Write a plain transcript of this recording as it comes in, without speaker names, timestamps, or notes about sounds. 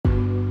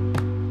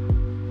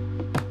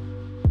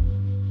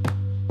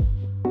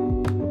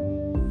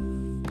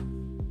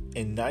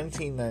In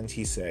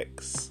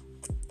 1996,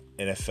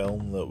 in a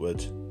film that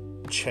would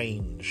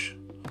change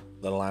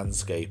the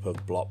landscape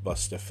of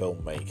blockbuster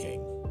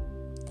filmmaking,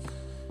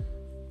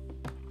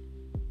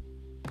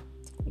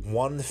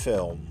 one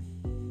film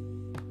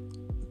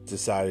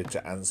decided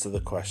to answer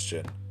the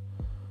question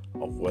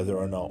of whether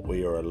or not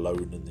we are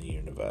alone in the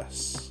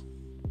universe.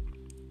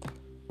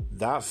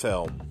 That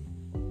film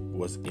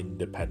was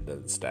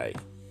Independence Day.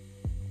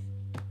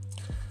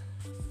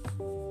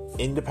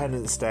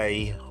 Independence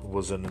Day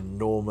was an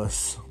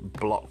enormous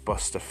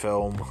blockbuster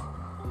film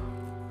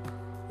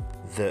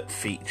that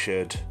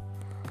featured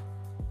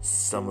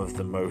some of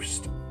the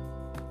most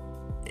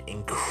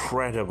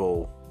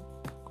incredible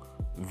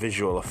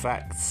visual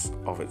effects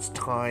of its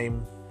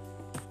time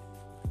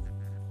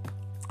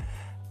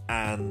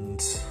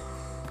and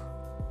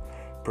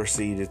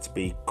proceeded to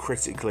be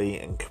critically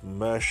and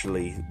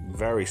commercially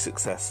very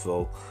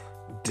successful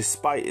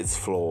despite its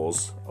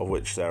flaws, of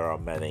which there are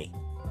many.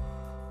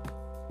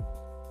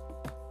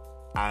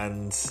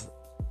 And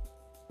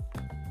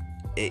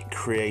it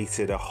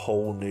created a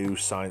whole new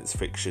science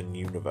fiction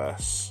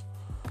universe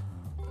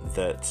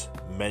that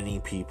many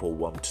people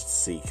wanted to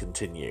see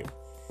continue.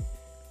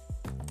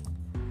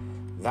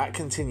 That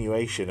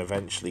continuation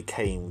eventually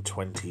came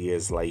 20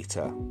 years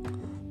later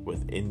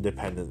with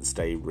Independence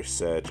Day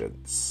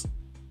Resurgence.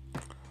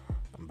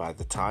 And by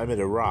the time it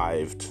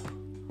arrived,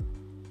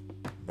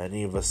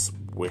 many of us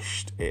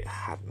wished it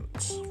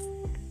hadn't.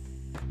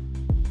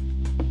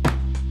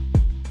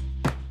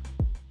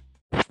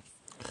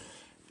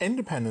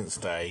 Independence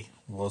Day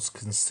was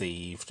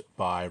conceived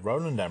by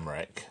Roland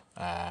Emmerich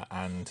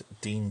and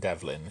Dean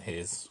Devlin,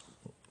 his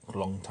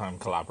longtime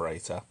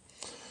collaborator,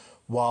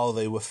 while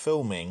they were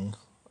promoting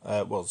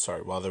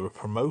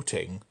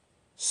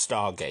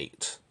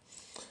Stargate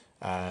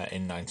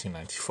in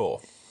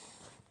 1994.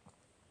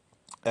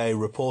 A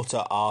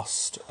reporter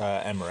asked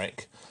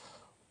Emmerich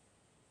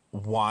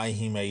why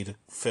he made a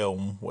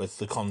film with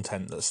the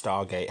content that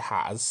Stargate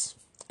has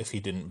if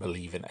he didn't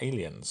believe in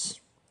aliens.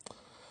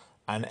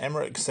 And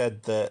Emmerich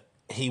said that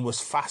he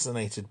was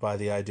fascinated by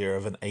the idea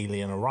of an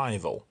alien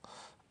arrival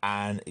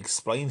and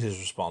explained his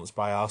response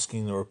by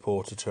asking the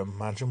reporter to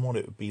imagine what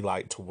it would be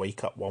like to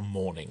wake up one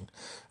morning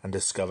and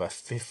discover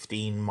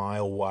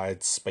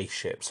 15-mile-wide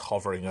spaceships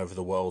hovering over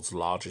the world's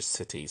largest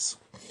cities.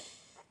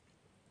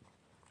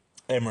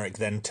 Emmerich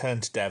then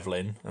turned to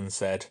Devlin and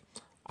said,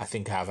 "I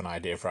think I have an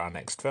idea for our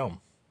next film."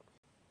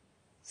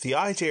 The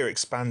idea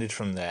expanded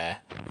from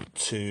there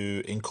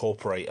to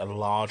incorporate a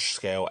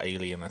large-scale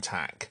alien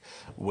attack,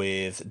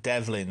 with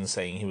Devlin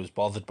saying he was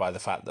bothered by the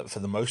fact that for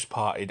the most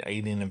part in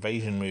alien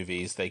invasion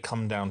movies, they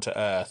come down to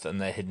Earth and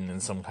they're hidden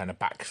in some kind of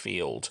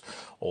backfield,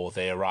 or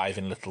they arrive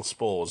in little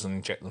spores and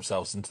inject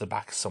themselves into the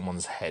back of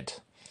someone's head.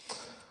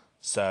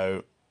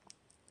 So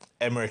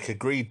Emmerich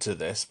agreed to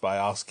this by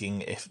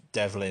asking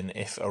Devlin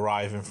if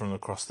arriving from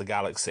across the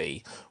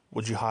galaxy,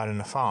 would you hide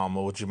in a farm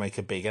or would you make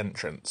a big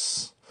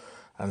entrance?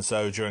 And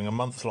so during a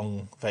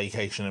month-long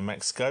vacation in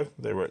Mexico,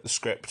 they wrote the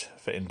script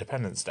for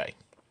Independence Day.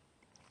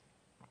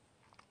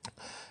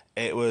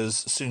 It was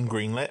soon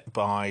greenlit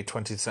by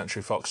 20th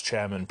Century Fox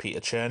chairman Peter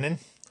Chernin,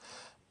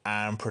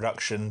 and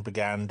production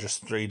began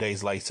just 3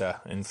 days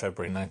later in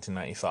February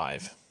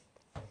 1995.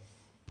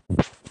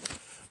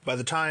 By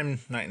the time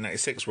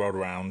 1996 rolled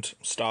around,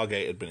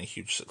 Stargate had been a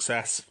huge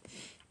success,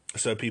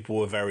 so people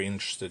were very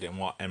interested in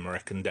what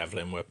Emmerich and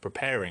Devlin were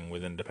preparing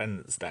with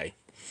Independence Day.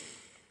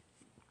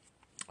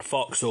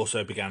 Fox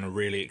also began a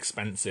really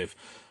expensive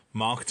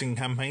marketing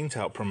campaign to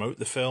help promote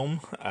the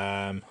film,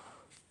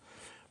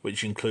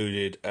 which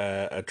included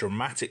a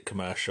dramatic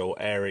commercial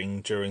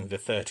airing during the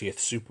 30th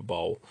Super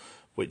Bowl,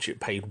 which it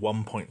paid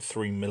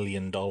 $1.3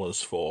 million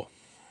for,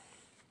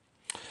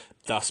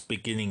 thus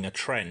beginning a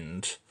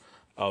trend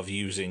of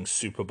using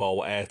Super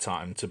Bowl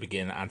airtime to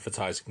begin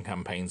advertising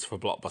campaigns for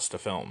blockbuster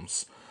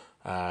films,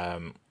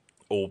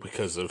 all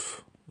because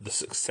of the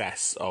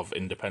success of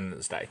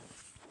Independence Day.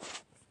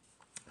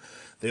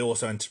 They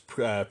also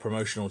entered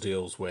promotional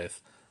deals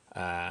with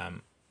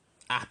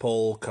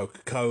Apple,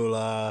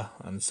 Coca-Cola,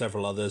 and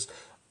several others,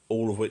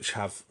 all of which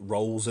have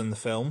roles in the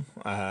film,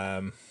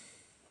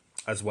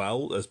 as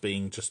well as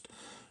being just,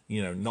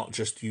 not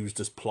just used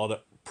as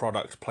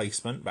product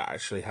placement, but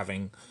actually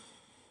having,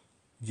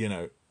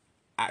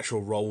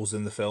 actual roles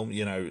in the film.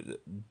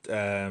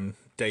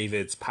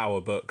 David's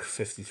PowerBook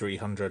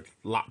 5300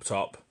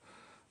 laptop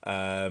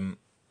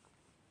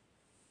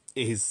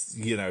is,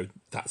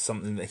 that's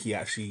something that he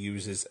actually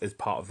uses as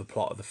part of the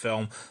plot of the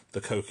film. The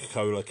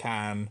Coca-Cola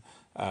can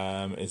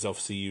is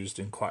obviously used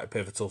in quite a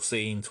pivotal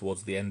scene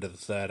towards the end of the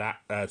third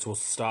act,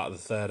 towards the start of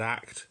the third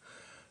act.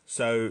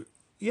 So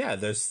yeah,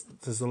 there's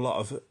a lot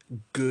of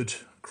good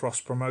cross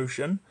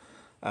promotion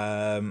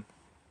that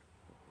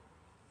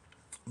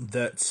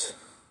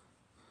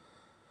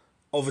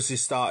obviously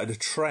started a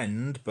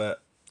trend,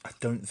 but I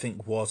don't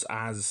think was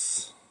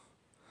as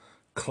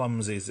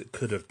clumsy as it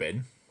could have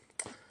been.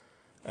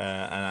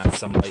 And as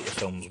some later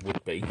films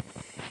would be.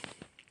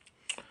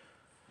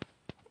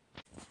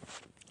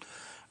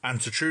 And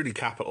to truly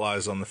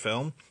capitalise on the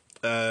film,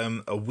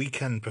 a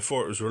weekend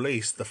before it was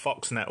released, the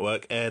Fox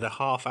network aired a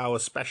half-hour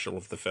special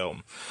of the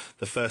film,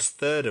 the first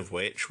third of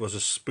which was a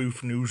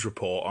spoof news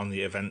report on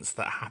the events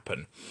that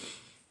happen.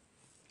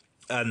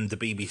 And the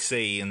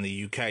BBC in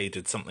the UK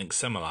did something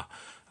similar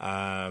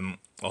on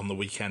the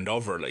weekend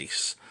of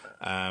release,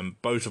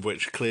 both of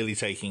which clearly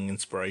taking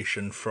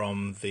inspiration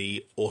from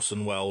the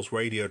Orson Welles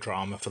radio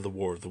drama for the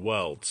War of the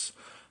Worlds,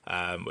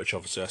 which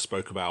obviously I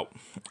spoke about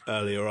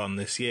earlier on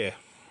this year.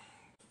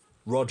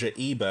 Roger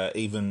Ebert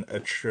even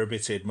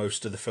attributed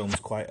most of the film's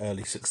quite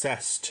early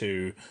success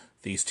to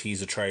these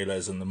teaser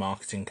trailers and the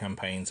marketing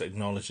campaigns,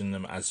 acknowledging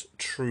them as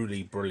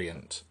truly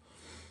brilliant.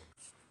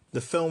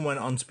 The film went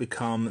on to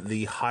become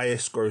the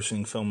highest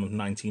grossing film of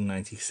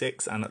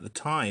 1996, and at the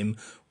time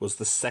was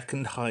the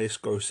second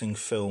highest grossing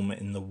film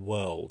in the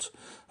world,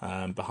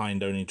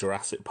 behind only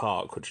Jurassic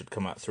Park, which had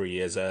come out 3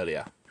 years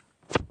earlier.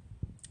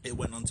 It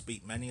went on to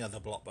beat many other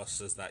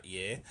blockbusters that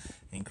year,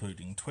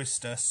 including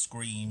Twister,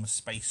 Scream,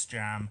 Space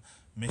Jam,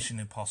 Mission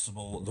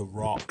Impossible, The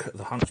Rock,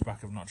 The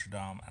Hunchback of Notre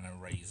Dame, and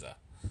Eraser,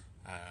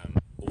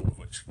 all of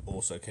which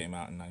also came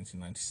out in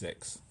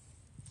 1996.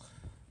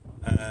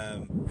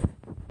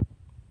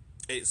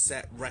 It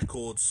set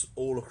records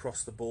all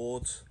across the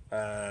board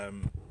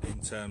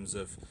in terms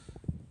of,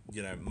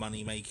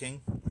 money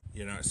making.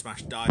 It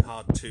smashed Die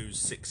Hard 2's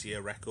 6-year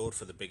record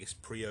for the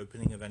biggest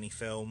pre-opening of any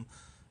film.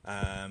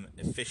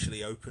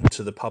 Officially opened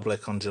to the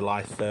public on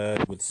July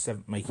 3rd with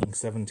making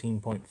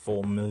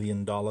 $17.4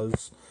 million.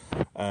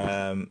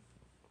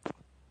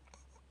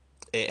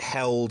 It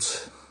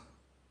held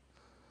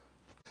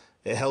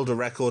a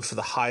record for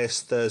the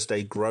highest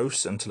Thursday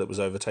gross until it was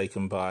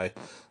overtaken by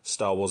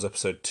Star Wars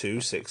Episode 2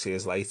 6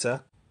 years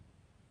later.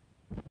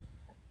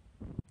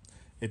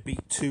 It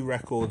beat two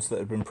records that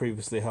had been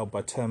previously held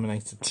by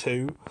Terminator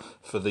 2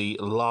 for the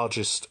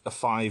largest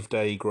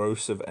 5-day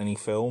gross of any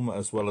film,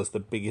 as well as the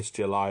biggest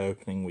July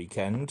opening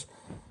weekend.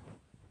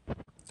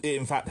 It,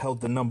 in fact,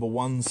 held the number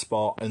one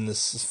spot in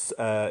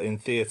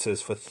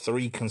theatres for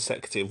 3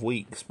 consecutive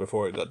weeks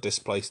before it got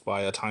displaced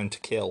by A Time to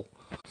Kill,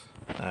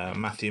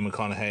 Matthew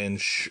McConaughey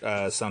and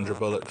Sandra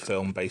Bullock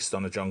film based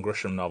on a John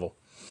Grisham novel.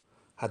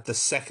 Had the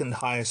second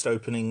highest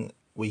opening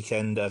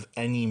weekend of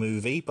any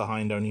movie,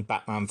 behind only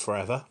Batman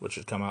Forever, which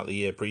had come out the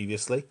year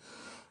previously.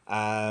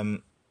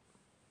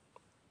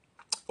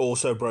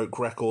 Also broke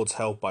records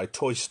held by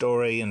Toy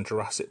Story and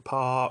Jurassic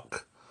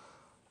Park,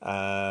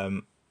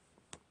 for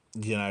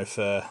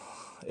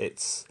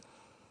its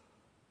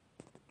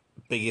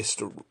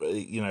biggest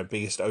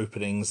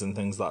openings and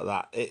things like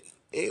that.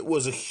 It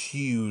was a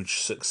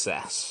huge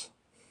success.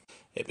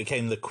 It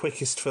became the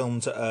quickest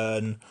film to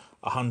earn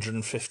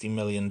 $150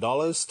 million,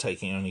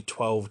 taking only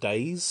 12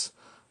 days.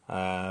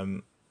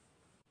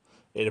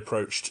 It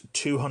approached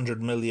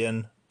 200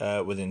 million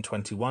within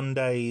 21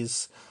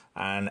 days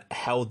and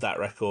held that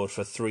record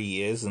for 3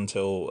 years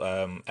until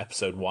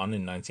episode 1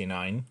 in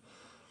 1999.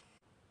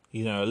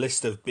 A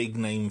list of big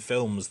name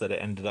films that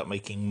it ended up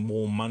making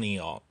more money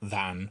on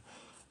than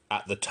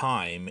at the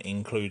time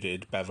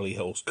included Beverly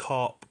Hills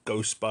Cop,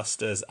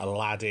 Ghostbusters,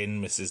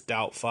 Aladdin, Mrs.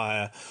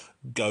 Doubtfire,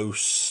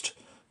 Ghost.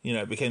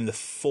 It became the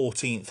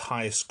 14th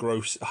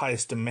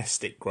highest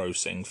domestic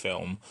grossing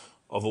film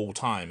of all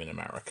time in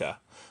America.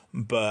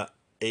 But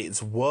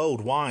its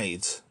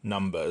worldwide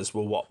numbers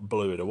were what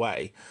blew it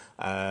away.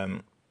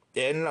 It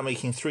ended up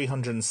making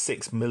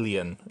 $306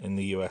 million in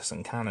the US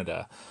and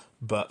Canada,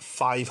 but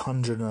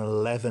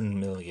 $511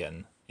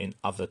 million in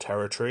other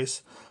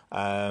territories,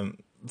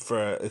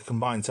 for a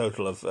combined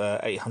total of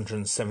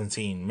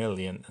 $817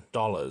 million,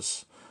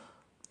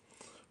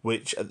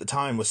 which at the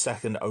time was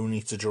second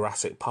only to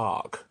Jurassic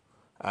Park,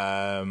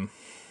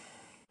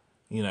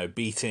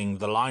 beating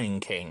The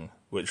Lion King,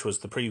 which was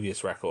the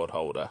previous record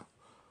holder.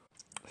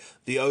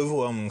 The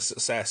overwhelming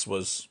success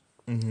was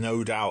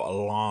no doubt a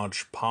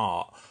large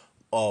part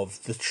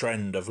of the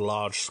trend of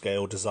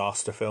large-scale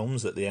disaster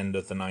films at the end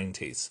of the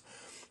 90s,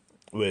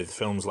 with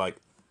films like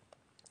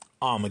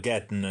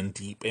Armageddon and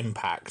Deep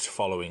Impact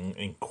following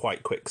in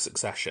quite quick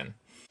succession.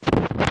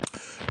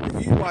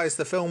 Review-wise,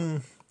 the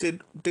film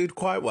did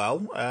quite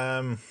well.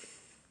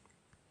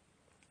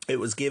 It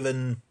was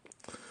given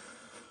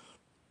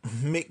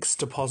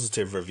mixed to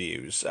positive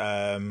reviews.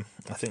 I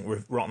think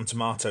Rotten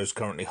Tomatoes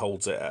currently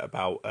holds it at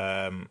about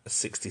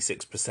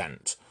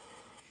 66%.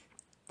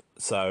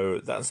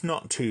 So that's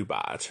not too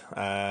bad.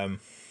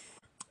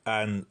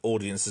 And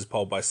audiences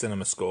polled by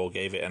CinemaScore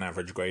gave it an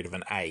average grade of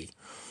an A.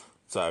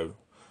 So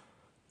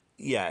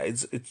yeah,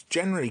 it's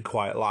generally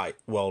quite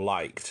well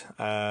liked.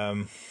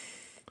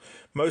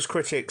 Most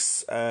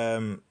critics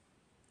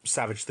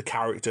savaged the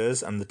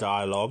characters and the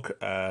dialogue,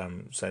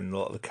 saying a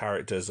lot of the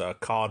characters are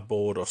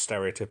cardboard or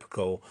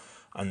stereotypical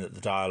and that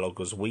the dialogue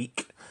was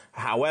weak.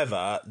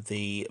 However,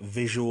 the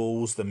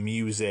visuals, the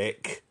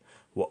music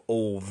were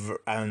all,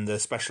 and the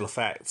special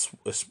effects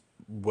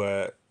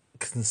were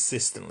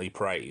consistently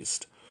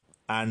praised.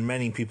 And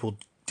many people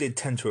did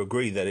tend to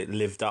agree that it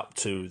lived up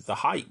to the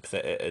hype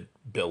that it had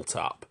built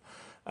up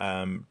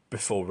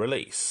before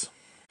release.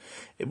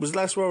 It was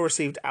less well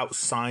received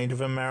outside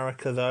of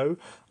America, though.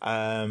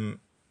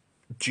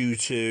 due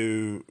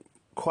to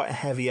quite a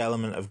heavy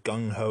element of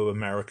gung-ho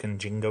American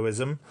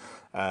jingoism,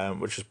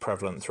 which is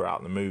prevalent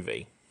throughout the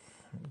movie.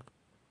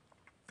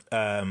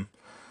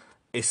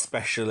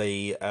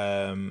 Especially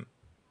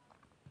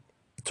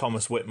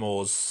Thomas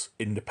Whitmore's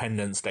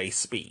Independence Day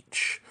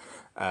speech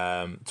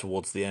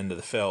towards the end of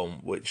the film,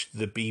 which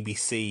the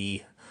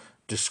BBC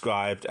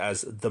described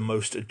as the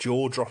most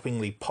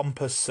jaw-droppingly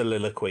pompous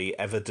soliloquy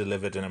ever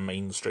delivered in a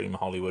mainstream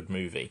Hollywood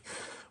movie,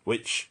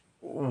 which,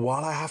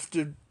 while I have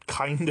to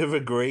kind of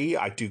agree,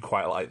 I do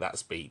quite like that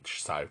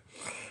speech, so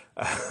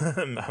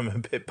I'm a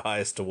bit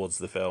biased towards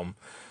the film.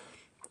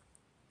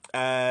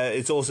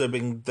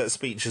 That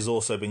speech has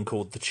also been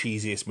called the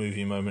cheesiest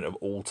movie moment of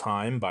all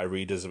time by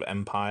readers of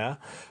Empire.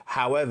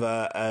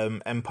 However,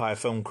 Empire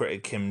film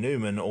critic Kim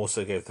Newman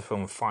also gave the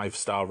film a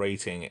 5-star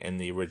rating in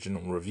the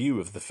original review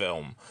of the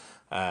film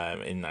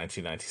in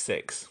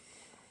 1996.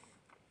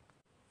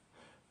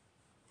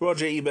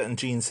 Roger Ebert and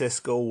Gene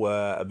Siskel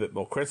were a bit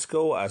more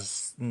critical,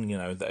 as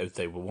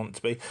they would want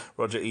to be.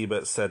 Roger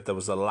Ebert said there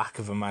was a lack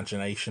of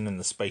imagination in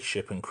the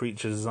spaceship and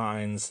creature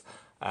designs,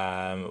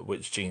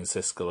 which Gene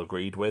Siskel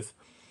agreed with.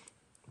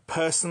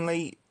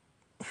 Personally,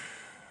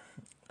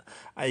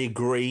 I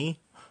agree,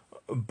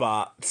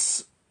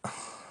 but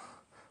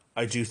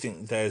I do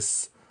think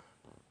there's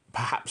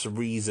perhaps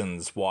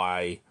reasons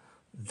why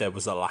there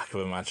was a lack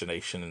of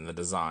imagination in the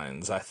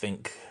designs. I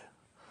think...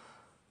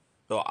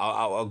 Well,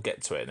 I'll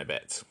get to it in a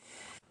bit.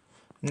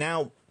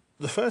 Now,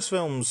 the first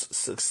film's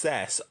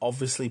success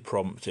obviously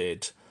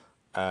prompted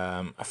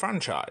a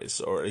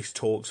franchise, or at least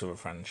talks of a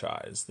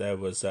franchise. There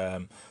was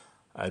a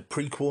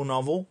prequel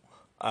novel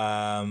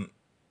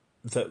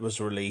that was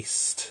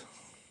released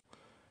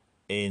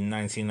in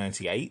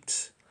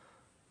 1998,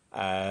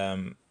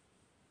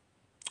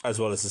 as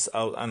well as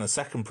and a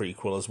second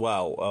prequel as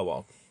well. Oh,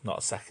 well, not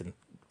a second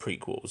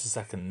prequel, it was a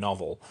second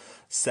novel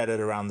set at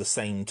around the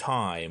same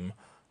time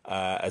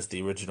as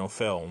the original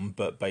film,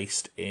 but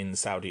based in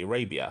Saudi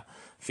Arabia,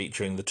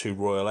 featuring the 2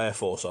 Royal Air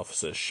Force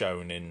officers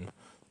shown in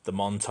the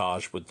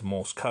montage with the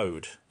Morse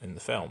code in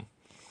the film.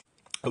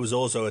 It was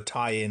also a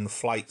tie-in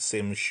flight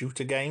sim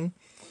shooter game,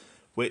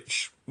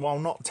 which, while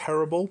not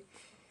terrible,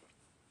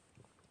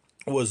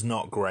 was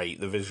not great.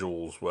 The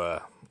visuals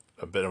were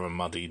a bit of a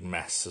muddied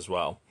mess as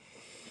well.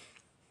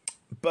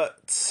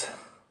 But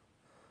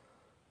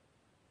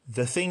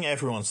the thing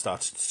everyone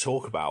started to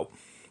talk about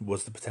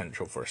was the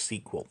potential for a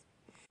sequel.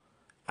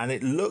 And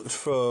it looked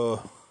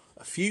for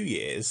a few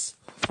years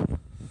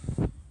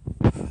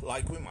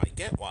like we might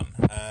get one.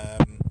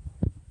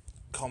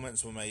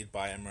 Comments were made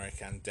by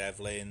Emmerich and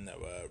Devlin. There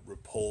were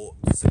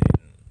reports in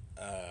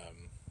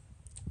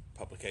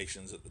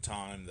publications at the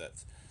time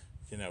that,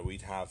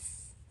 we'd have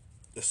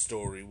a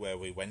story where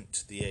we went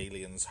to the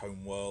aliens'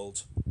 home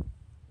world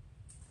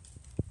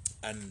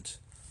and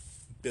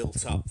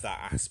built up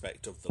that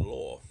aspect of the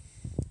lore.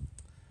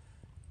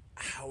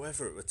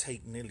 However, it would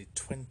take nearly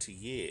 20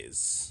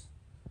 years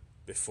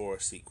before a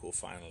sequel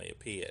finally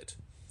appeared.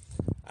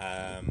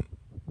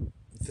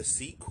 The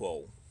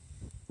sequel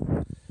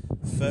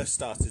first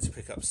started to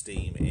pick up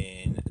steam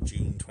in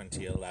June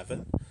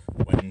 2011,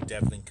 when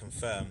Devlin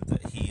confirmed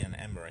that he and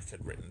Emmerich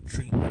had written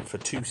treatment for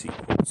 2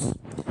 sequels,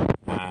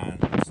 and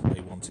they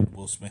wanted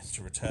Will Smith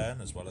to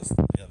return as well as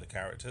the other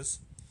characters.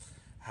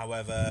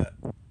 However,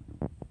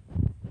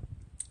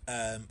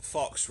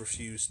 Fox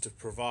refused to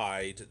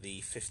provide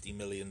the $50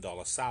 million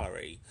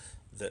salary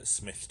that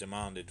Smith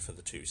demanded for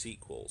the 2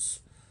 sequels,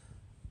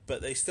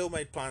 but they still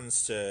made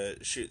plans to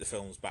shoot the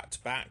films back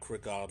to back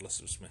regardless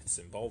of Smith's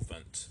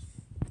involvement.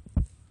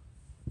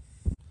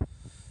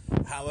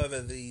 However,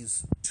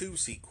 these 2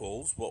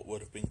 sequels, what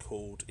would have been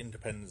called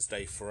Independence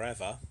Day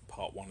Forever,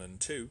 Part 1 and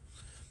 2,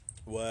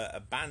 were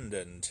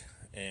abandoned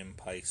in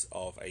place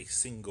of a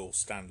single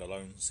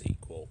standalone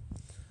sequel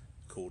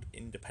called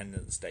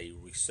Independence Day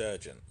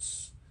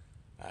Resurgence,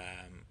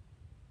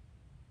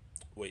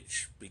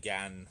 which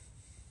began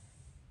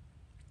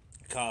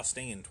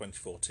casting in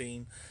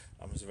 2014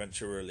 and was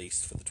eventually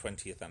released for the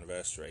 20th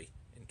anniversary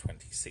in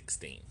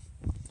 2016.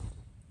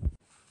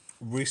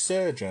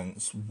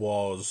 Resurgence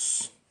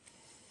was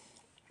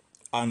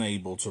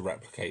unable to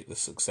replicate the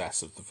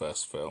success of the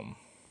first film.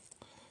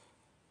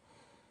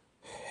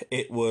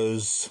 It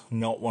was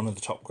not one of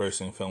the top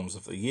grossing films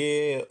of the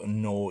year,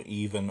 nor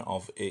even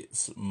of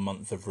its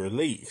month of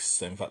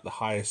release. In fact, the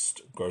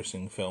highest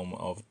grossing film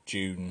of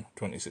June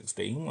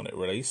 2016, when it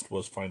released,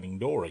 was Finding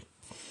Dory.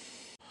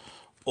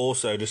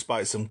 Also,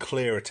 despite some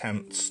clear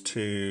attempts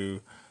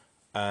to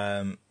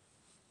garner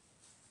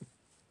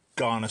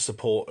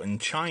support in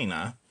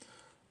China,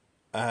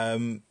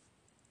 the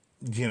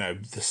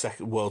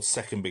world's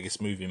second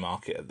biggest movie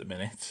market at the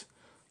minute,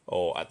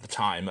 or at the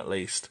time at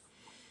least,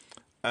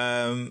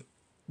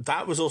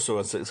 that was also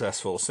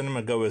unsuccessful.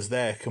 Cinema goers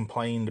there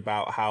complained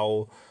about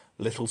how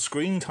little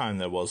screen time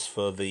there was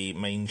for the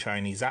main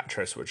Chinese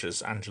actress, which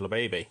is Angela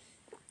Baby.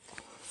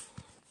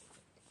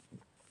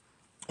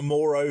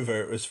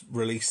 Moreover, it was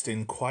released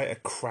in quite a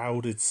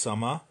crowded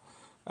summer,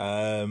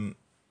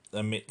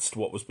 amidst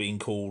what was being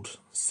called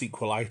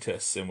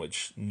sequelitis, in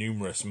which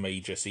numerous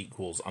major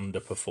sequels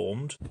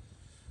underperformed.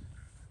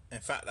 In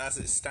fact, as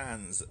it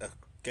stands,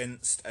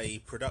 against a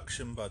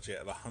production budget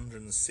of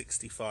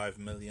 $165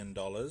 million,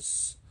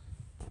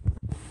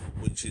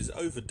 which is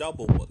over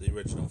double what the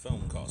original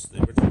film cost.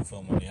 The original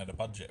film only had a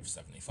budget of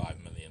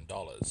 $75 million,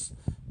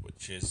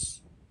 which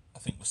is, I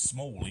think, was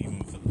small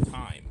even for the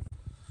time.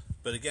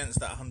 But against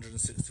that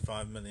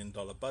 $165 million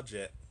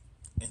budget,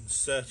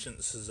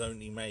 Insurgents has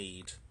only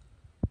made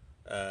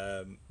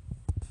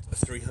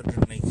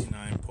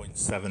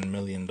 $389.7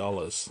 million,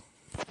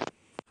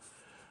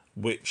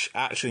 which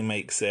actually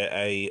makes it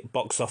a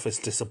box office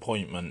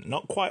disappointment.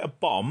 Not quite a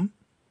bomb,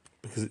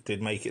 because it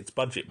did make its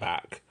budget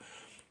back,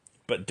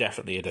 but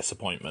definitely a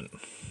disappointment.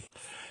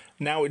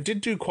 Now, it did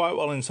do quite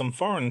well in some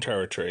foreign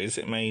territories.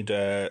 It made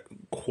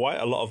quite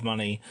a lot of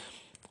money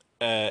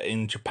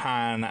in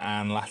Japan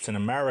and Latin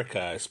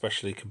America,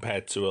 especially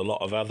compared to a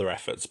lot of other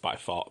efforts by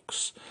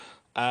Fox.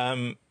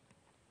 But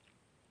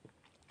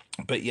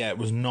yeah, it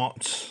was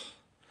not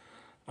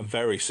a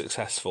very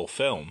successful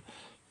film.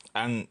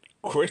 And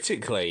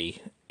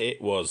critically,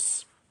 it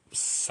was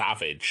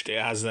savaged. It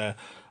has an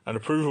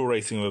approval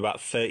rating of about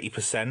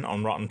 30%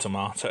 on Rotten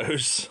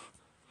Tomatoes,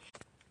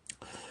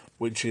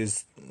 which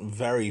is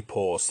very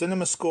poor.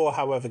 CinemaScore,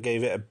 however,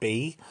 gave it a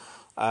B.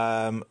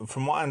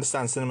 From what I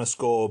understand,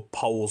 CinemaScore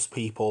polls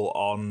people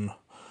on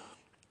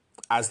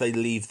as they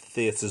leave the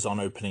theatres on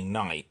opening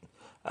night.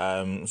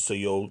 So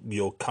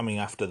you're coming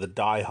after the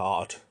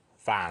die-hard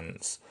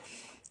fans.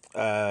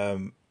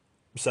 So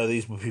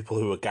these were people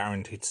who were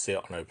guaranteed to see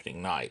it on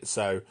opening night.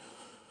 So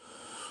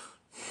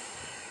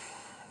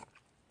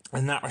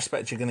in that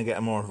respect, you're going to get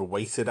a more of a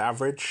weighted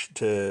average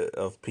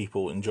of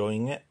people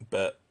enjoying it.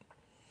 But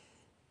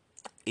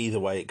either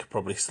way, it could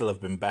probably still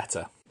have been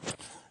better.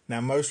 Now,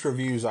 most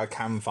reviews I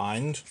can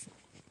find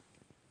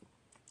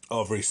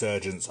of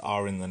Resurgence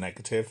are in the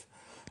negative,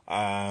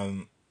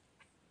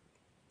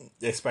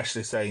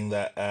 especially saying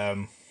that,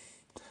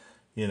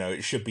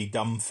 it should be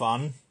dumb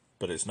fun,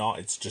 but it's not,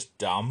 it's just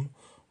dumb,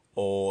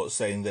 or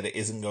saying that it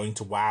isn't going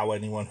to wow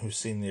anyone who's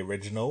seen the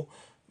original,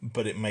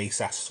 but it may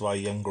satisfy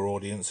younger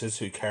audiences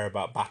who care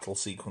about battle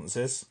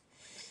sequences.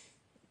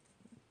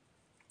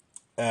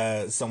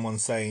 Someone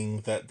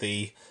saying that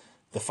the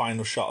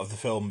final shot of the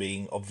film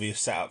being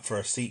obvious setup for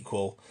a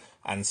sequel,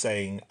 and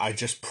saying, "I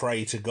just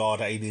pray to God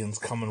aliens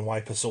come and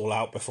wipe us all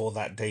out before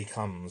that day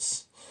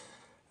comes."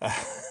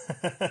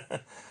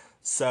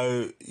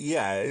 So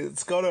yeah,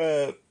 it's got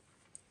a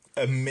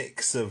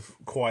mix of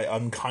quite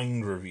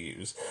unkind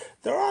reviews.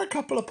 There are a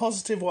couple of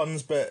positive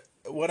ones, but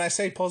when I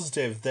say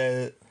positive,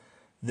 they're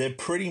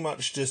pretty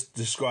much just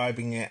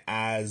describing it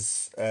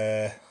as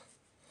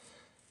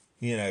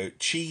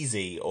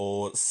cheesy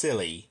or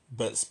silly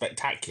but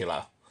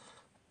spectacular.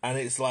 And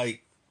it's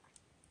like,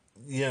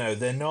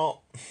 they're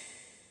not...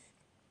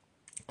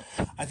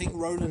 I think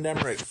Roland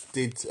Emmerich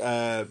did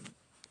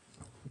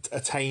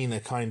attain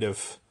a kind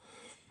of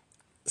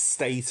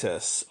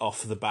status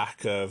off the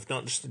back of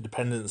not just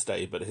Independence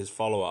Day, but his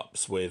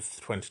follow-ups with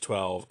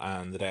 2012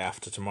 and The Day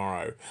After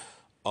Tomorrow,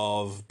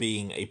 of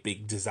being a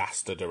big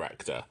disaster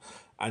director.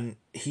 And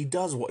he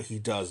does what he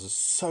does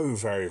so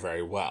very,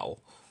 very well,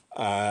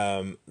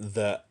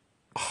 that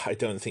I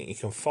don't think you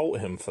can fault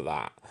him for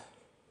that.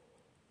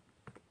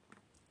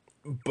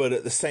 But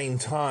at the same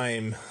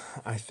time,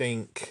 I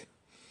think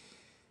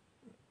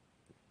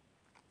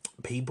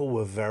people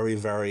were very,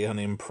 very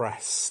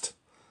unimpressed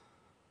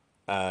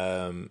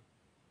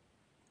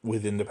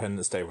with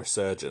Independence Day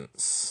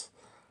Resurgence.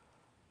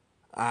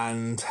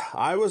 And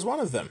I was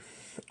one of them.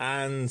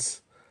 And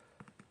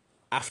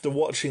after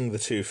watching the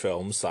two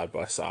films side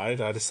by side,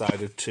 I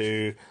decided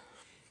to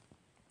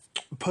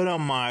put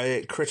on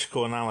my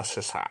critical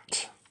analysis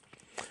hat.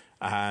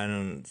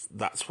 And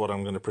that's what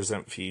I'm going to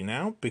present for you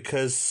now,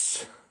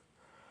 because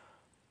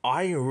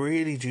I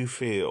really do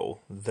feel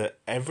that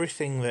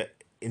everything that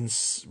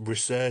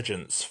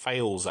Resurgence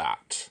fails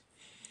at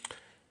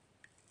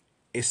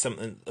is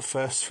something that the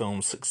first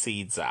film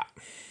succeeds at.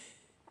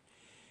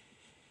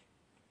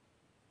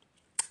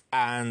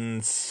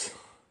 And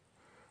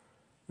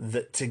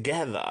that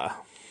together,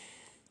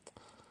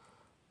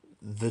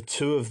 the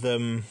two of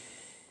them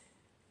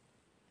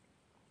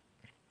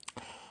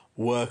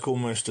work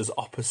almost as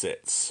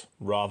opposites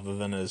rather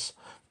than as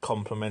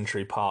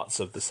complementary parts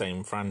of the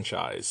same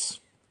franchise.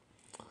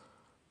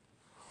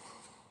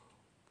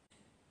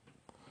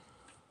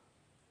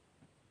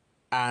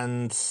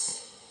 And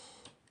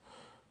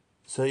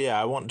so yeah,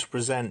 I want to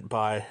present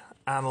by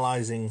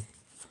analysing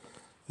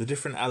the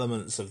different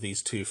elements of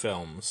these two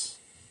films,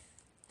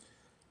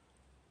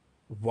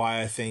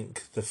 why I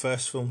think the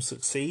first film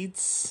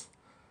succeeds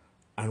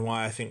and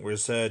why I think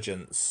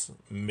Resurgence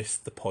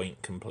missed the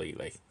point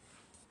completely.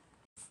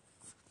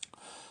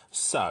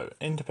 So,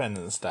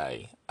 Independence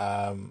Day,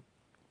 I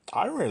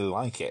really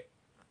like it.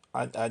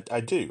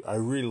 I do. I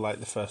really like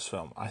the first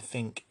film. I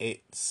think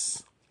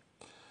it's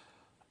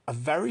a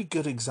very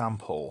good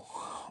example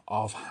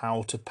of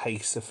how to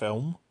pace a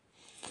film.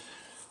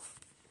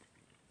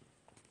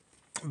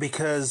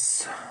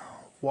 Because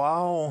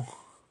while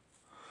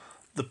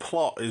the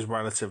plot is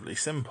relatively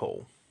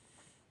simple,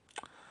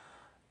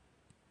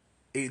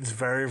 it's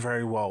very,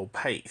 very well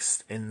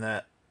paced in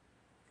that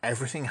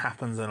everything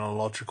happens in a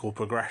logical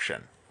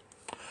progression.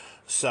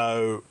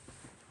 So,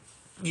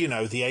 you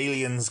know, the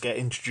aliens get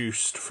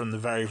introduced from the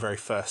very, very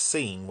first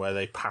scene where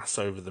they pass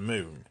over the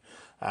moon,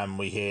 and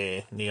we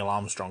hear Neil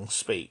Armstrong's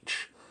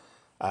speech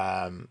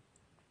from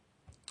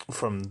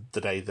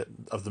the day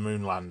of the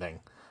moon landing.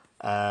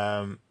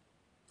 And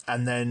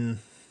then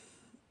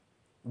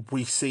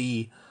we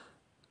see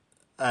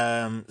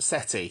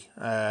SETI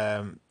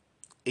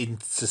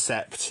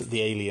intercept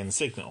the alien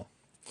signal.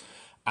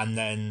 And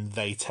then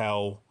they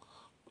tell,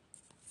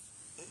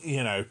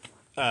 they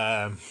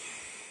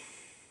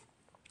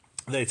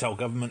tell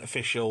government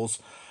officials,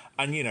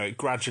 and, it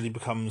gradually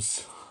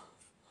becomes,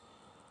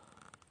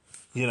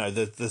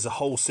 there's a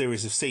whole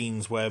series of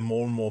scenes where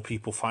more and more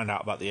people find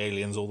out about the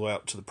aliens, all the way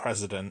up to the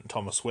president,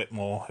 Thomas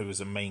Whitmore, who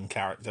is a main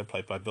character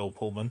played by Bill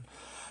Pullman.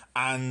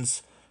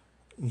 And,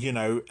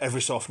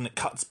 every so often it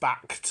cuts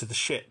back to the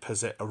ship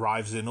as it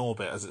arrives in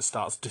orbit, as it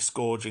starts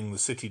disgorging the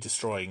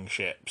city-destroying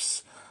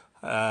ships,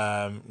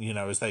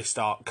 as they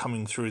start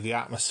coming through the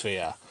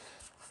atmosphere.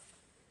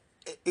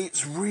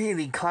 It's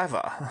really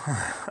clever.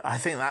 I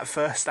think that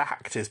first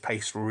act is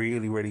paced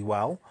really, really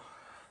well.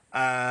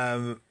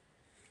 And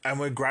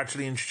we're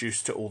gradually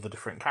introduced to all the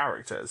different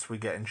characters. We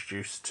get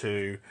introduced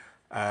to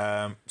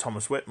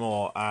Thomas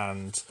Whitmore,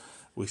 and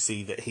we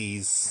see that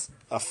he's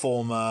a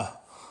former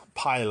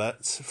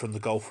pilot from the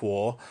Gulf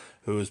War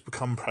who has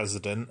become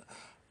president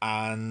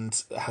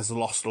and has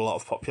lost a lot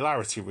of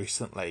popularity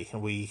recently.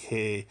 And we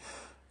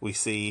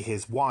see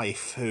his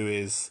wife, who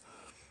is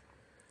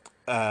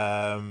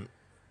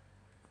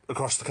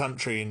across the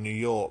country in New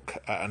York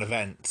at an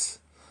event.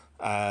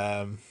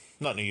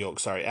 Not New York,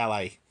 sorry,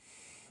 LA.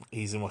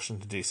 He's in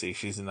Washington, D.C.,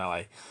 she's in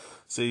LA.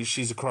 So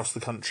she's across the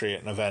country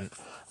at an event.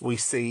 We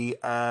see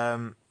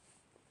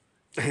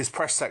his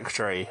press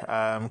secretary,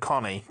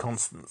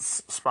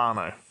 Constance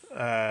Spano,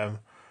 and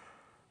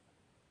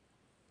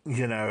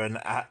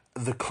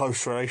the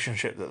close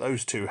relationship that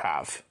those two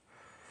have.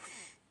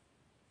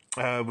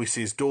 We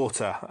see his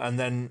daughter, and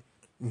then,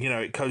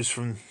 it goes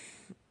from...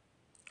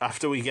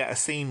 After we get a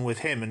scene with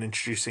him and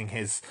introducing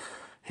his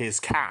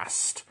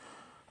cast,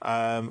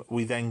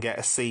 we then get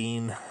a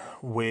scene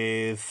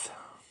with...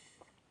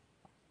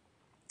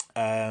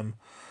 we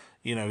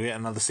get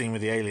another scene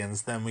with the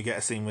aliens, then we get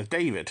a scene with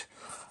David,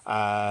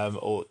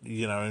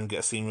 and get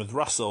a scene with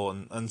Russell,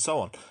 and so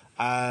on.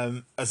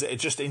 As it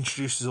just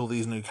introduces all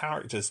these new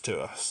characters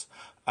to us.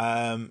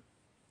 And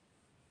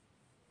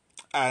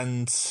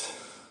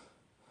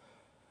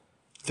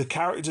the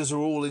characters are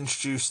all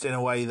introduced in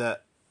a way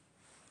that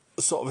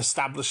sort of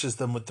establishes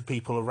them with the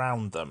people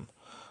around them.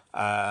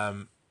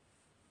 And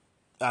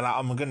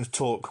I'm going to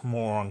talk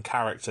more on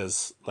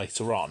characters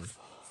later on.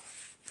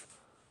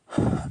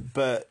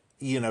 But,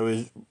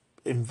 in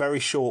very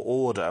short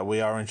order,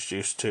 we are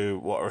introduced to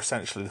what are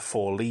essentially the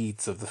four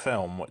leads of the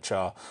film, which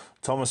are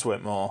Thomas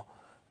Whitmore,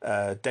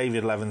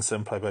 David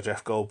Levinson, played by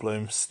Jeff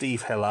Goldblum,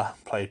 Steve Hiller,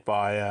 played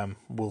by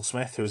Will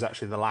Smith, who is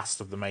actually the last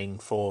of the main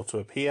four to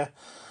appear,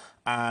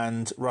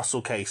 and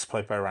Russell Case,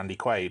 played by Randy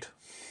Quaid.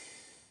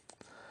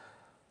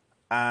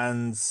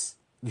 And,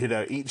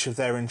 each of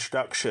their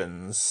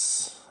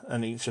introductions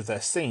and each of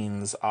their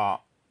scenes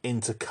are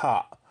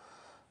intercut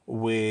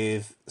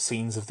with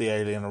scenes of the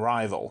alien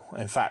arrival.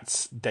 In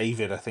fact,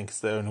 David, I think, is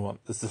the only one.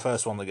 It's the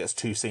first one that gets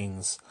two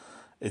scenes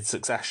in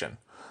succession,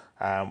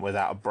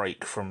 without a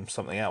break from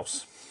something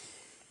else.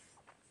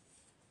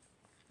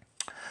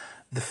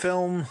 The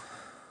film,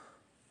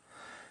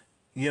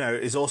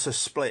 is also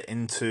split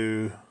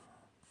into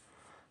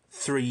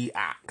 3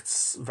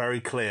 acts very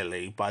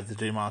clearly by the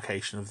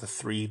demarcation of the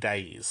 3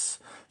 days.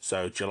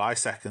 So July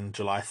 2nd,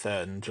 July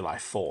 3rd, and July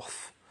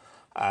 4th.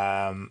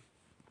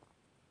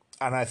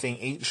 And I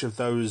think each of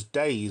those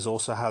days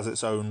also has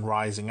its own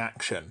rising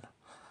action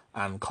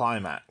and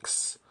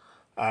climax,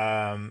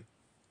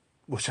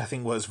 which I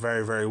think works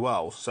very, very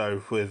well.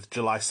 So with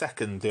July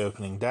 2nd, the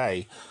opening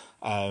day,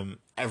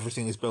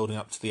 everything is building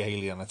up to the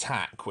alien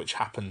attack, which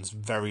happens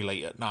very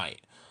late at night,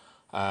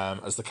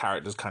 as the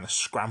characters kind of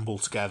scramble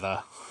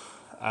together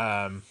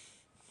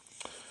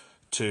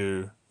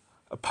to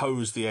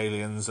oppose the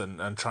aliens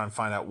and try and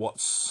find out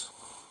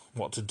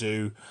what to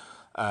do.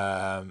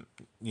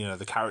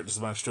 The characters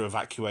manage to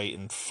evacuate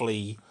and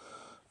flee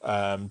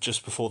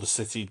just before the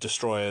city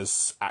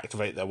destroyers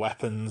activate their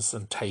weapons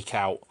and take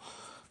out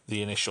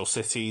the initial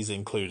cities,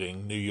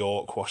 including New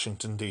York,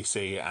 Washington,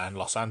 D.C., and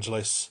Los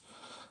Angeles,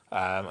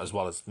 as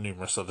well as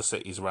numerous other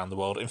cities around the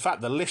world. In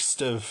fact, the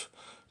list of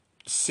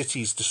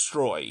cities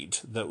destroyed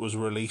that was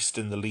released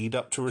in the lead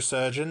up to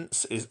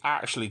Resurgence is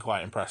actually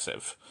quite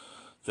impressive.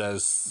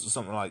 There's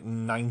something like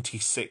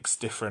 96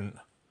 different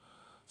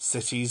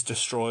cities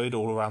destroyed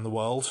all around the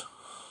world.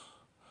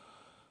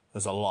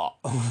 There's a lot.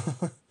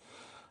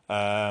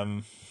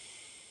 But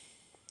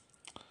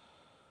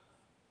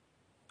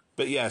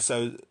yeah,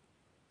 so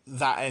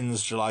that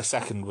ends July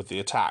 2nd with the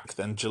attack.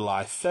 Then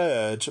July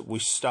 3rd, we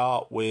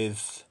start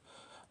with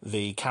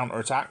the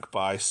counterattack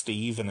by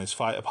Steve and his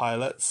fighter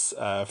pilots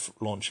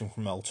launching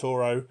from El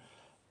Toro,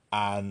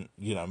 and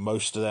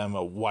most of them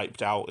are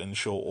wiped out in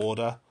short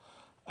order.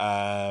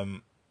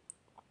 And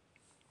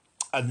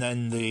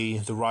then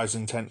the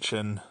rising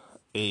tension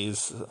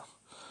is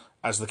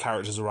as the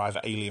characters arrive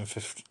at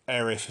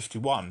Area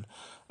 51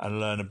 and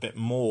learn a bit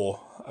more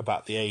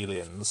about the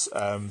aliens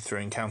through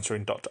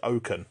encountering Dr.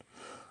 Oken,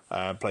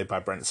 played by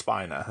Brent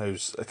Spiner,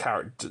 who's a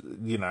character,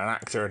 an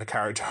actor and a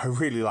character I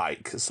really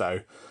like.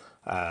 So,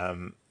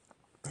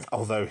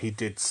 although he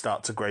did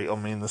start to grate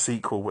on me in the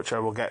sequel, which I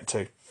will get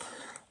to.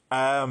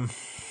 And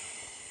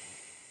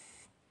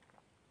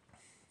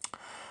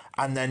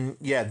then,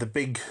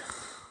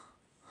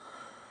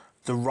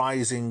 the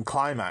rising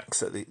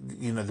climax at the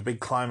big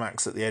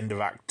climax at the end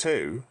of Act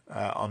 2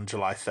 on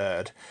July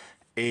 3rd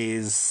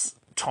is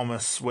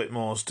Thomas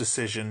Whitmore's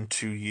decision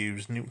to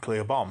use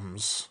nuclear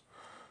bombs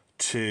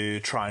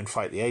to try and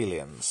fight the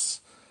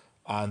aliens.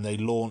 And they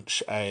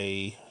launch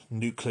a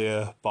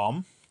nuclear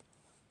bomb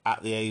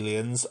at the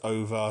aliens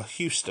over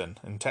Houston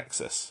in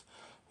Texas,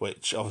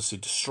 which obviously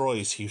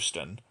destroys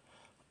Houston,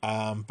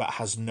 but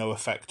has no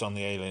effect on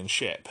the alien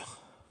ship.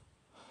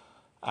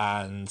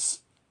 And,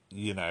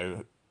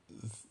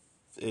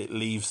 it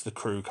leaves the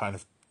crew kind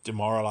of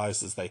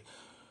demoralised as they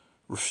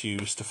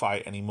refuse to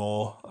fight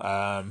anymore.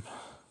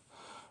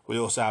 We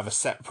also have a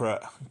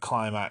separate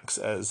climax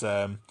as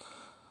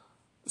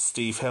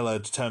Steve Hiller,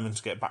 determined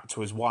to get back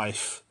to his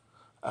wife,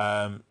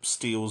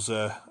 steals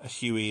a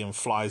Huey and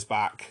flies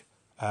back,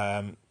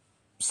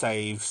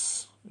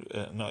 saves,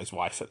 not his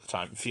wife at the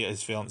time,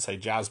 his fiancée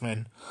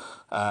Jasmine,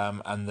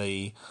 and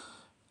the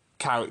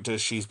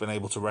characters she's been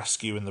able to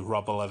rescue in the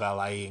rubble of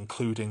LA,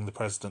 including the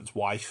president's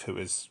wife, who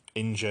is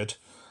injured,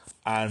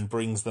 and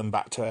brings them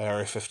back to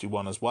Area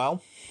 51 as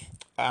well.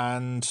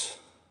 And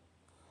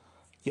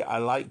I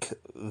like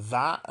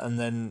that. And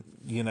then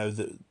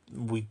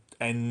we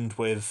end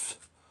with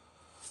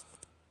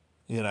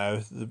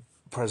the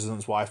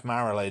president's wife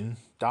Marilyn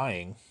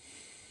dying,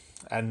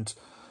 and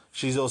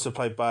she's also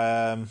played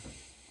by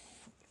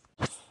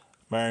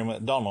Mary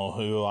McDonnell,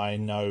 who I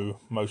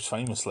know most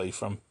famously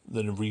from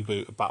the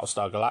reboot of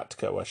Battlestar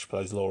Galactica, where she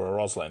plays Laura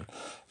Roslin.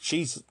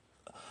 She's,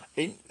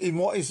 in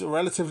what is a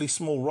relatively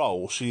small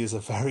role, she is a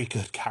very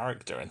good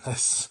character in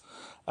this.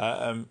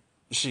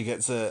 She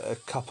gets a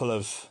couple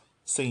of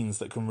scenes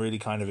that can really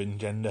kind of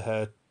engender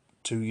her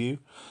to you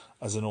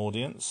as an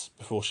audience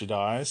before she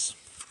dies.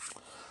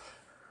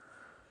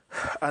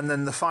 And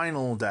then the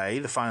final day,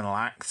 the final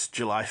act,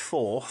 July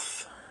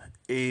 4th,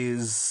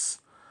 is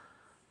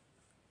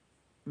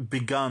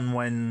begun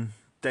when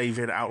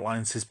David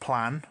outlines his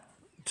plan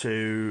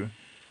to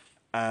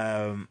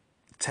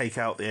take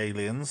out the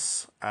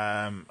aliens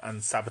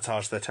and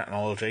sabotage their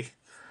technology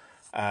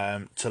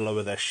to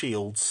lower their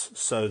shields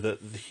so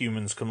that the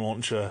humans can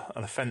launch an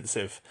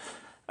offensive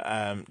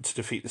to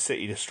defeat the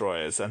city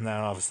destroyers. And then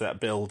obviously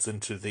that builds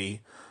into the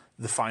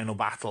final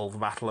battle, the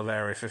Battle of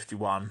Area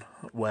 51,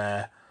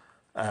 where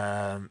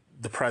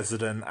the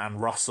President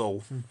and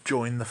Russell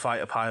join the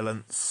fighter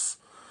pilots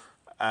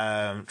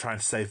trying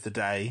to save the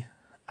day,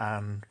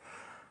 and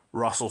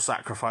Russell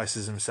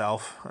sacrifices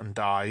himself and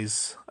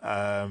dies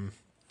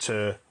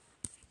to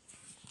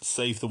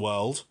save the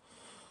world.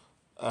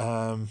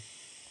 And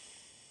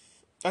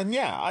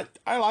I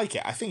like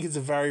it. I think it's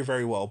a very,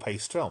 very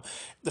well-paced film.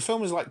 The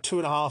film is like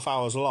 2.5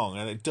 hours long,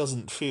 and it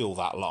doesn't feel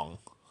that long,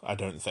 I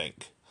don't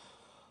think.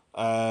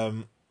 But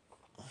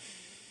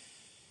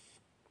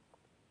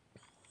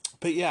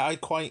I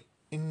quite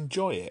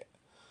enjoy it.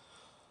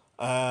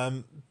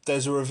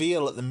 There's a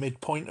reveal at the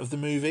midpoint of the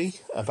movie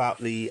about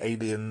the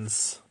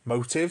aliens'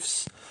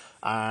 motives,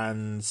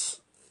 and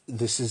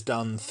this is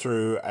done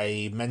through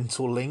a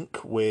mental link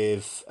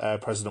with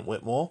President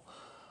Whitmore,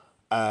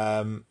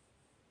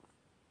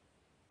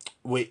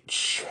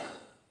 which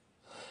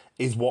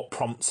is what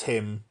prompts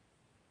him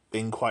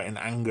in quite an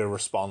anger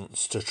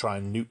response to try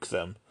and nuke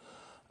them.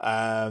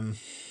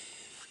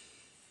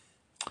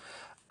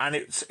 And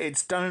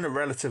it's done in a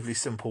relatively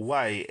simple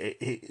way.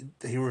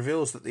 He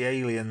reveals that the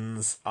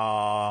aliens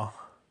are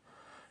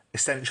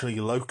essentially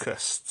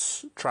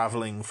locusts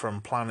travelling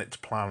from planet to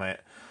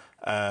planet,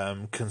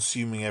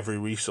 consuming every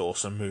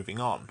resource and moving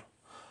on.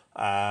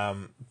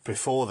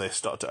 Before this,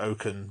 Dr.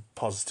 Oken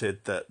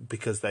posited that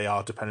because they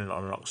are dependent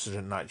on an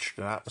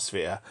oxygen-nitrogen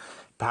atmosphere,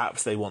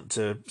 perhaps they want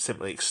to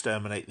simply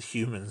exterminate the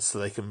humans so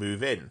they can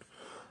move in.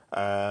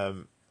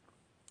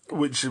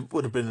 Which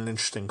would have been an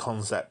interesting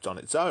concept on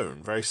its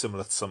own, very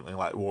similar to something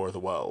like War of the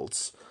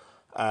Worlds.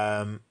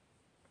 But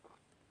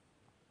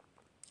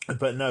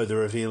no, the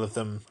reveal of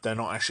them, they're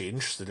not actually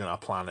interested in our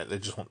planet, they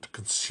just want to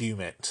consume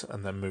it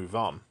and then move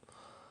on.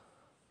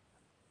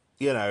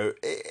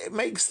 It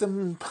makes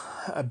them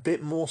a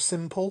bit more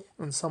simple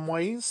in some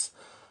ways.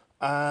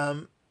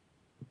 But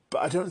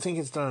I don't think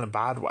it's done in a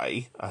bad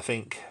way. I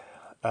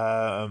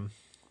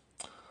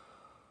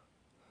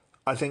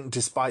think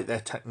despite their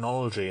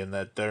technology and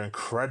their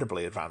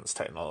incredibly advanced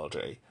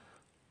technology,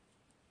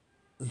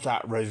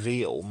 that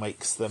reveal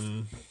makes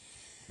them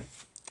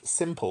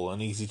simple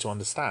and easy to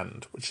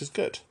understand, which is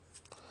good.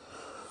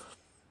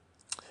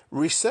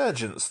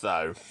 Resurgence,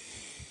 though.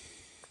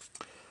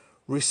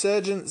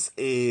 Resurgence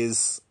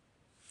is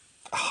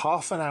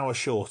half an hour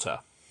shorter,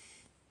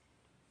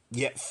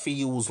 yet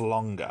feels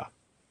longer.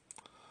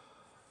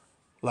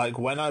 Like,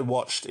 when I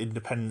watched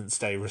Independence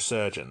Day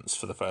Resurgence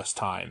for the first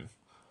time,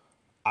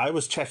 I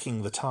was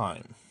checking the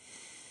time.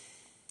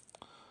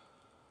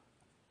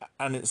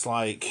 And it's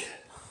like,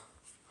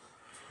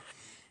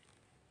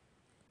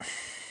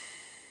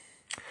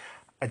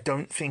 I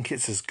don't think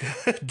it's as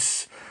good.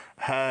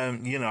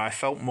 I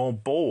felt more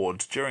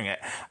bored during it.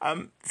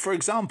 For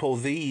example,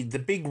 the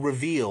big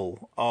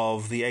reveal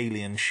of the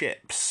alien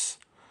ships,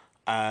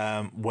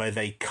 where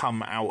they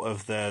come out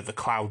of the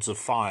clouds of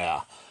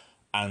fire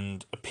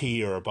and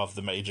appear above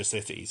the major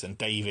cities, and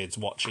David's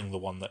watching the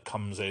one that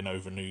comes in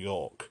over New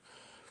York.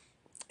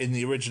 In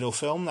the original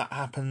film, that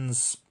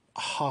happens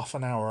half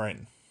an hour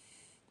in.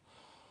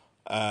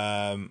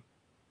 But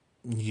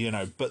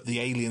the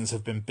aliens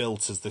have been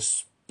built as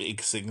this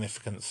big,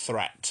 significant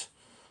threat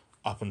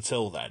up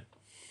until then.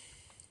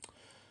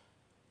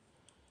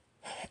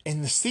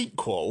 In the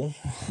sequel,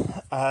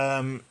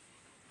 for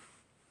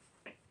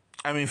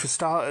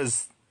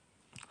starters,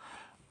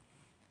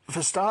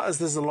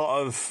 there's a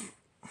lot of...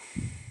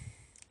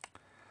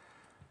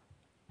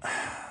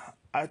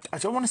 I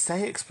don't want to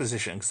say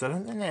exposition, because I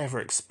don't think they ever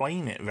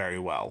explain it very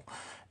well.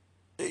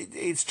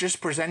 It's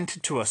just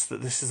presented to us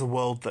that this is a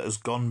world that has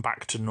gone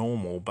back to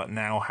normal, but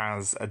now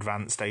has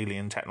advanced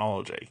alien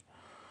technology.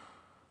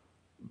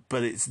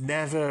 But it's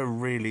never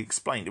really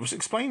explained. It was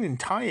explained in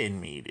tie-in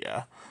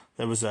media.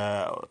 There was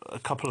a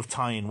couple of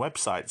tie-in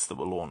websites that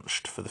were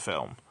launched for the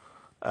film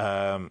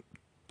that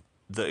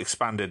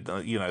expanded,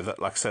 that,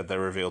 like I said, they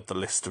revealed the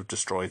list of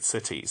destroyed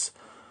cities.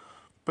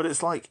 But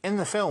it's like, in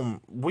the film,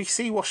 we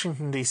see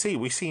Washington, D.C.,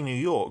 we see New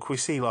York, we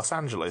see Los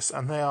Angeles,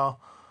 and they are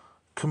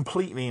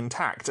completely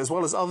intact, as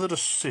well as other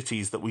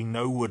cities that we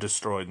know were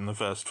destroyed in the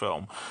first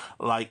film,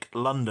 like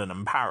London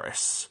and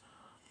Paris.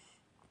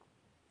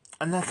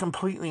 And they're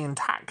completely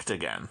intact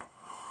again.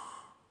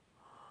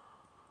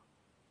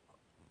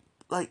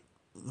 Like,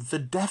 the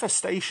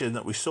devastation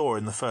that we saw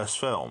in the first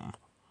film,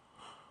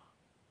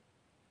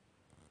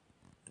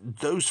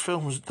 those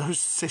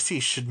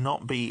cities should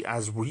not be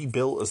as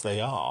rebuilt as they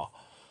are,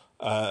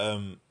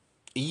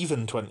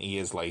 even 20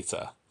 years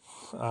later.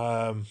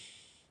 And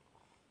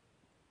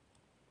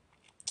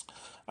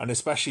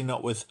especially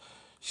not with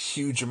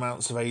huge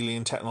amounts of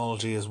alien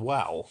technology as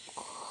well.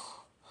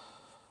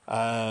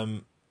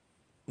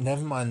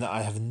 Never mind that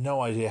I have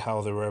no idea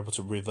how they were able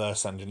to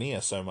reverse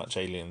engineer so much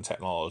alien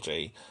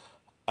technology,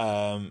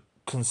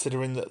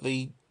 considering that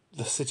the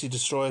city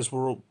destroyers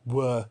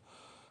were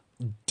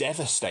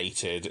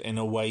devastated in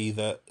a way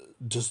that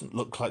doesn't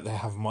look like they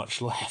have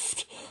much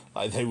left.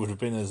 Like, they would have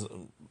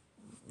been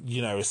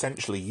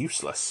essentially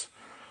useless.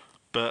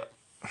 But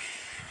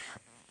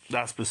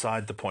that's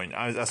beside the point.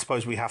 I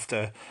suppose we have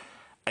to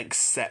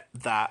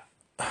accept that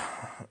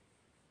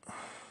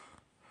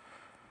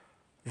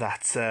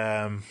that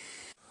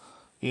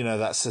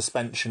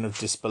suspension of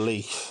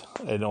disbelief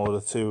in order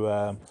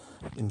to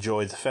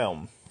enjoy the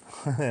film.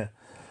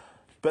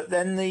 But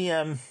then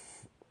the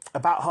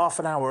about half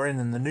an hour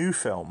in the new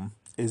film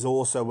is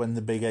also when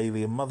the big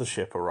alien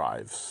mothership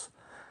arrives.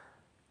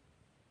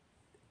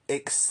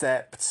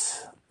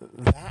 Except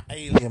that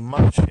alien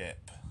mothership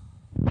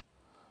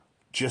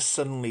just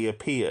suddenly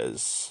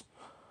appears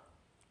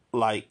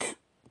like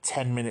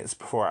 10 minutes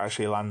before it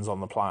actually lands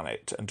on the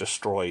planet and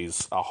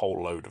destroys a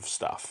whole load of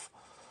stuff.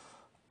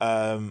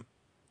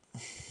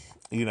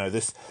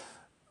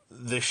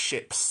 This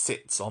ship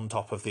sits on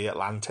top of the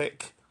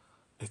Atlantic.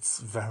 It's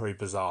very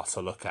bizarre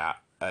to look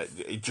at.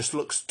 It just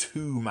looks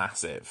too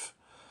massive.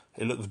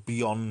 It looks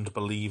beyond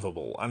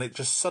believable. And it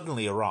just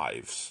suddenly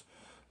arrives.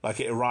 Like,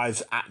 it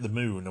arrives at the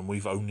moon and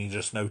we've only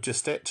just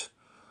noticed it.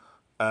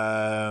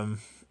 And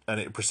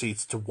it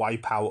proceeds to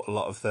wipe out a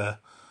lot of the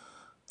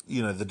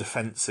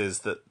defences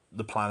that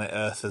the planet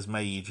Earth has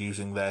made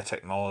using their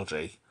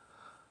technology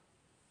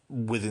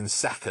within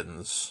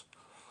seconds.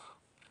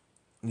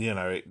 When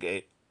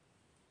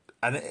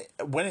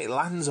it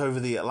lands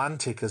over the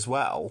Atlantic as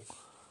well,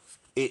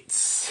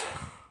 it's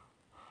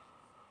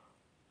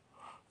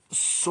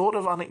sort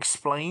of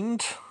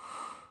unexplained,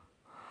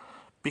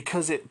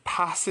 because it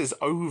passes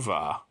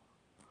over,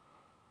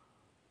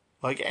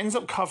 like, it ends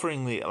up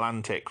covering the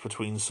Atlantic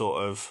between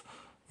sort of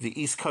the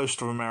east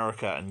coast of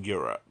America and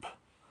Europe,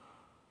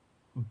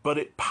 but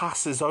it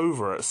passes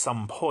over at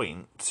some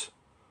point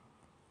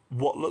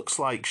what looks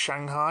like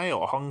Shanghai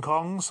or Hong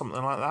Kong,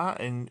 something like that,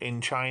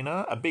 in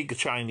China, a big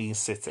Chinese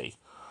city,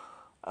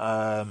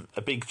 a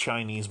big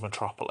Chinese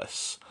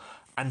metropolis,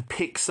 and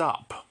picks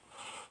up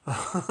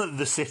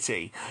the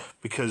city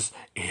because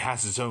it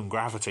has its own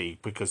gravity,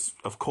 because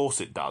of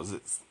course it does.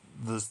 It's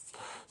the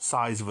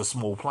size of a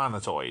small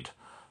planetoid.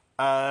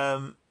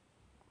 And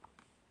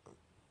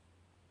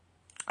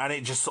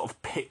it just sort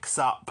of picks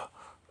up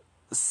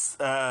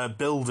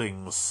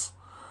buildings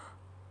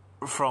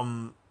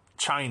from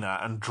China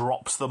and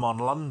drops them on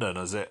London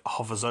as it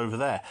hovers over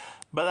there.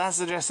 But that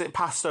suggests it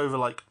passed over,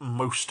 like,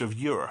 most of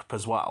Europe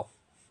as well.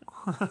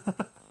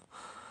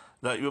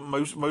 Like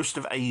most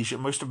of Asia,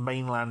 most of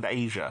mainland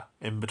Asia,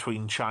 in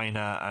between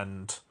China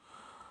and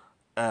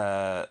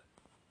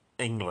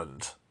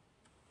England,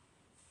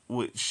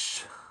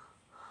 which,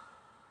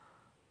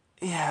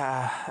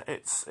 yeah,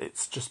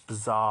 it's just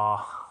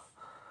bizarre,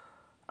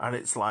 and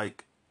it's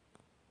like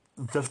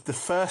the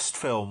first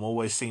film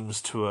always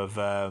seems to have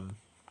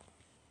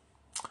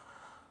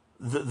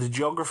the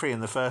geography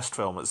in the first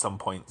film at some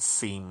point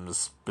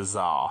seems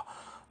bizarre,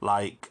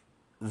 like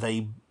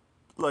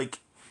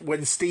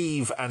when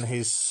Steve and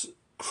his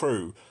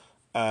crew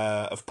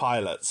of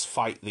pilots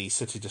fight the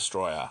city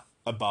destroyer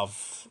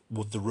above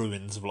with the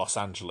ruins of Los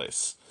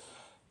Angeles.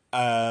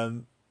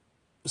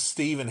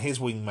 Steve and his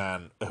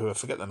wingman, who I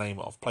forget the name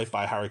of, played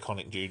by Harry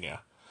Connick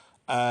Jr.,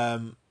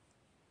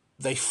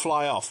 they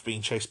fly off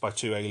being chased by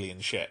 2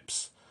 alien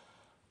ships,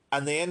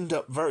 and they end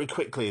up very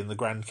quickly in the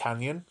Grand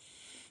Canyon.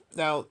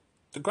 Now,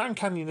 the Grand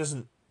Canyon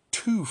isn't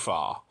too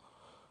far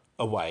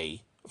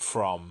away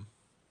from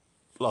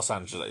Los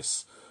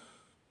Angeles,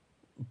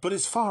 but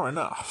it's far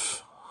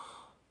enough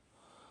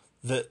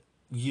that,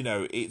 you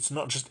know, it's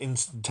not just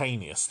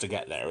instantaneous to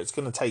get there. It's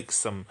going to take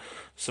some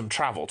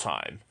travel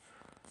time.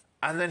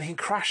 And then he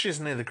crashes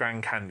near the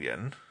Grand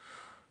Canyon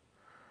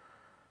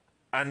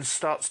and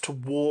starts to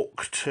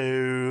walk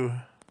to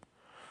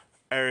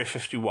Area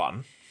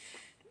 51,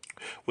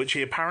 which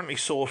he apparently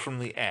saw from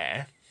the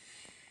air.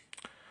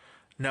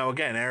 Now,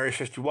 again, Area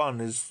 51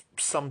 is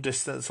some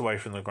distance away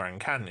from the Grand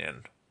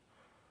Canyon.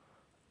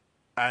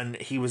 And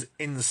he was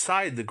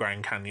inside the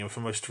Grand Canyon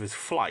for most of his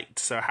flight.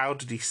 So how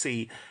did he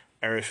see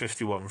Area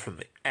 51 from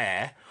the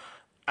air?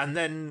 And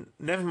then,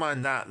 never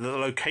mind that, the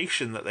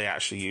location that they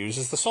actually use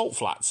is the Salt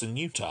Flats in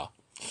Utah.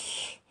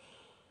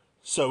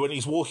 So when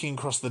he's walking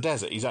across the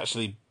desert, he's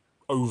actually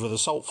over the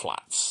Salt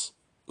Flats.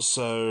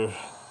 So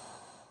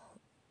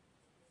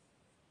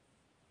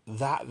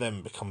that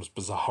then becomes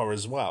bizarre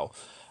as well.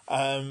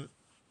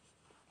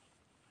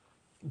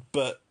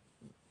 But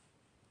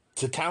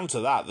to counter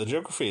that, the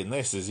geography in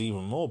this is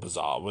even more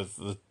bizarre, with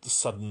the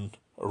sudden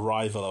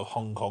arrival of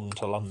Hong Kong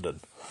to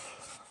London.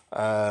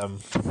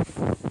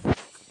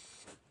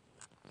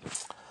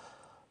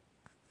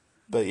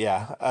 But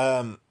yeah,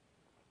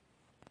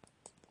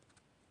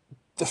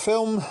 the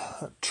film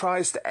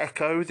tries to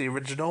echo the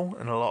original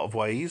in a lot of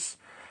ways.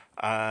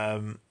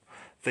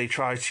 They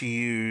try to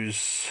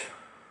use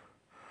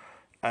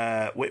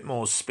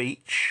Whitmore's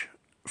speech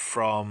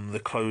from the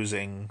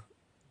closing,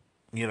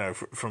 you know,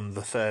 from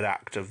the third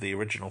act of the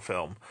original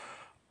film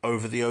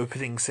over the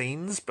opening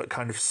scenes, but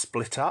kind of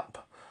split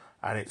up.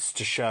 And it's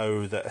to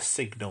show that a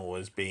signal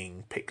is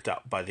being picked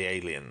up by the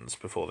aliens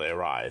before they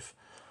arrive.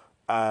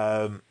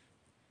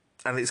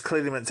 And it's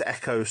clearly meant to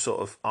echo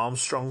sort of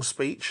Armstrong's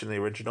speech in the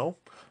original,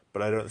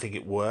 but I don't think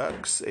it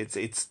works.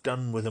 It's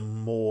done with a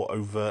more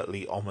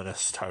overtly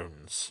ominous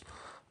tones,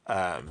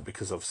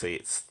 because obviously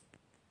it's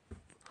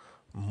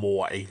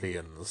more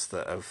aliens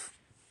that have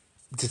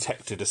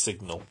detected a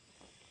signal.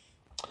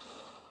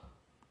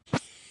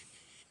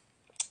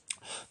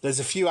 There's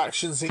a few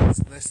action scenes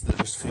in this that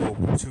just feel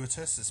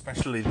gratuitous,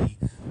 especially the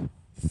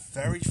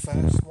very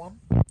first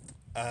one,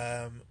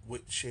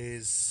 which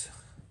is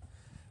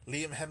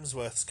Liam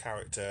Hemsworth's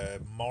character,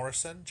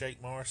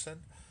 Jake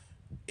Morrison,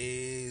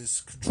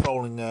 is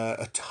controlling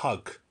a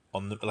tug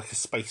like a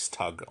space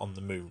tug on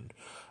the moon,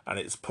 and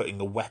it's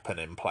putting a weapon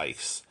in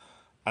place.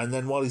 And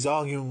then while he's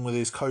arguing with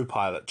his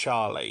co-pilot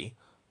Charlie,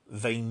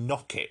 they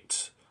knock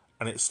it,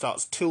 and it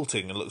starts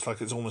tilting and looks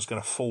like it's almost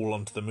going to fall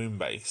onto the moon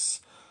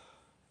base.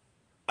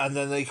 And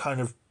then they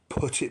kind of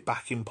put it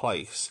back in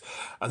place,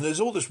 and there's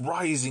all this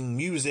rising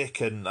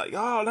music and like,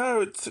 oh no,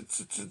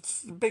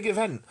 it's a big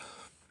event.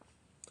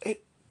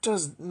 It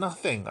does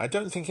nothing. I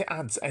don't think it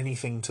adds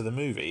anything to the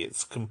movie.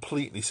 It's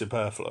completely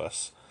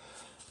superfluous.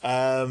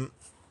 There's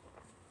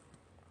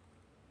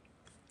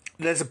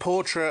a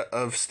portrait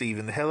of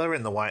Stephen Hiller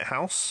in the White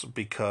House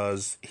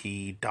because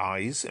he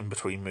dies in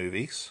between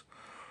movies.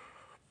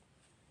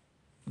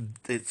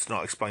 It's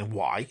not explained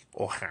why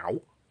or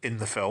how in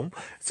the film.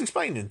 It's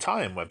explained in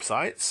tie-in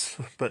websites,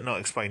 but not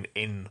explained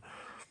in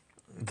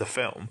the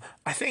film.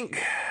 I think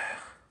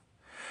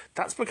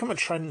that's become a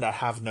trend I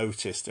have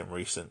noticed in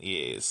recent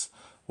years,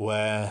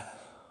 where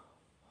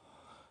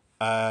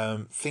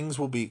things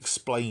will be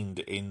explained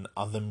in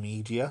other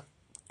media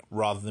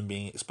rather than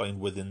being explained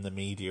within the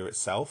media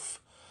itself.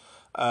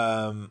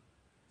 The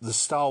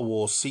Star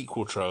Wars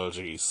sequel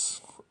trilogies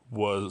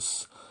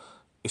was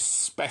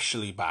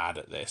especially bad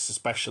at this,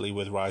 especially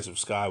with Rise of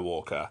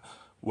Skywalker,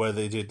 where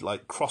they did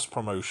like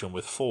cross-promotion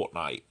with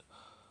Fortnite,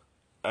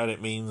 and it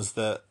means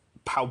that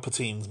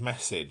Palpatine's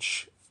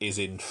message is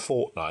in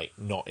Fortnite,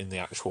 not in the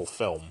actual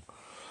film.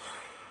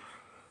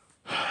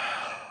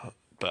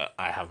 But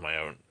I have my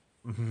own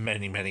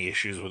many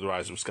issues with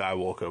Rise of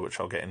Skywalker, which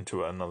I'll get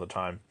into at another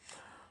time.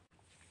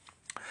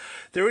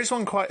 There is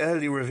one quite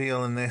early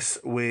reveal in this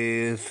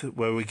where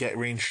we get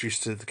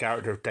reintroduced to the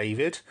character of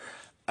David,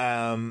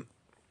 and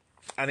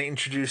it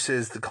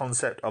introduces the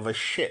concept of a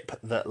ship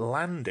that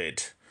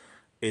landed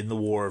in the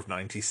War of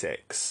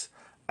 96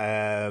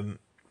 in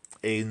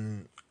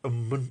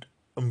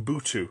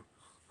Ubuntu,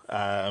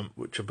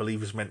 which I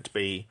believe is meant to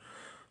be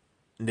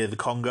near the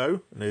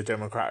Congo, near the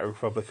Democratic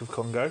Republic of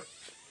Congo.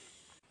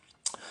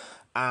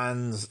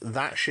 And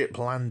that ship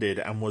landed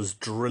and was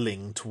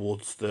drilling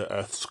towards the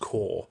Earth's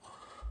core,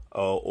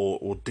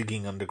 or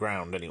digging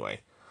underground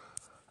anyway.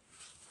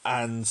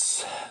 And,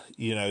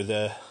 you know,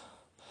 the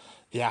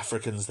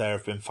Africans there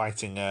have been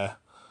fighting a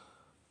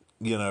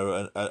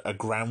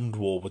ground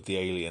war with the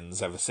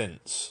aliens ever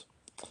since.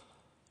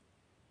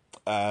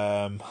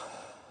 And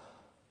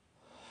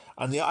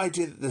the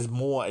idea that there's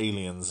more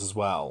aliens as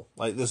well.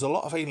 Like, there's a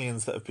lot of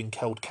aliens that have been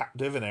held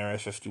captive in Area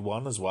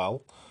 51 as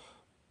well.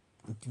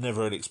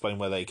 Never really explained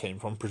where they came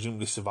from.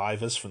 Presumably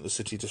survivors from the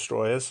city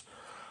destroyers.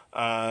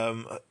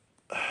 Or,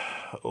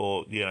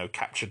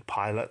 captured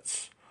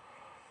pilots.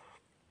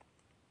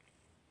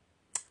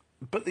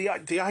 But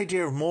the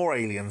idea of more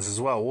aliens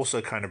as well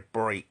also kind of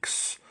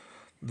breaks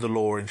the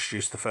law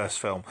introduced in the first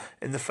film.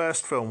 In the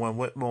first film, when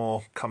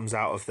Whitmore comes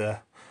out of the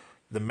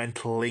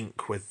mental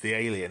link with the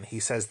alien, he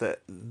says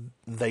that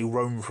they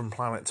roam from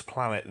planet to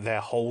planet, their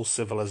whole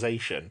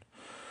civilization.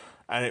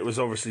 And it was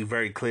obviously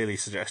very clearly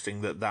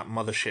suggesting that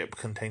mothership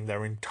contained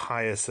their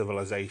entire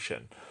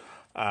civilization.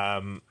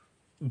 But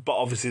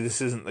obviously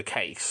this isn't the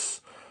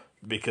case,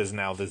 because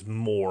now there's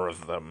more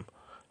of them.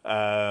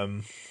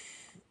 And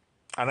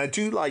I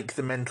do like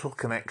the mental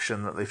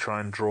connection that they try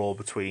and draw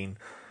between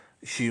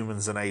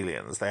humans and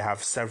aliens. They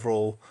have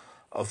several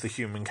of the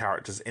human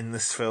characters in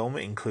this film,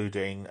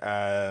 including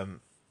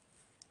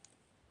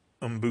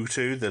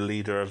Umbutu, the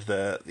leader of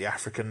the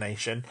African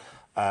nation,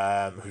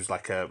 who's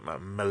like a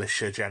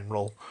militia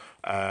general,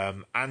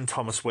 and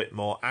Thomas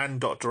Whitmore, and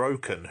Dr.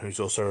 Oken, who's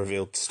also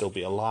revealed to still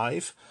be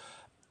alive.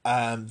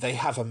 They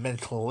have a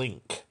mental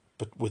link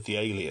with the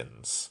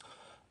aliens,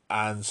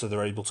 and so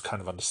they're able to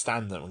kind of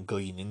understand them and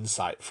glean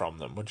insight from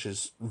them, which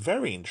is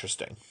very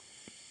interesting.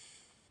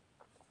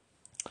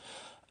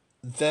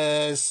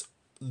 The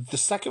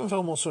second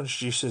film also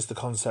introduces the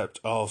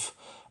concept of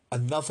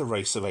another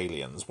race of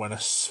aliens when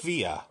a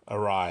sphere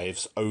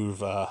arrives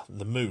over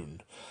the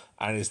moon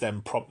and is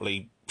then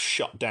promptly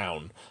shut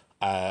down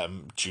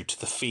due to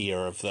the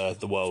fear of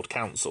the World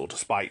Council,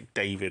 despite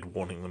David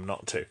warning them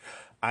not to.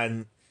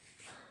 And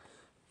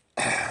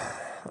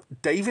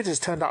David has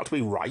turned out to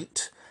be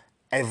right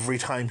every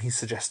time he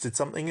suggested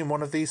something in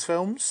one of these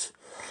films.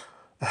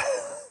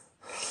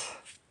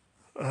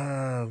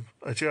 I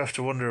do have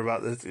to wonder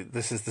about this.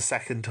 This is the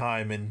second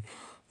time in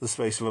the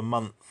space of a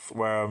month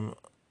where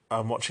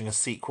I'm watching a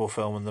sequel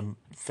film and the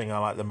thing I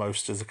like the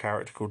most is a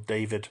character called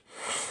David.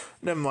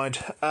 Never mind.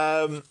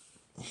 But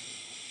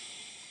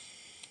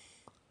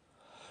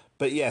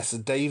yes,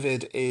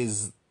 David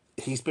he's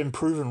been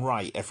proven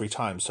right every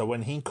time. So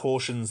when he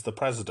cautions the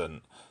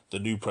president, the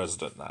new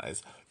president that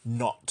is,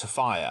 not to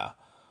fire,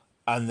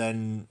 and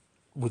then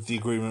with the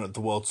agreement of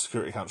the World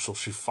Security Council,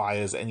 she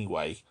fires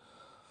anyway.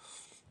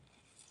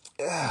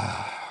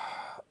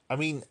 I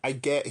mean, I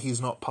get he's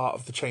not part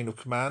of the chain of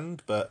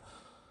command, but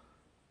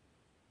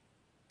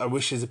I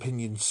wish his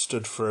opinion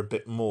stood for a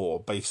bit more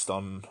based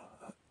on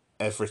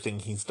everything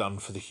he's done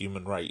for the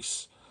human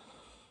race.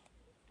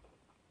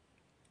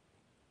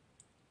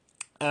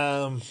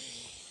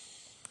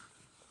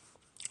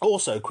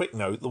 Also, quick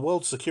note, the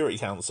World Security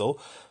Council,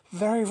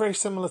 very, very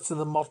similar to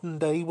the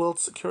modern-day World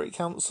Security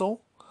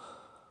Council,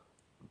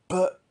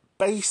 but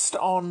based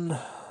on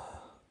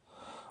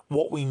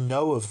what we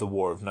know of the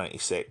War of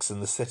 96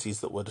 and the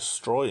cities that were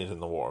destroyed in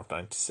the War of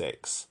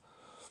 96,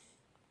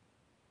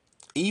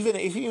 even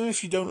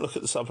if you don't look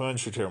at the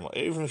supplementary material,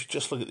 even if you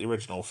just look at the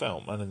original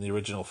film, and in the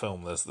original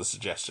film there's the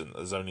suggestion that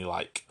there's only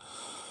like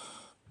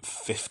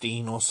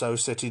 15 or so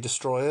city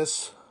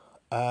destroyers,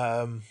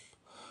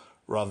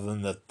 rather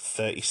than the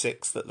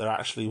 36 that there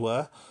actually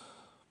were.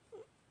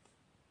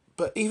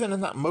 But even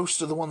in that,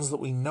 most of the ones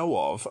that we know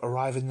of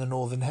arrive in the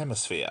Northern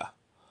Hemisphere.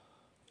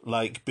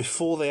 Like,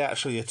 before they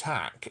actually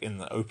attack in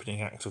the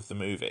opening act of the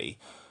movie,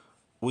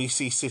 we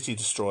see city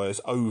destroyers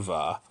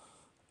over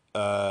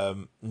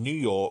New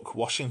York,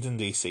 Washington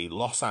DC,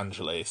 Los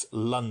Angeles,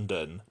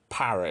 London,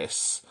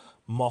 Paris,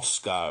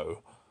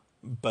 Moscow,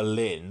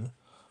 Berlin.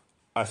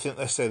 I think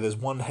they say there's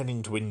one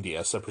heading to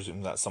India, so I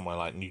presume that's somewhere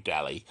like New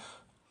Delhi.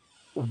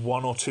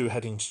 One or two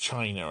heading to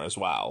China as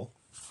well.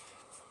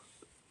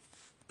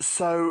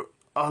 So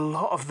a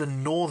lot of the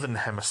Northern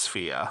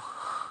Hemisphere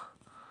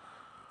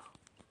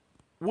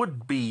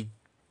would be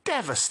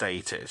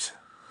devastated.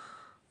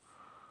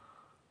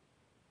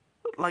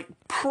 Like,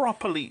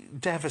 properly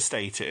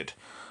devastated.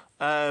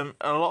 A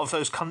lot of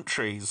those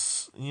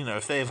countries,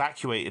 if they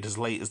evacuated as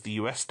late as the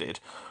US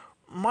did,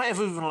 might have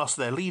even lost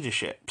their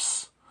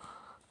leaderships.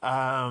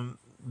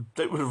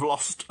 They would have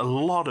lost a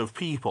lot of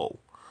people.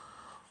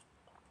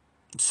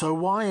 So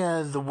why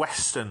are the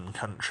Western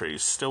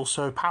countries still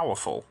so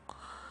powerful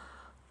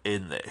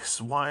in this?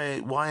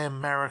 Why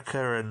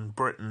America and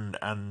Britain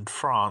and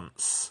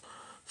France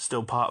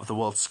still part of the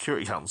World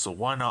Security Council?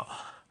 Why not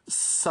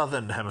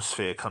Southern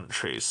Hemisphere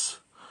countries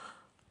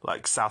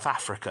like South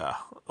Africa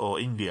or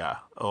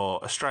India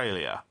or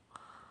Australia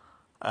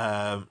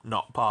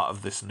not part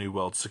of this new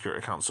World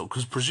Security Council?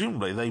 Because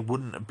presumably they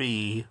wouldn't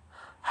be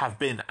have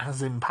been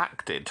as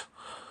impacted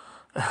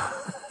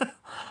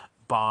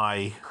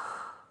by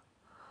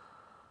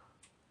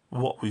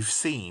what we've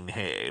seen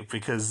here,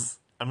 because,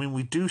 I mean,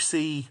 we do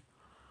see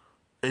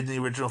in the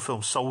original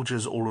film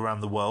soldiers all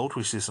around the world.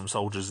 We see some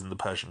soldiers in the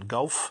Persian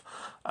Gulf,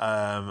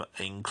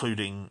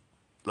 including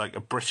like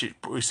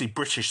we see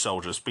British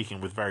soldiers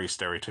speaking with very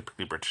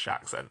stereotypically British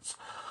accents,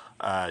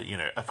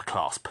 upper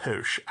class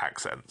posh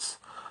accents,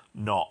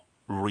 not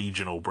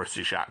regional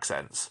British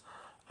accents.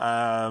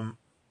 And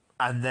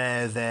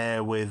they're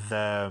there with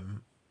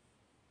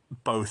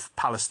both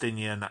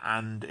Palestinian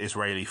and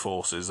Israeli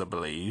forces, I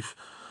believe.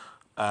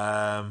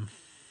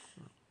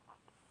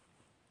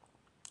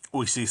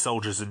 We see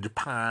soldiers in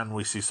Japan,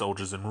 we see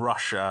soldiers in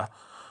Russia.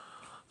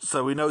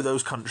 So we know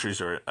those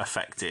countries are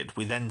affected.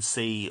 We then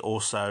see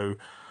also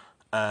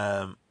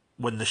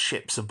when the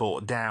ships are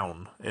brought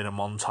down in a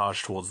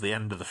montage towards the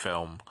end of the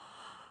film,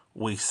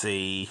 we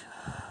see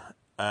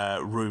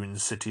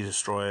ruined city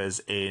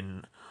destroyers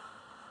in,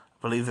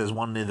 I believe there's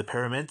one near the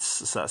pyramids,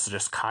 so that's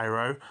just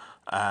Cairo,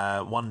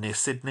 one near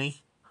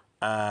Sydney.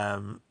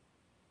 So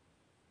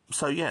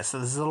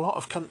there's a lot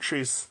of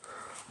countries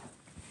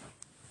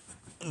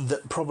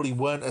that probably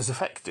weren't as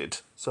affected.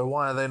 So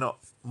why are they not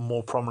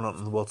more prominent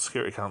in the World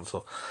Security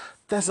Council?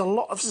 There's a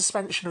lot of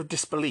suspension of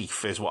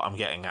disbelief is what I'm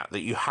getting at,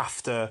 that you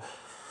have to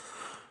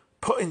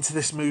put into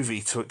this movie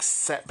to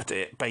accept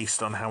it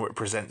based on how it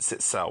presents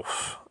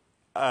itself.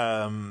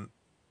 That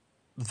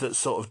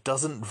sort of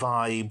doesn't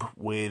vibe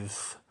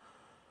with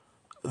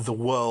the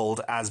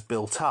world as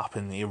built up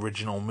in the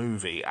original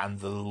movie and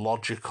the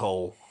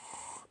logical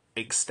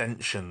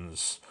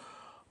extensions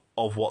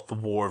of what the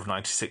War of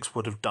 96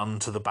 would have done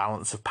to the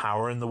balance of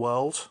power in the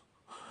world.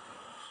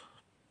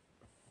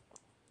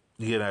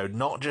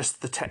 Not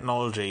just the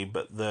technology,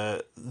 but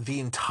the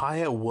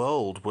entire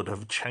world would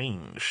have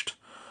changed.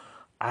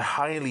 I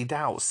highly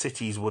doubt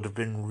cities would have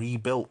been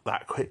rebuilt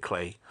that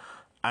quickly,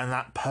 and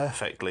that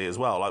perfectly as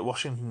well. Like,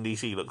 Washington,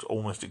 D.C. looks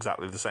almost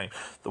exactly the same.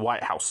 The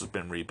White House has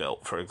been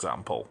rebuilt, for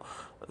example.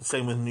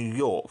 Same with New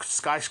York.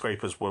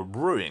 Skyscrapers were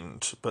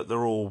ruined, but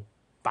they're all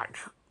back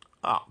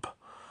up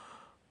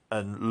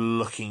and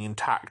looking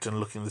intact and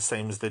looking the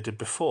same as they did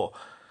before.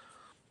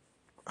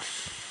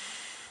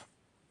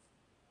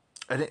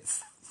 And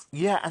it's,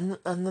 and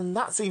then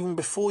that's even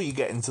before you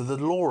get into the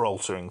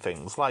lore-altering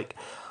things. Like,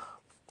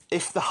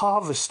 if the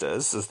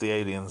Harvesters, as the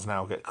aliens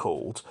now get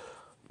called,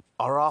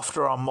 are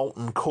after our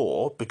molten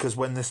core, because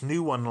when this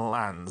new one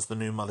lands, the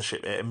new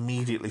mothership, it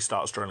immediately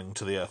starts drilling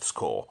to the Earth's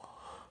core,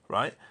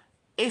 right?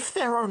 If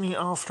they're only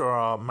after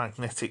our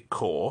magnetic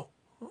core,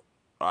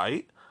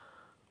 right,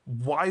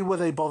 why were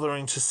they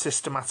bothering to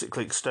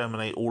systematically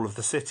exterminate all of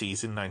the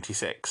cities in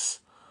 96?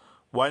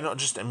 Why not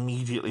just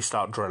immediately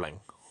start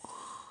drilling?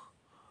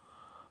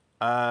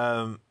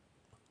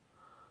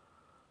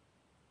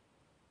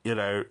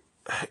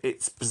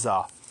 It's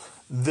bizarre.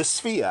 The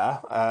sphere,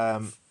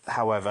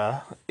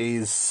 however,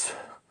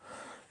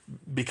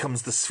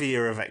 becomes the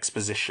sphere of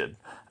exposition.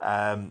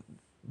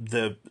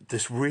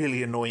 This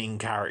really annoying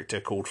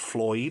character called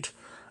Floyd,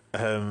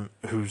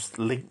 who's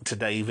linked to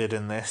David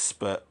in this,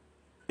 but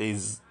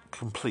is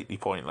completely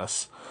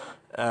pointless.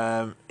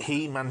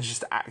 He manages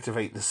to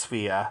activate the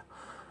sphere,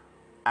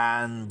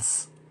 and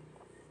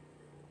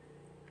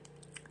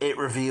it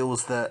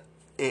reveals that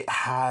it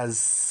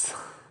has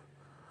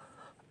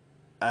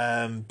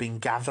been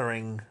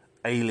gathering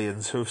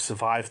aliens who have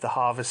survived the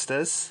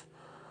Harvesters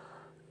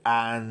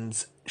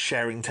and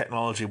sharing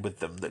technology with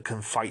them that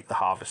can fight the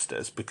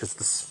Harvesters, because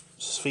the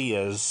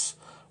spheres,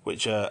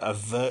 which are a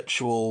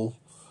virtual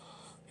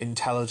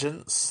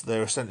intelligence,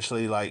 they're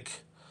essentially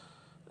like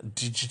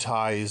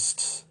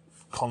digitized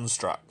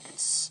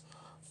constructs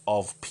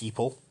of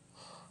people,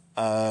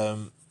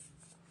 and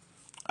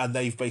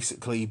they've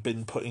basically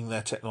been putting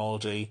their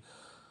technology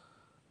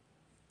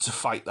to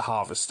fight the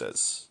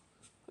Harvesters,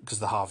 because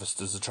the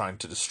Harvesters are trying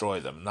to destroy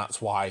them. That's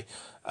why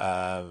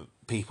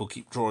people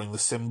keep drawing the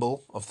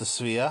symbol of the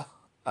sphere,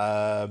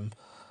 and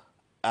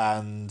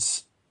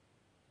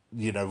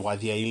why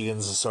the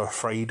aliens are so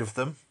afraid of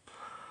them.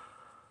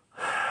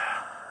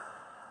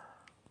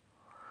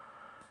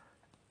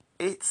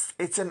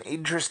 It's an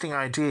interesting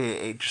idea.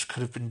 It just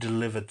could have been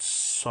delivered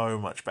so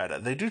much better.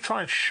 They do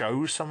try and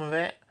show some of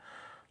it.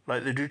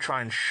 Like, they do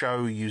try and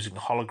show using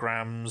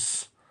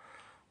holograms,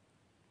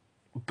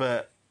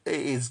 but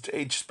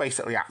it just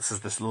basically acts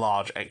as this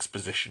large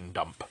exposition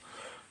dump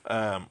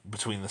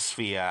between the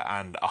sphere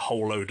and a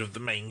whole load of the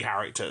main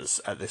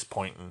characters at this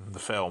point in the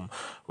film,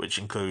 which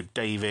include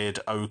David,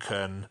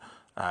 Oaken,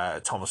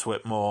 Thomas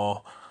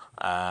Whitmore,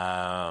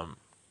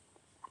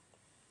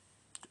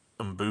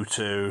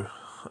 Mbutu,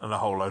 and a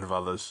whole load of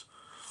others.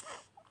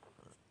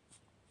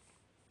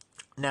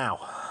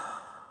 Now,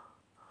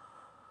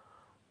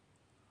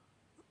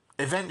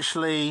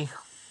 eventually,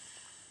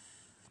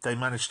 they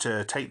manage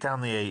to take down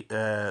the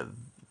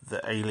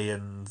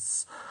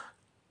aliens.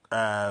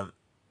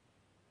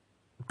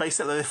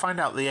 Basically, they find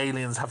out the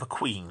aliens have a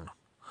queen,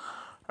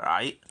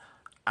 right?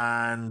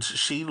 And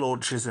she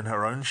launches in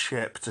her own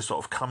ship to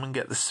sort of come and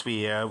get the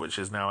sphere, which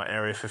is now at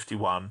Area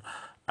 51,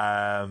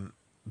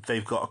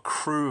 They've got a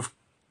crew of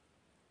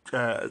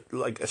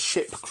like a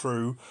ship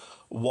crew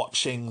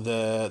watching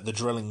the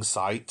drilling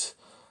site,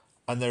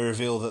 and they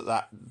reveal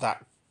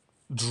that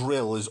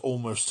drill is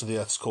almost to the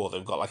Earth's core.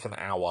 They've got like an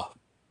hour.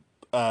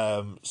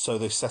 So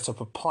they set up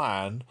a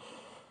plan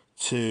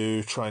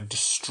to try and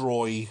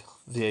destroy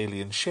the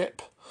alien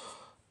ship.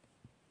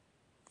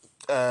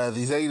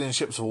 These alien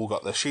ships have all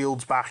got their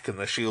shields back, and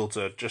their shields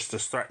are just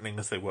as threatening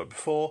as they were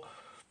before.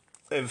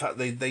 In fact,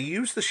 they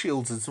use the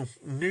shields in some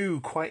new,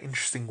 quite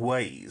interesting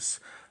ways.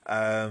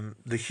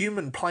 The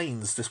human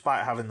planes,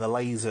 despite having the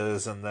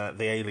lasers and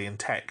the alien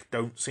tech,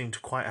 don't seem to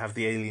quite have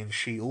the alien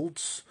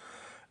shields.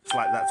 It's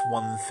like that's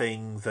one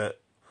thing that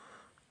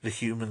the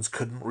humans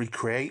couldn't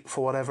recreate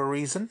for whatever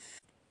reason.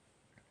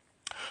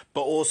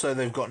 But also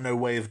they've got no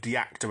way of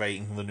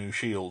deactivating the new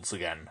shields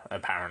again,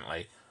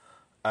 apparently.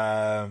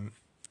 And,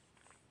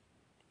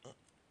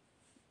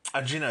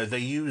 you know, they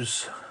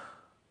use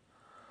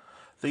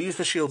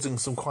the shields in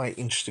some quite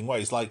interesting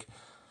ways. Like,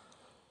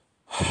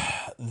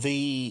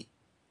 the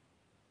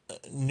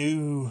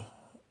new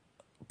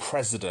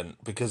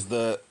president, because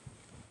the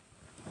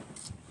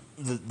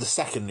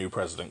second new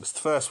president, because the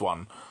first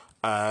one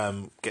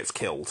gets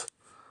killed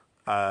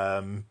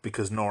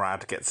because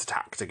NORAD gets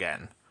attacked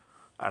again.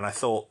 And I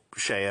thought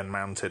Cheyenne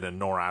Mountain and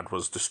NORAD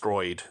was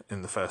destroyed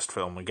in the first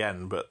film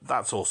again, but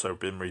that's also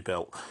been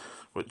rebuilt,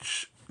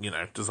 which, you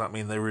know, does that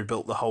mean they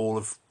rebuilt the whole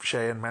of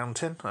Cheyenne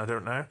Mountain? I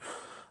don't know.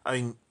 I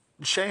mean,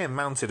 Cheyenne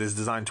Mountain is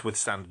designed to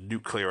withstand a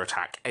nuclear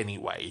attack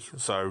anyway,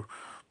 so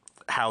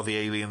how the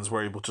aliens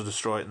were able to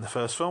destroy it in the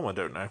first film, I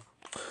don't know.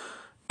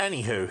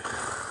 Anywho,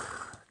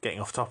 getting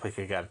off topic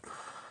again.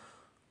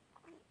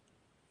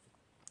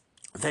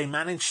 They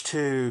managed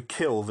to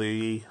kill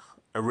the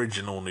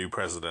original new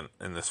president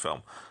in this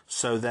film.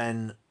 So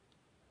then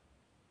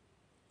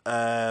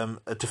the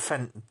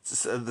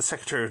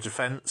Secretary of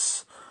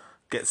Defense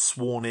gets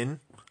sworn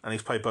in, and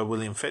he's played by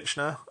William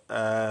Fichtner,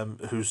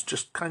 who's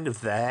just kind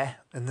of there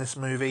in this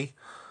movie.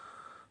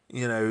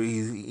 You know,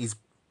 he's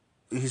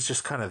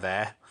just kind of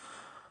there.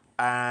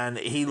 And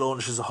he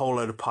launches a whole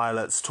load of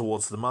pilots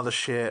towards the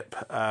mothership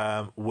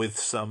with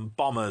some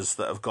bombers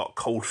that have got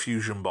cold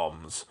fusion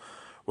bombs,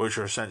 which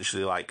are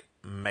essentially like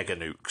mega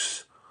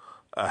nukes,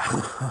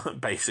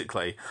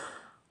 basically.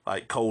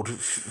 Like cold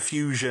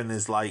fusion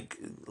is like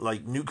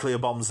nuclear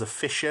bombs are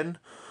fission.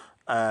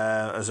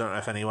 I don't know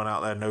if anyone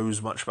out there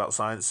knows much about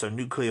science. So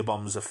nuclear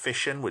bombs are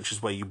fission, which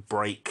is where you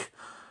break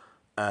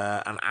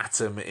an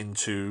atom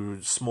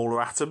into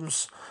smaller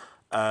atoms.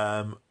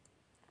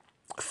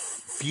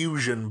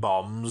 Fusion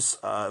bombs.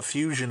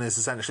 Fusion is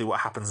essentially what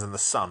happens in the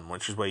sun,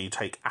 which is where you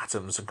take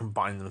atoms and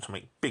combine them to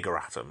make bigger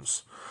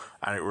atoms,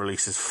 and it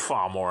releases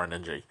far more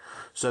energy.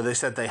 So they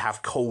said they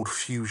have cold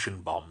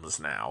fusion bombs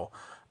now,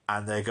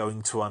 and they're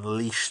going to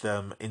unleash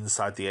them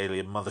inside the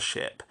alien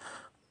mothership.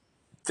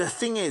 The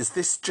thing is,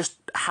 this just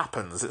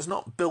happens. It's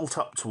not built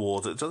up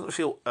towards it. It doesn't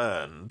feel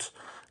earned.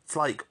 It's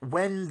like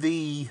when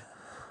the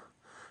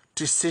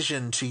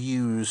decision to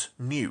use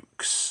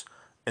nukes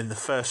in the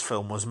first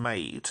film was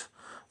made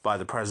by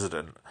the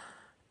president,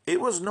 it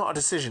was not a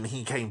decision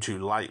he came to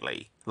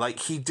lightly. Like,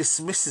 he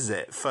dismisses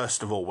it,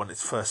 first of all, when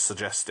it's first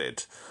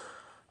suggested.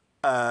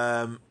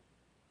 And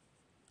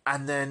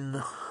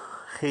then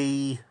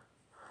he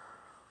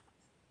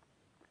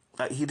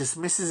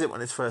dismisses it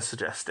when it's first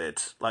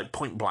suggested, like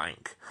point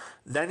blank.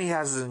 Then he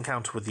has his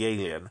encounter with the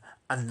alien,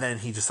 and then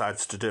he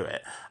decides to do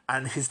it.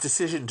 And his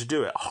decision to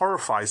do it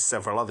horrifies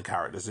several other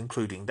characters,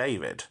 including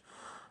David.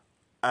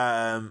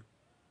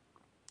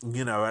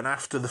 You know, and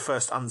after the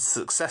first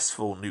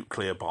unsuccessful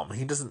nuclear bomb,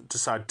 he doesn't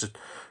decide to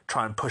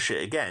try and push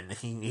it again.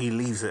 He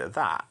leaves it at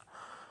that.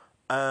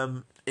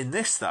 In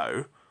this,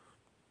 though,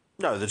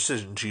 no, the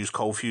decision to use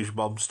cold fusion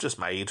bombs just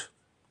made.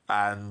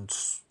 And,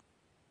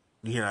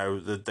 you know,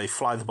 they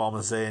fly the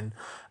bombers in,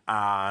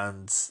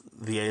 and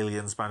the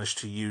aliens manage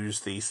to use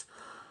these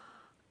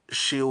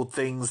shield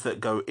things that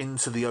go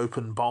into the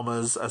open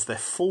bombers as they're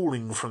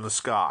falling from the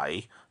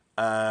sky.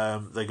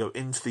 They go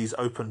into these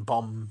open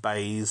bomb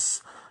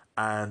bays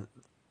and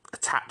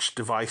attach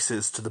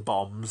devices to the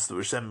bombs,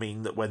 which then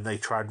mean that when they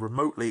tried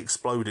remotely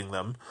exploding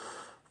them,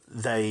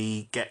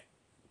 they get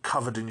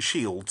covered in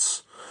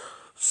shields.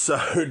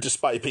 So,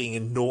 despite being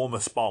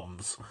enormous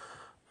bombs.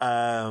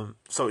 So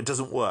it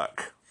doesn't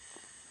work.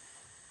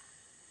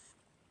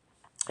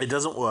 It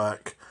doesn't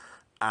work,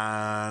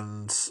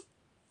 and,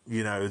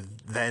 you know,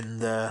 then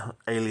the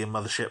alien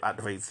mothership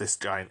activates this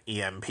giant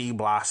EMP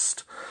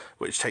blast,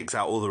 which takes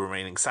out all the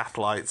remaining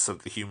satellites so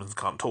the humans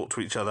can't talk to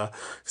each other,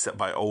 except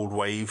by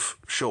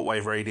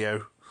shortwave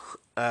radio.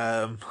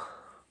 Yeah,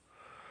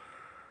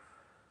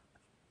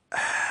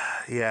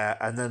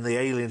 and then the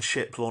alien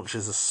ship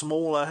launches a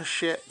smaller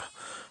ship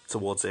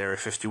towards Area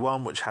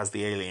 51, which has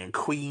the alien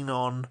queen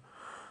on,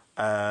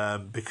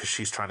 because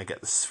she's trying to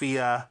get the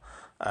sphere.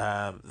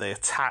 They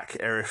attack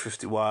Area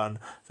 51.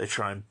 They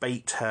try and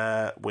bait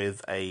her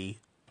with a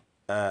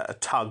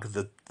tug,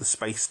 the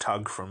space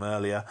tug from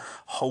earlier,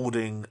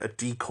 holding a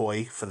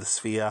decoy for the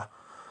sphere,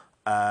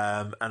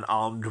 and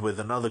armed with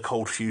another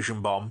cold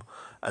fusion bomb.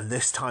 and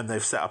this time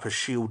they've set up a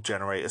shield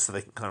generator so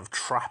they can kind of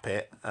trap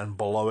it and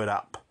blow it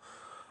up.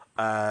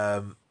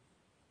 And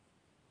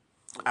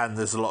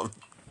there's a lot of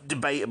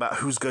debate about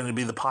who's going to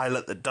be the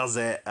pilot that does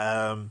it,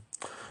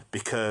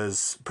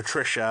 because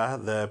Patricia,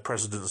 the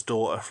president's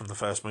daughter from the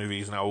first movie,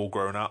 is now all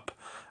grown up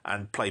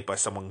and played by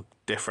someone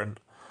different.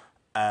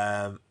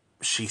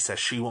 She says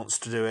she wants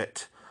to do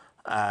it,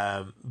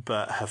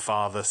 but her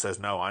father says,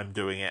 no, I'm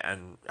doing it,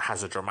 and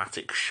has a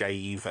dramatic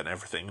shave and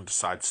everything, and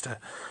decides to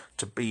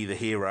be the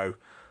hero.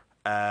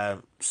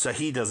 So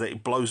he does it, he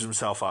blows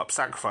himself up,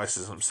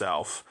 sacrifices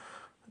himself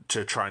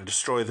to try and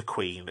destroy the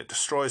Queen. It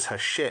destroys her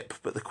ship,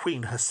 but the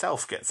Queen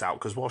herself gets out,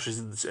 because while she's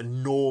in this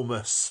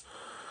enormous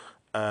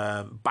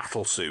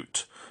battle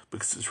suit,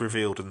 because it's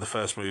revealed in the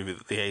first movie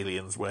that the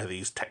aliens wear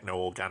these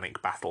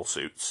techno-organic battle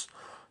suits.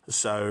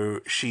 So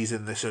she's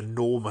in this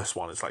enormous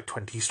one, it's like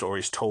 20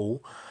 stories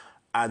tall,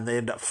 and they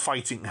end up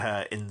fighting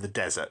her in the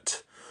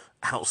desert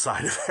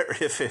outside of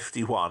Area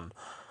 51.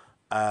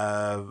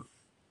 And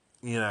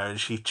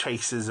she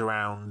chases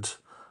around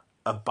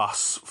a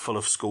bus full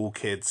of school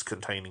kids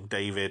containing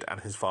David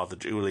and his father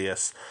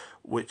Julius,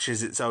 which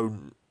is its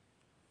own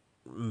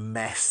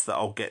mess that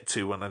I'll get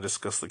to when I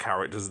discuss the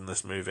characters in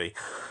this movie.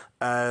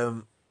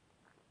 But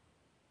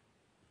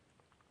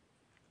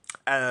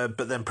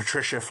then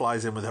Patricia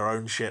flies in with her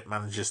own ship,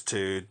 manages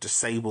to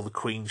disable the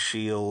Queen's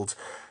shield,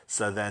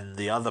 so then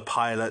the other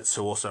pilots,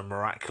 who also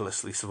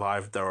miraculously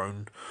survived their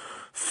own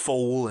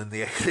fall in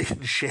the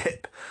alien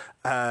ship,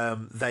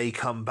 they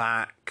come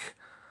back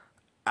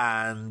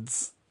and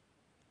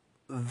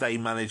they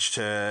manage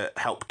to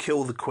help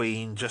kill the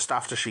Queen just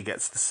after she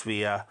gets the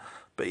sphere.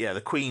 But yeah, the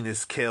Queen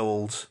is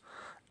killed,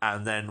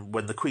 and then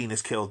when the Queen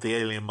is killed, the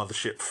alien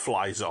mothership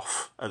flies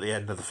off at the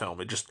end of the film.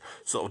 It just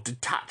sort of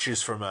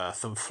detaches from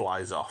Earth and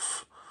flies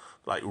off,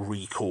 like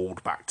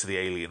recalled back to the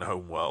alien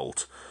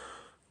homeworld.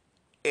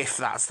 If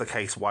that's the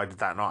case, why did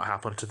that not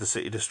happen to the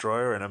City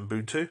Destroyer and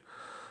Ubuntu?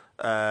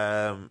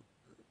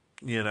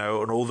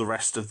 And all the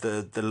rest of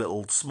the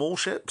little small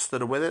ships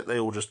that are with it, they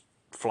all just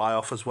fly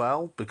off as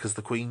well because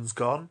the Queen's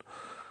gone.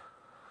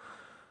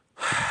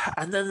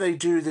 And then they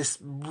do this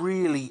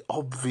really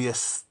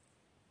obvious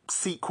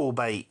sequel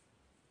bait,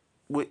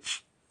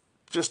 which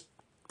just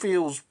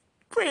feels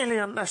really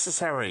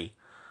unnecessary.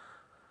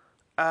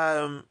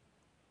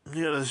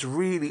 There's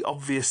really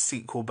obvious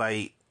sequel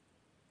bait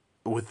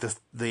with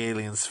the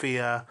alien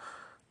sphere,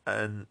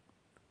 and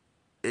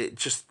it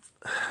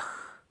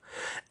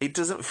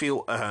doesn't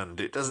feel earned.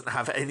 It doesn't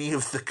have any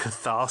of the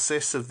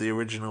catharsis of the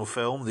original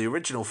film. The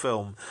original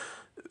film,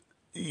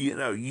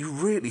 you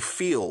really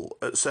feel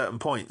at certain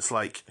points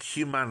like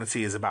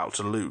humanity is about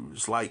to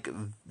lose, like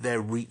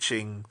they're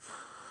reaching,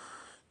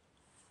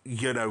 when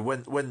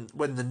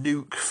the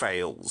nuke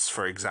fails,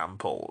 for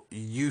example,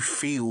 you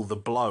feel the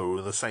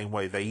blow the same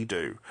way they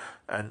do,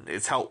 and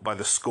it's helped by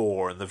the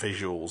score and the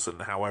visuals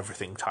and how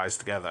everything ties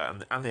together,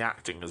 and the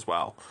acting as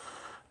well.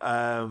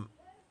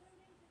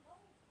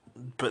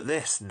 But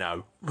this,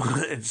 no,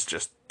 it's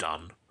just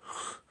done,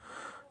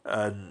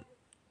 and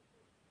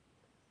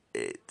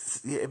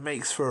it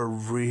makes for a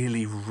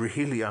really,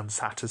 really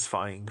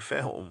unsatisfying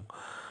film,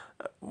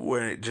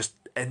 where it just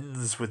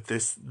ends with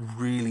this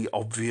really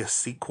obvious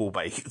sequel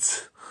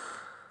bait.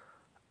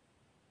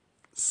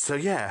 So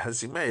yeah,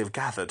 as you may have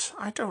gathered,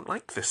 I don't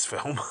like this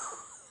film.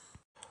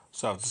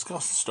 So I've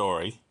discussed the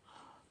story,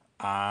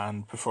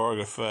 and before I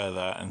go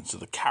further into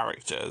the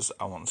characters,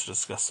 I want to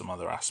discuss some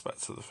other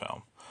aspects of the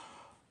film.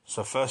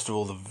 So first of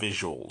all, the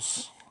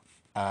visuals.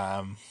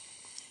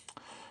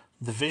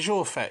 The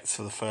visual effects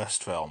for the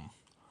first film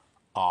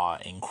are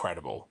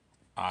incredible.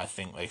 I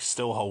think they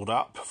still hold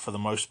up for the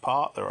most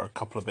part. There are a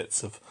couple of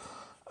bits of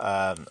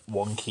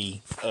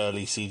wonky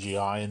early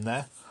CGI in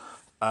there.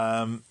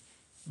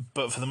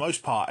 But for the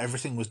most part,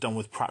 everything was done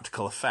with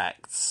practical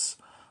effects.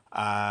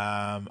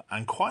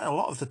 And quite a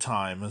lot of the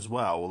time as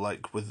well,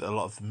 like with a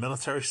lot of the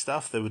military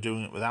stuff, they were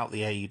doing it without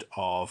the aid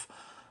of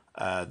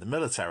the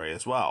military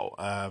as well.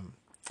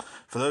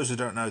 For those who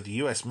don't know, the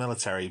US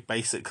military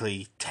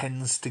basically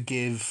tends to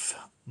give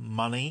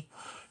money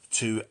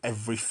to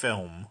every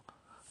film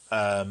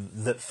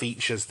that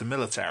features the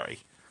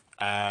military.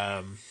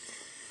 And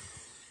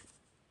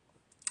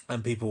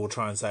people will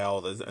try and say,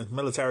 oh, there's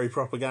military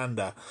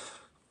propaganda.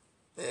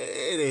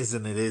 It is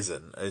and it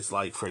isn't. It's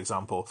like, for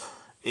example,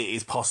 it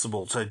is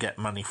possible to get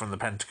money from the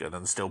Pentagon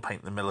and still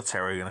paint the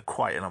military in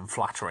quite an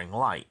unflattering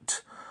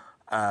light.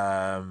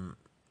 As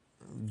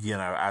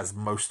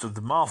most of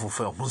the Marvel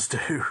films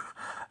do.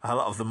 A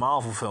lot of the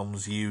Marvel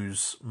films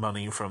use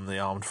money from the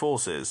armed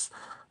forces,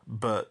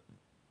 but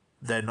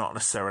they're not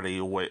necessarily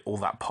all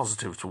that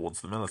positive towards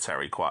the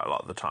military quite a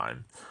lot of the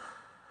time.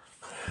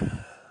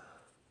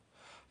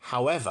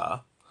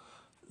 However,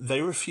 they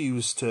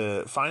refuse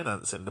to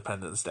finance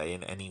Independence Day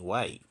in any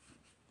way.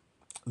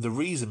 The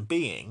reason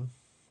being,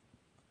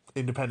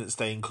 Independence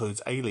Day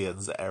includes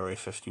aliens at Area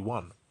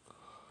 51.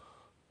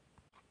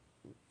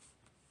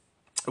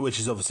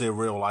 Which is obviously a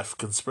real-life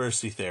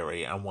conspiracy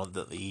theory, and one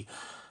that the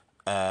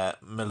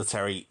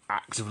military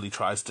actively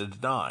tries to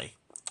deny.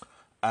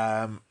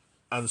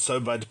 And so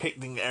by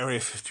depicting Area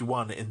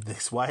 51 in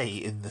this way,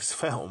 in this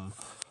film,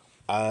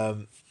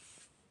 the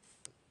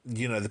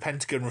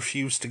Pentagon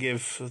refused to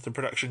give the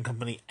production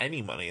company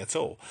any money at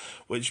all,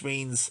 which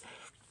means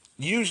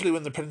usually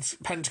when the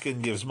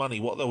Pentagon gives money,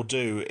 what they'll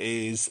do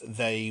is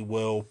they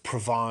will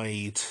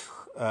provide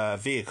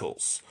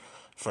vehicles,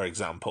 for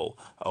example,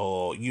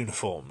 or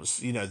uniforms.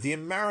 The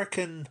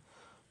American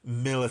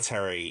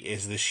military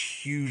is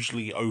this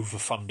hugely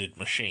overfunded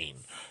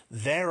machine.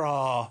 There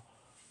are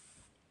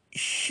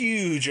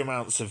huge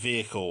amounts of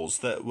vehicles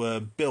that were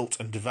built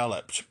and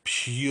developed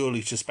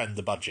purely to spend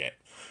the budget,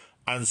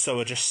 and so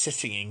are just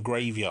sitting in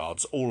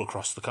graveyards all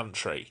across the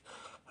country.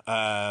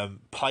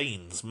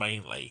 Planes,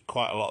 mainly,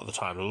 quite a lot of the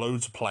time.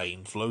 Loads of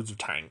planes, loads of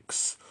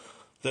tanks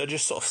that are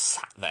just sort of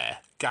sat there,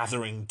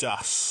 gathering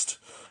dust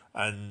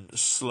and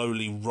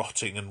slowly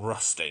rotting and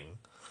rusting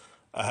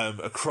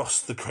across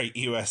the great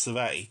US of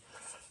A.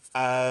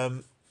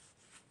 And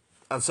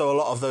so a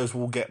lot of those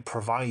will get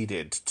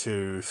provided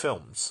to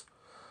films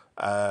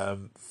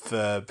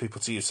for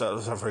people to use. So,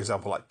 for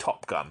example, like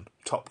Top Gun.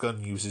 Top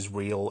Gun uses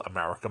real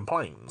American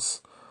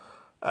planes.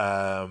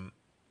 Because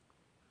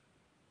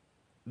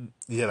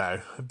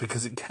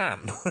it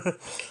can.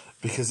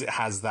 Because it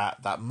has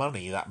that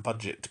money, that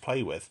budget to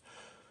play with.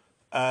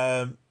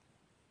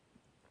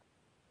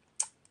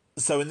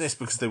 So in this,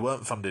 because they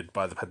weren't funded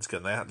by the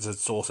Pentagon, they had to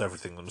source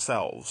everything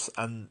themselves.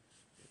 And,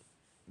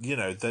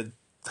 they're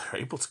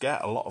able to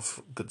get a lot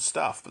of good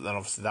stuff, but then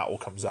obviously that all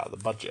comes out of the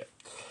budget.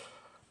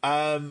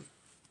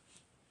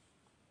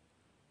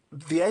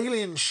 The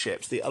alien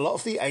ships, a lot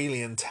of the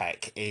alien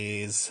tech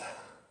is,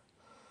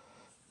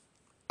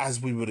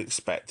 as we would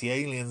expect, the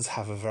aliens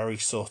have a very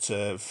sort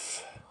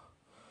of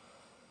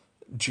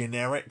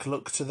generic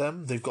look to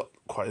them. They've got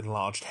quite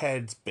enlarged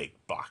heads, big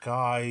black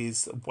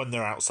eyes, when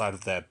they're outside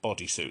of their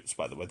bodysuits,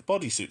 by the way. The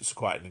bodysuits are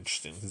quite an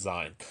interesting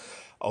design,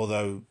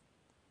 although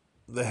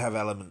they have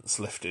elements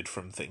lifted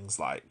from things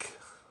like...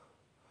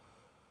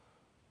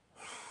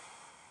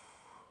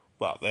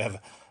 Well, they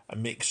have a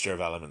mixture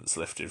of elements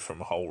lifted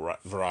from a whole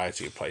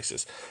variety of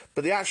places.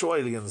 But the actual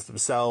aliens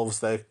themselves,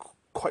 they're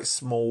quite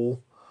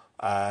small.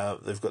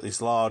 They've got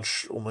these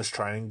large, almost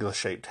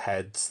triangular-shaped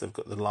heads. They've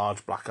got the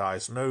large black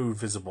eyes, no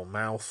visible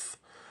mouth,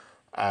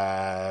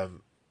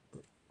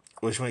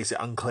 which makes it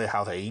unclear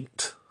how they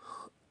eat.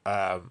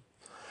 I'm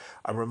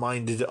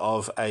reminded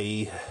of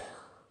a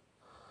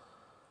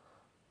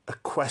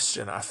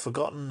question. I've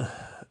forgotten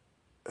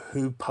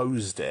who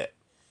posed it.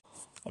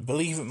 I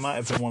believe it might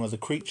have been one of the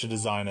creature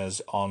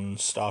designers on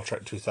Star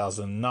Trek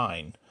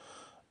 2009,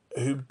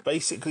 who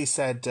basically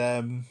said,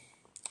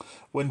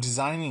 when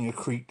designing a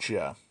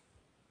creature,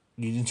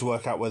 you need to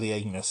work out where the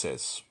anus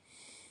is.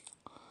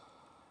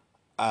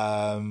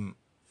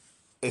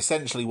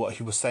 Essentially what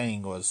he was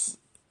saying was,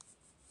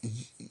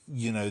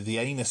 the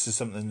anus is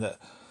something that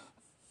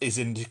is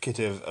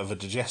indicative of a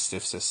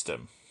digestive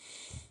system.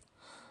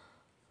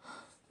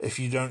 If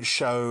you don't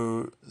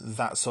show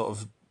that sort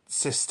of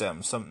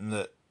system, something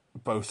that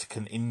both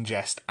can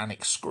ingest and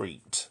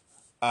excrete,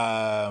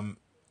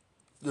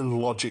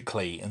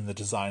 logically in the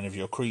design of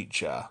your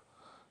creature,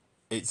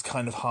 it's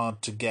kind of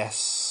hard to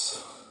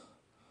guess.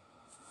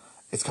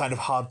 It's kind of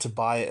hard to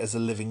buy it as a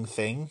living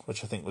thing,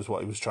 which I think was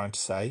what he was trying to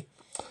say.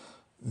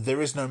 There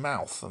is no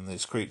mouth on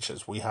these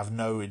creatures. We have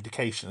no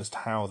indication as to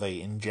how they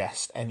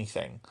ingest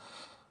anything.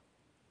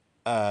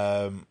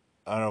 And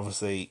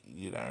obviously,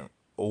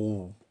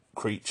 all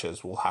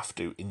creatures will have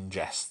to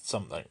ingest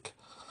something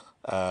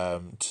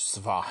to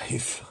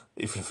survive,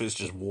 even if it's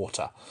just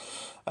water.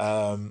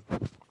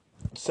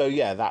 So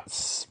yeah,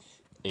 that's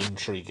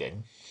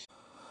intriguing.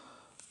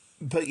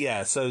 But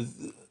yeah, so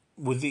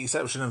with the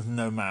exception of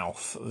no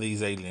mouth,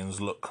 these aliens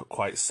look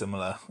quite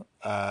similar.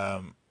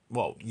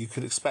 Well, you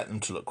could expect them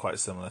to look quite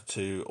similar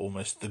to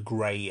almost the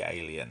grey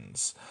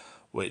aliens,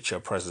 which are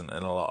present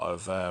in a lot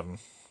of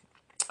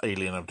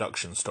alien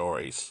abduction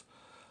stories.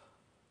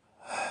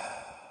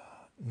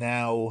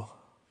 Now,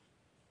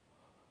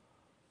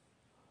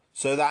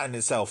 so that in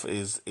itself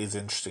is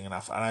interesting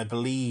enough, and I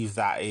believe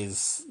that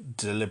is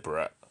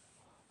deliberate,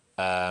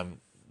 to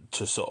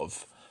sort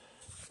of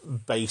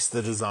base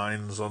the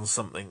designs on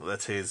something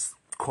that is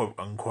quote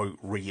unquote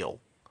real,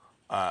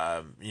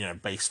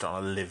 based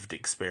on a lived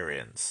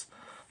experience.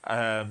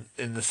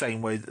 In the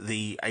same way that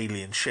the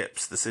alien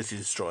ships, the city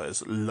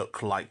destroyers,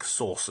 look like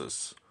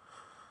saucers.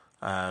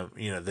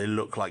 They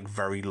look like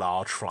very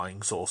large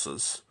flying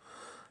saucers.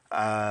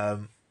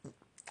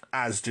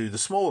 As do the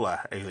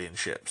smaller alien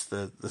ships,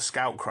 the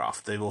scout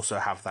craft. They also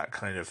have that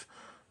kind of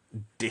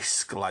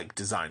disc-like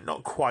design.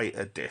 Not quite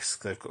a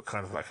disc. They've got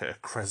kind of like a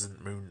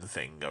crescent moon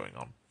thing going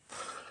on.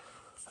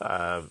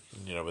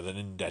 With an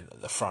indent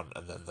at the front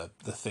and then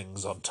the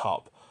things on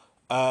top.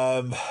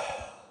 But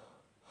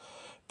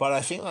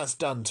I think that's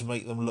done to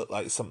make them look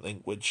like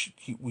something which,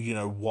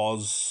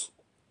 was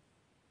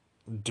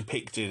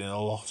depicted in a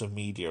lot of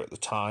media at the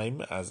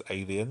time as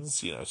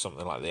aliens,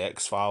 something like the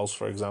X-Files,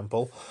 for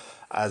example,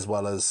 as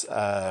well as,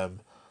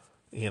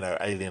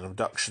 alien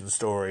abduction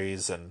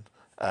stories and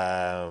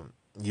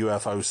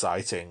UFO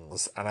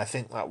sightings. And I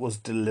think that was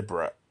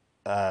deliberate.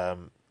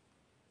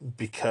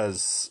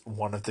 because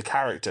one of the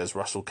characters,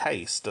 Russell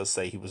Case, does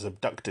say he was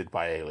abducted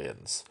by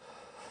aliens.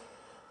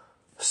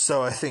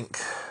 So I think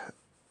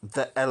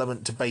the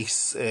element to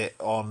base it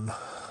on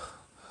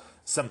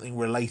something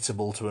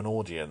relatable to an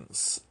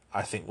audience,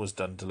 I think, was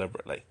done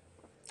deliberately.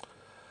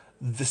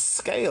 The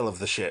scale of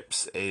the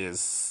ships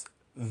is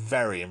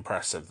very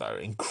impressive, though.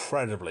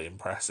 Incredibly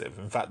impressive.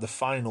 In fact, the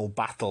final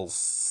battle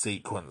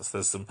sequence,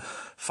 there's some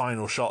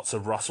final shots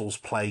of Russell's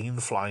plane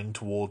flying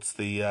towards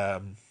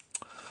the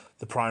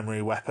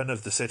primary weapon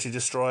of the City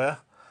Destroyer,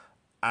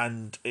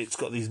 and it's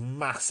got these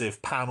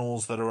massive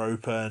panels that are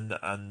open,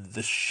 and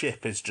the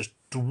ship is just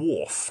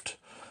dwarfed.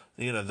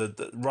 You know,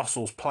 the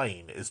Russell's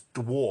plane is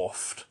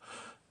dwarfed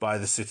by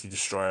the City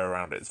Destroyer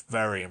around it. It's a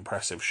very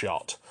impressive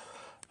shot.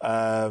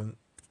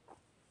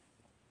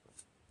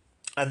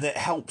 And it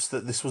helps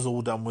that this was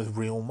all done with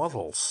real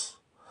models.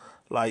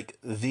 Like,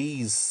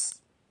 the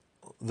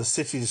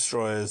City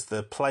Destroyers,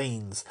 the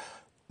planes,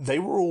 they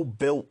were all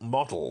built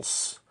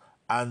models,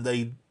 and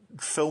they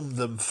filmed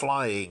them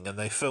flying, and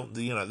they filmed,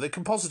 they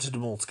composited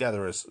them all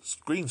together as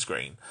green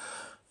screen.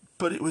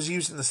 But it was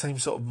using the same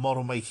sort of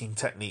model-making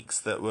techniques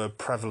that were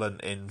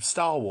prevalent in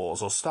Star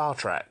Wars or Star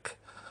Trek.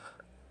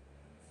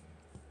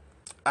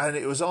 And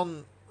it was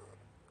on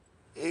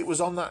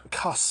that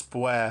cusp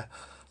where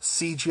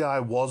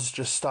CGI was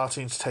just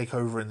starting to take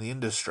over in the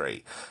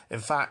industry. In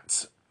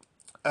fact,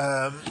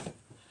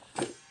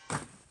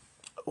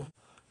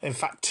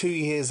 2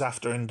 years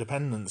after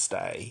Independence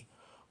Day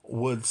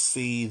would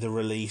see the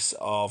release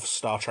of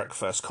Star Trek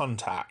First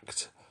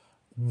Contact,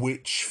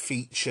 which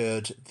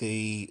featured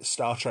the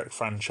Star Trek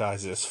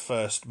franchise's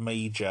first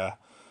major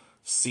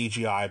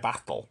CGI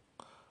battle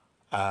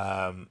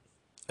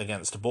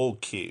against a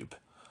Borg cube.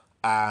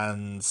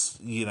 And,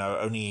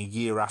 only a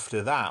year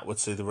after that would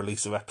see the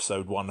release of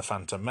Episode 1 of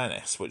Phantom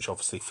Menace, which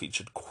obviously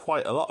featured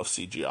quite a lot of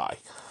CGI.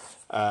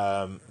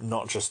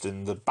 Not just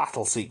in the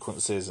battle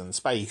sequences in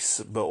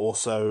space, but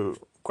also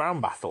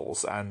ground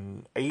battles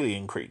and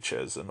alien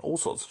creatures and all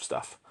sorts of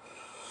stuff.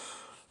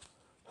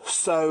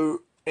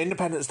 So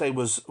Independence Day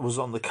was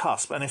on the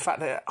cusp, and in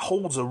fact it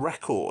holds a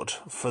record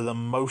for the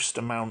most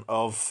amount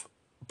of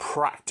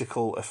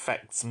practical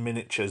effects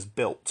miniatures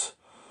built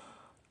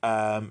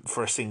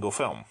for a single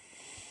film.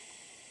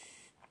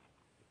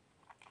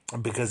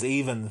 Because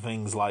even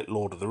things like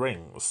Lord of the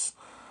Rings,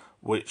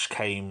 which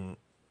came,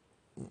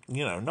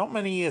 not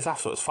many years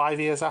afterwards, 5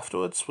 years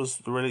afterwards was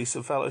the release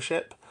of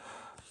Fellowship,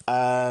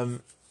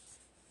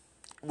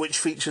 which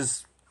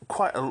features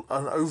quite an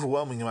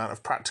overwhelming amount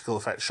of practical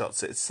effect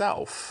shots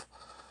itself,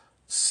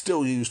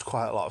 still used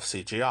quite a lot of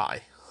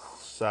CGI.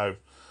 So,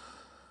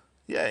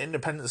 yeah,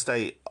 Independence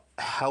Day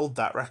held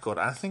that record.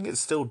 I think it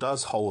still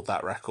does hold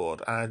that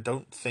record. And I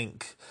don't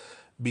think,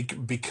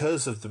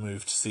 because of the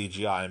move to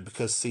CGI, and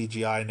because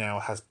CGI now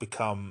has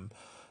become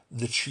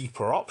the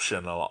cheaper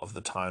option a lot of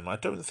the time, I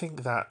don't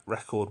think that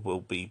record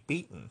will be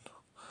beaten.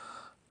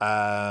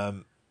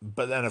 But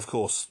then, of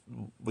course,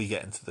 we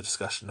get into the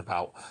discussion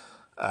about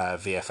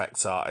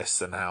VFX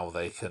artists and how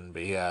they can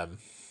be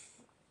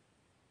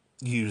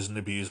used and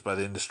abused by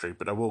the industry.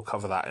 But I will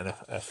cover that in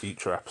a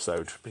future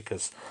episode,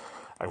 because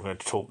I'm going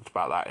to talk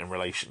about that in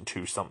relation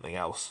to something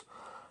else.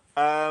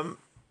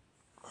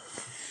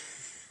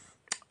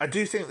 I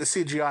do think the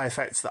CGI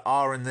effects that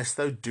are in this,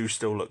 though, do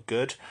still look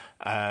good.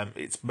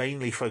 It's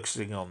mainly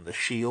focusing on the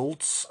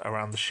shields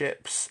around the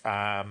ships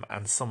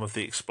and some of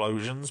the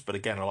explosions. But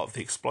again, a lot of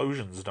the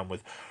explosions are done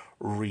with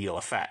real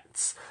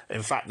effects.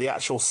 In fact, the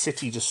actual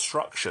city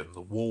destruction,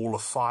 the wall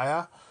of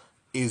fire,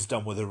 is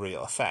done with a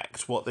real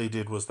effect. What they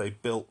did was they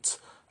built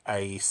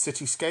a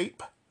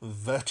cityscape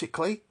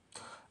vertically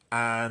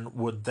and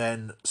would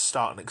then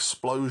start an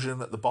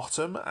explosion at the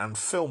bottom and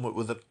film it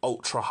with an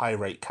ultra high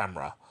rate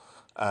camera.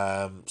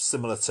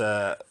 Similar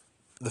to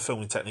the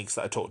filming techniques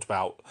that I talked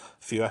about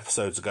a few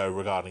episodes ago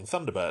regarding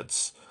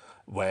Thunderbirds,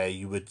 where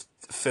you would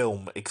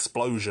film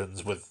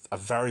explosions with a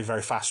very,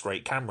 very fast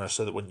rate camera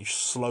so that when you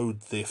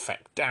slowed the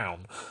effect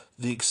down,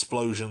 the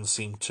explosions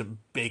seemed to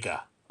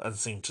bigger and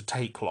seemed to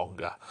take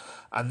longer.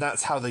 And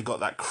that's how they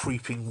got that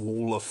creeping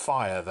wall of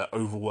fire that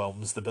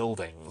overwhelms the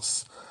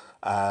buildings,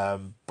 by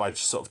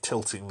just sort of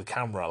tilting the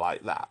camera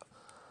like that.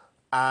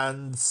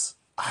 And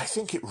I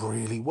think it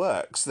really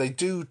works. They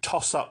do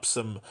toss up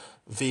some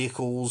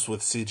vehicles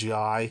with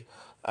CGI,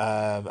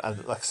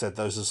 and like I said,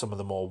 those are some of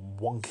the more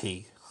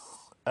wonky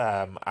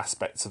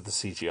aspects of the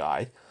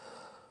CGI.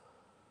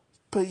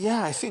 But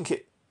yeah, I think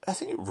it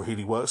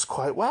really works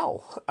quite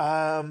well.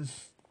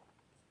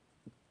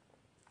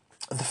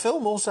 The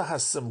film also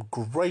has some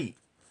great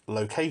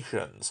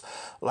locations.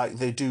 Like,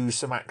 they do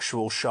some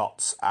actual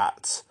shots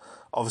at,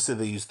 obviously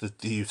they use the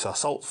Utah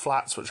Salt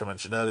Flats, which I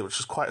mentioned earlier, which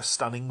is quite a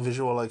stunning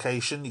visual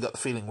location. You got the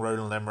feeling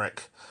Roland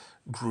Emmerich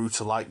grew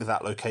to like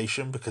that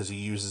location because he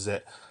uses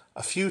it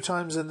a few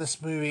times in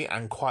this movie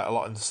and quite a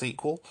lot in the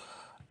sequel.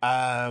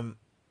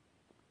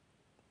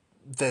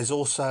 There's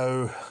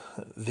also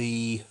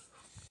they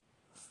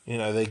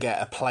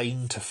get a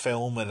plane to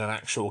film in an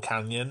actual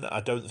canyon.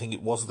 I don't think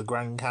it was the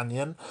Grand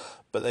Canyon,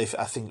 but I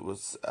think it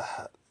was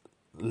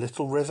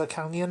Little River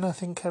Canyon, I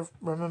think I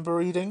remember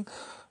reading,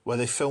 where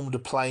they filmed a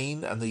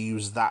plane and they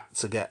used that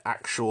to get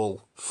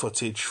actual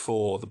footage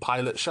for the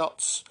pilot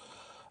shots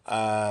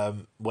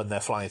when they're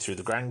flying through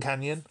the Grand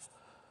Canyon.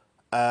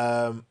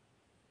 There's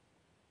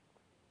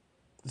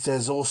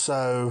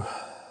also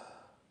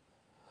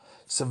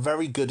some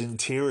very good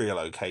interior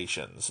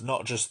locations,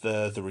 not just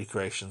the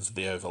recreations of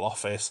the Oval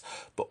Office,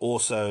 but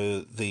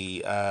also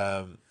the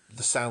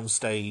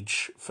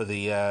soundstage for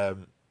the. I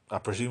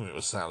presume it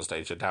was a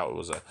soundstage. I doubt it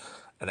was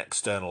an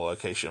external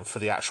location for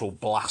the actual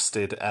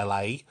blasted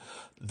LA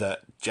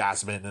that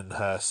Jasmine and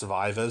her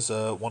survivors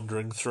are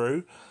wandering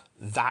through.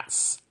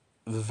 That's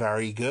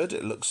very good.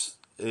 It looks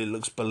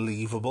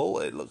believable.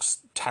 It looks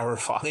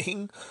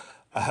terrifying.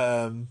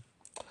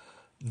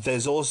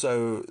 There's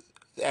also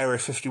Area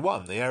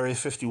 51. The Area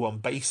 51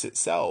 base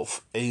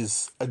itself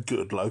is a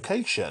good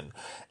location.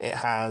 It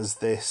has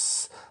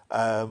this,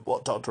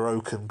 what Dr.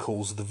 Oaken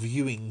calls the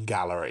viewing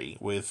gallery,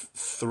 with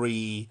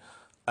 3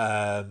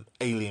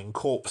 alien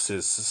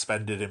corpses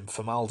suspended in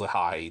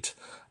formaldehyde,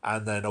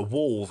 and then a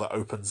wall that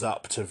opens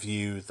up to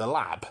view the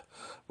lab,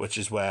 which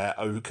is where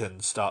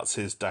Oaken starts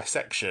his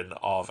dissection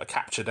of a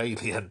captured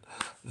alien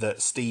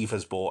that Steve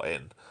has brought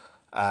in.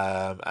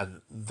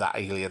 And that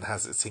alien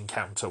has its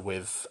encounter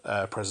with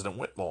President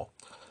Whitmore.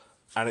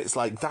 And it's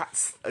like,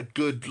 that's a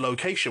good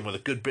location with a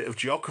good bit of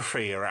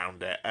geography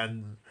around it,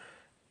 and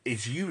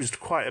it's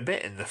used quite a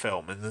bit in the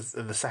film, in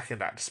the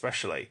second act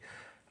especially.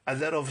 And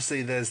then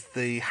obviously there's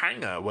the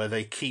hangar where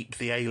they keep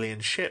the alien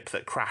ship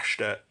that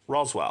crashed at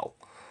Roswell,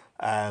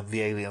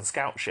 the alien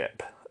scout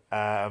ship.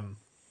 And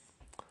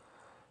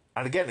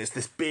again, it's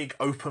this big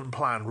open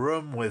plan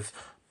room with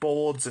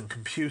boards and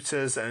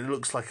computers, and it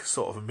looks like a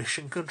sort of a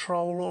mission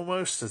control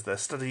almost as they're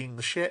studying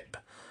the ship.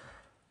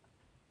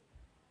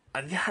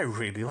 And yeah, I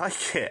really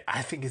like it.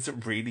 I think it's a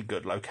really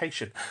good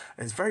location,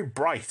 and it's very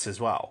bright as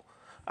well,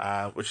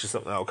 which is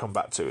something I'll come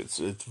back to. It's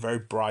very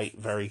bright,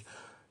 very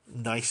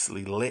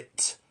nicely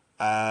lit,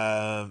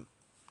 and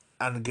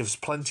it gives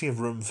plenty of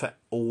room for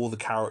all the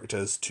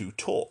characters to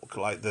talk.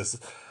 Like, there's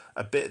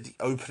a bit at the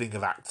opening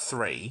of Act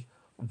 3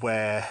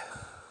 where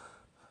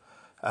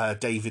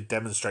David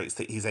demonstrates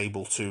that he's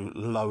able to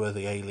lower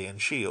the alien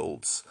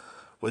shields,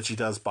 which he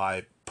does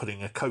by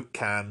putting a Coke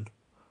can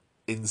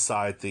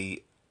inside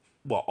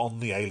on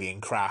the alien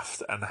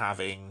craft, and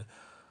having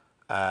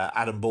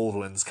Adam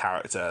Baldwin's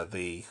character,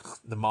 the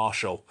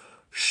Marshal,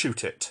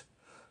 shoot it.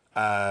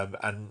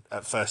 And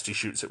at first he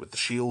shoots it with the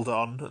shield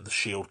on, and the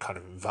shield kind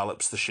of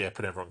envelops the ship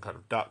and everyone kind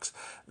of ducks.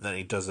 And then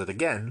he does it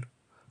again,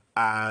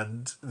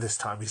 and this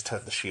time he's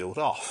turned the shield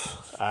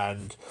off.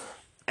 And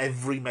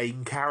every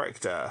main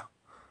character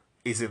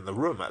is in the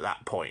room at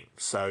that point.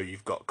 So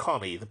you've got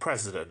Connie, the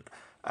president,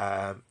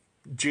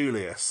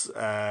 Julius,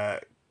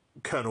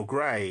 Colonel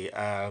Gray,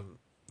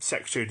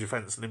 Secretary of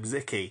Defense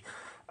Nimziki,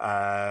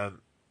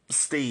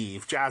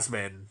 Steve,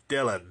 Jasmine,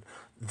 Dylan.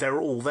 They're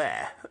all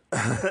there.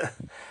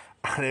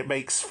 And it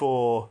makes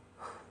for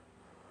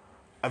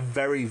a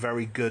very,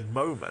 very good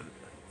moment.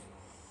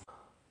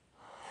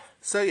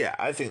 So yeah,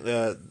 I think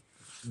the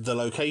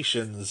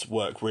locations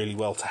work really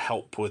well to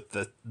help with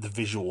the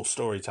visual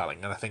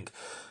storytelling, and I think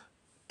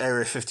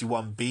Area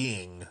 51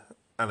 being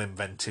an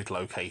invented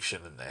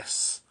location in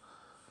this,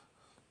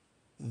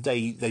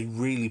 they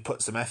really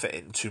put some effort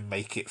in to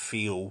make it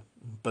feel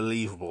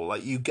believable.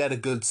 Like, you get a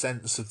good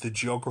sense of the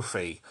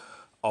geography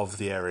of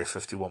the Area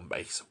 51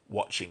 base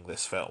watching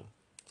this film.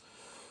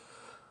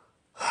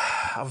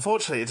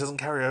 Unfortunately, it doesn't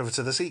carry over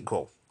to the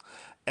sequel.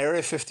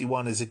 Area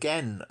 51 is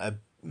again a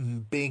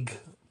big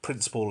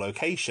principal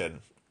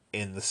location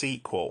in the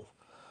sequel,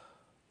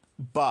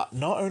 but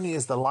not only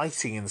is the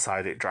lighting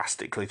inside it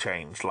drastically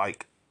changed,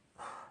 like,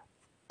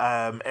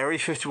 Area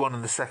 51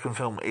 in the second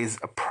film is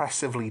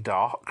oppressively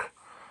dark.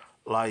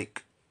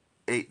 Like,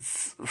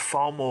 it's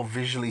far more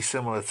visually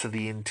similar to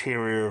the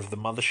interior of the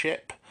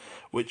mothership,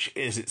 which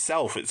is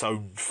itself its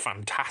own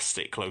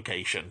fantastic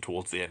location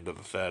towards the end of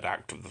the third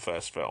act of the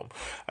first film,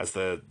 as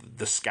the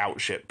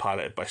scout ship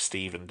piloted by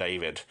Steve and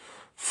David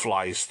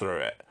flies through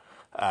it.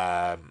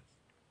 And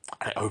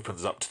it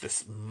opens up to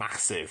this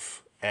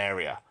massive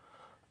area.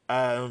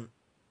 Area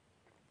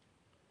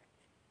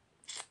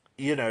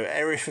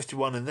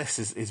 51 in this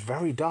is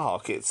very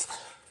dark. It's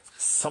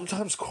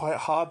sometimes quite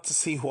hard to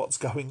see what's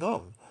going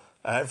on.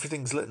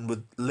 Everything's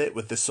lit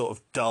with this sort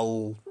of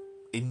dull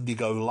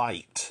indigo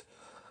light.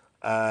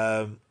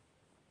 And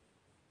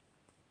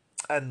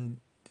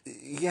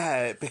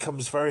yeah, it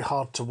becomes very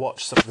hard to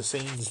watch some of the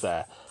scenes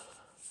there.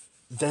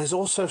 There's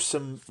also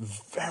some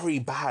very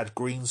bad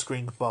green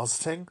screen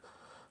compositing.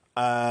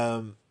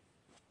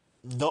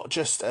 Not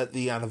just at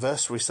the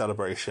anniversary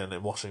celebration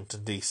in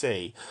Washington,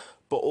 D.C.,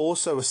 but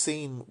also a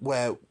scene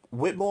where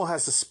Whitmore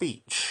has a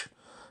speech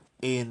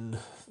in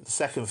the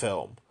second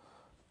film,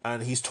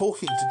 and he's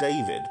talking to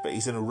David, but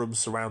he's in a room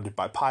surrounded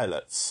by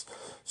pilots.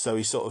 So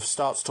he sort of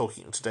starts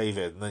talking to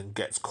David and then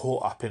gets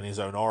caught up in his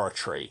own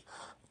oratory,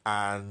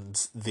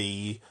 and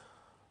the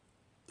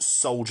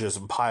soldiers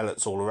and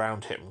pilots all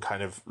around him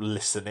kind of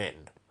listen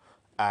in.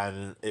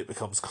 and it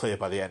becomes clear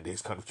by the end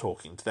he's kind of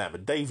talking to them,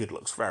 and David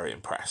looks very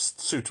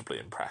impressed, suitably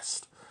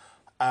impressed.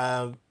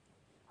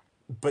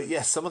 But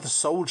yes, some of the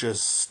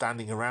soldiers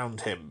standing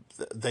around him,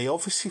 they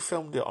obviously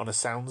filmed it on a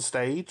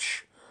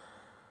soundstage,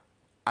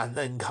 and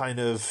then kind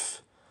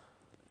of,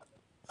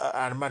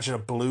 I'd imagine a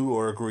blue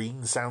or a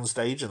green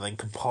soundstage, and then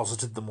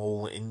composited them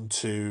all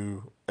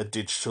into a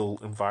digital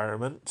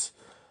environment.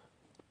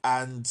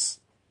 And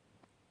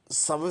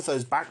some of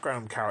those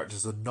background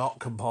characters are not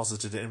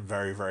composited in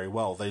very, very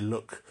well. They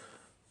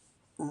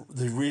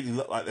really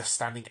look like they're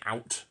standing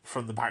out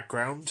from the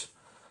background.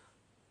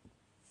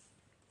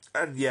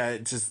 And yeah,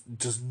 it just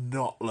does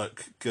not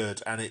look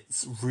good, and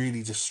it's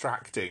really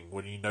distracting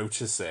when you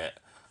notice it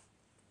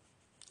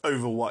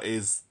over what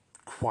is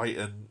quite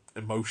an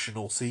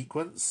emotional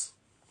sequence.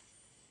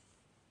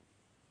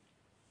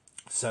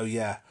 So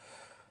yeah.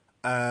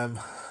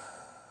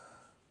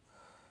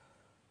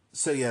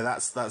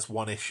 That's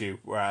one issue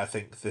where I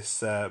think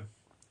this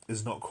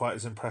is not quite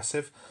as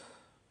impressive.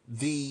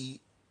 The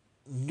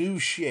new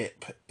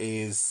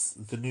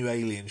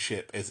alien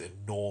ship is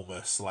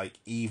enormous, like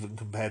even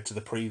compared to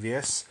the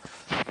previous.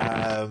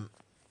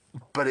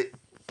 But it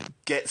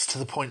gets to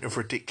the point of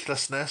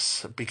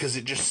ridiculousness because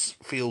it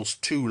just feels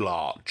too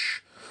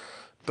large,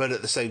 but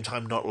at the same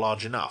time not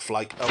large enough.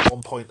 Like at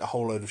one point, a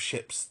whole load of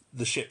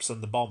the ships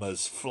and the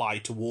bombers fly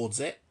towards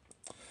it,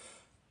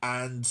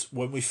 and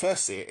when we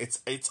first see it,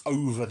 it's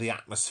over the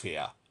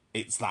atmosphere.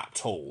 It's that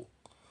tall,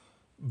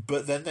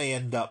 but then they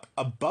end up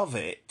above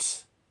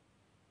it,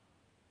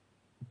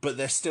 but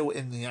they're still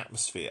in the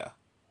atmosphere.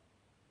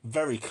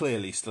 Very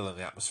clearly still in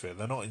the atmosphere.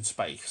 They're not in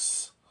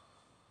space.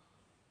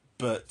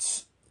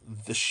 But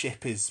the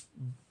ship is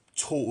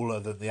taller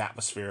than the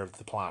atmosphere of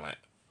the planet.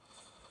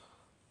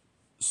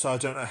 So I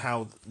don't know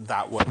how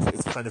that works.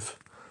 It's kind of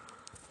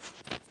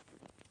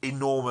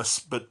enormous,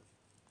 but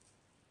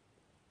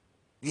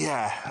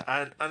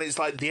yeah, and it's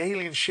like the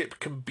alien ship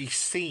can be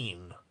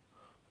seen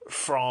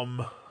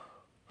from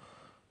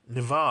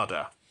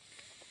Nevada,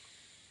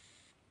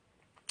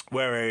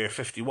 where Area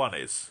 51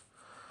 is,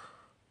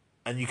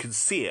 and you can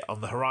see it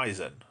on the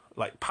horizon,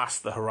 like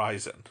past the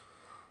horizon.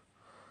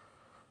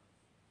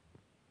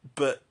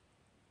 But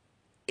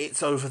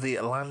it's over the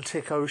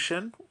Atlantic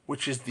Ocean,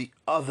 which is the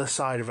other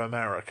side of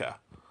America.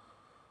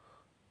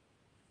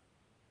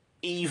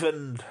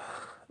 Even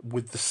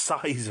with the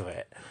size of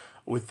it,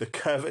 with the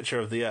curvature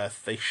of the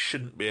Earth, they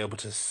shouldn't be able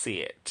to see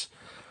it.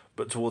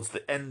 But towards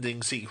the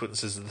ending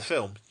sequences of the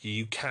film,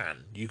 you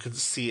can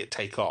see it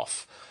take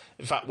off.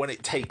 In fact, when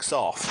it takes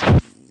off,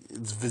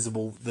 it's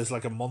visible. There's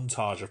like a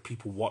montage of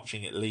people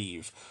watching it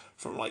leave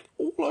from like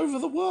all over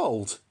the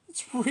world.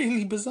 It's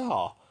really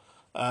bizarre.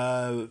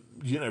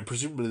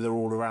 Presumably they're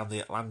all around the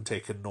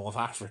Atlantic and North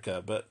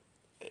Africa, but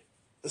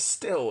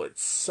still,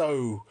 it's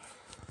so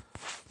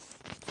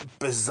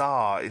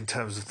bizarre in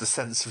terms of the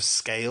sense of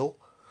scale.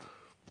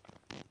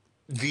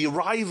 The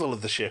arrival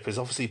of the ship is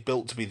obviously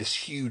built to be this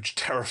huge,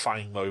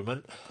 terrifying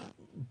moment,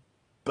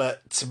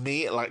 but to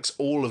me it lacks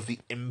all of the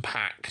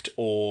impact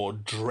or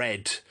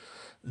dread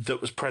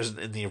that was present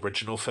in the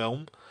original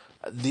film.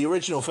 The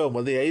original film,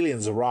 when the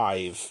aliens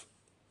arrive,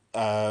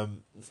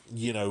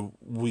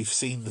 we've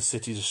seen the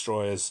city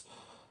destroyers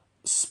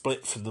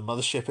split from the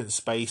mothership in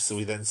space, so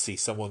we then see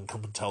someone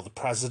come and tell the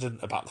president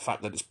about the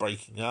fact that it's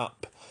breaking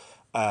up.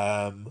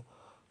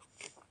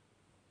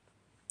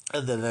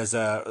 And then there's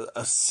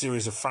a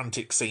series of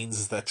frantic scenes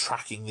as they're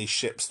tracking these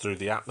ships through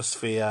the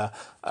atmosphere.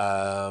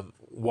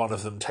 One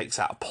of them takes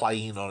out a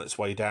plane on its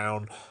way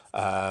down.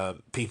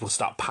 People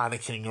start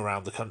panicking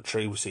around the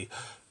country. We see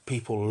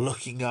people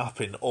looking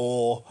up in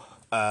awe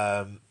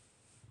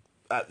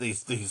at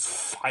these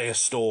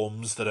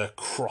firestorms that are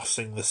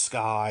crossing the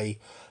sky.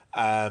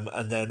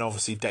 And then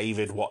obviously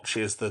David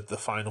watches the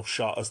final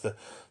shot as the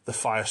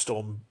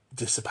firestorm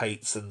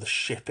dissipates and the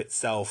ship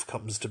itself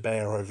comes to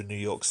bear over New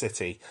York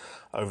City,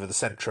 over the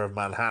centre of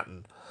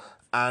Manhattan.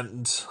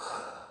 And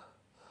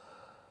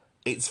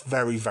it's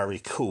very,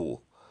 very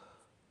cool.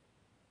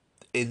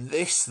 In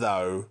this,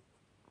 though,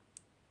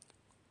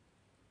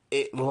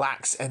 it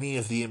lacks any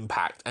of the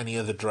impact, any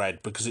of the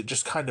dread, because it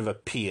just kind of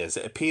appears.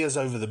 It appears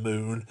over the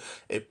moon,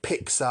 it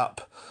picks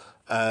up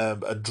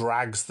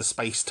drags the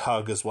space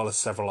tug as well as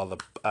several other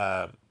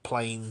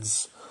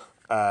planes.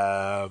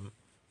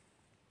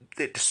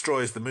 It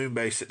destroys the moon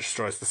base, it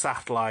destroys the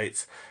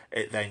satellites.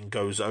 It then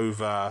goes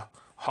over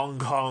Hong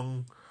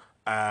Kong,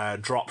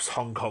 drops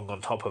Hong Kong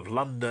on top of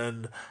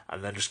London,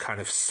 and then just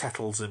kind of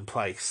settles in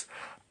place.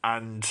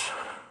 And,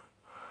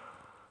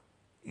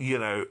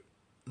 the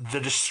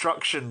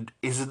destruction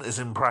isn't as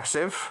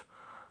impressive,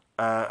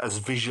 as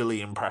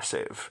visually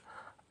impressive,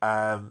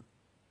 as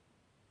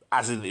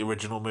in the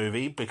original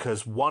movie,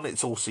 because one,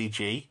 it's all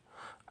CG,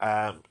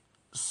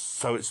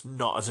 so it's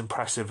not as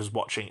impressive as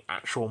watching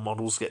actual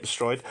models get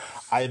destroyed.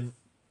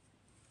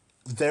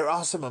 There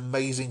are some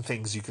amazing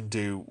things you can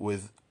do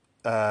with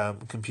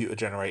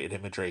computer-generated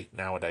imagery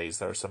nowadays.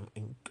 There are some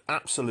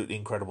absolutely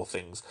incredible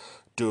things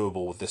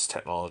doable with this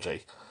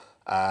technology.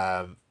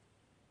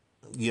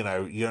 you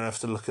know, you don't have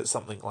to look at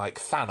something like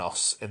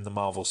Thanos in the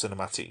Marvel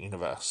Cinematic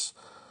Universe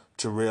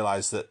to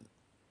realise that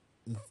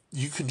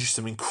you can do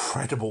some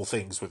incredible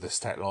things with this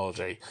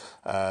technology.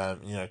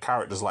 You know,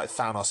 characters like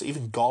Thanos,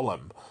 even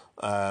Gollum,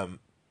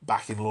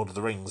 back in Lord of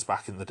the Rings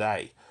back in the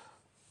day,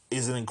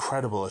 is an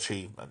incredible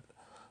achievement.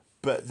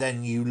 But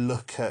then you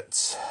look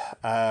at,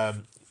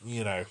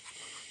 you know,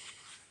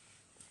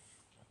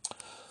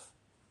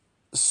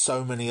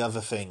 so many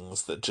other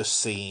things that just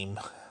seem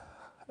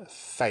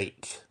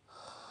fake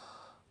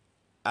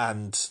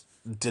and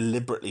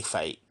deliberately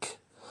fake,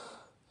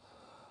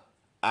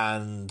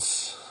 and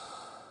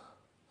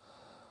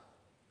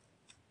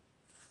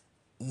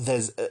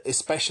there's,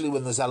 especially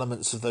when there's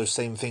elements of those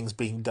same things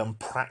being done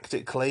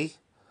practically,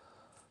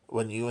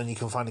 when you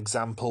can find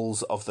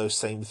examples of those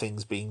same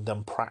things being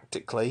done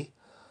practically,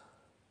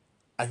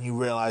 and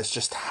you realise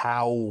just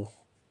how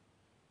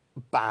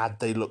bad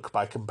they look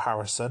by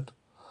comparison.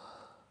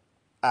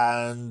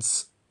 And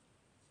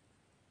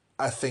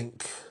I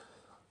think,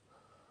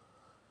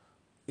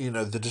 you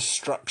know, the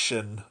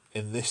destruction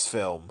in this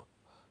film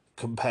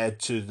compared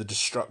to the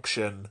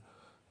destruction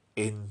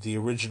in the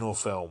original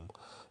film.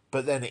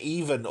 But then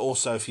even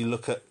also, if you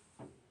look at,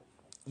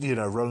 you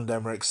know, Roland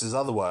Emmerich's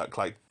other work,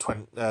 like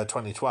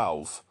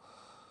 2012,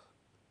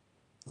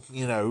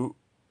 you know,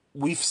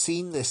 we've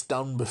seen this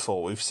done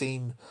before. We've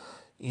seen,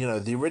 you know,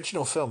 the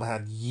original film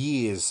had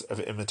years of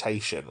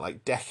imitation,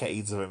 like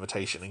decades of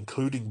imitation,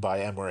 including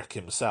by Emmerich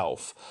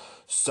himself.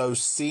 So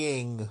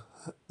seeing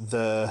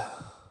the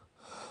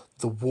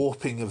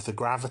warping of the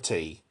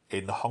gravity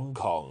in Hong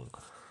Kong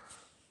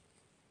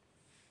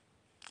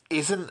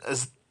isn't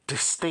as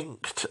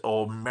distinct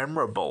or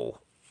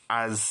memorable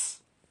as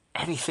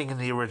anything in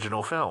the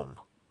original film.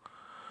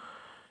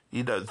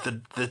 You know,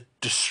 the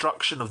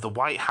destruction of the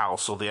White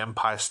House or the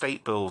Empire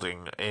State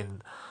Building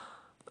in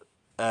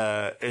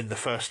the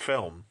first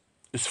film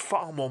is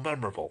far more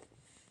memorable.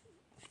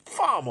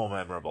 Far more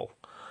memorable.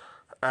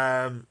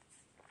 The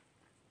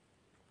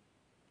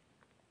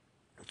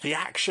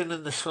action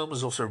in this film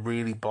is also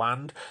really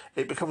bland.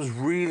 It becomes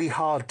really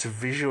hard to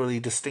visually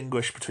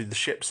distinguish between the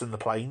ships and the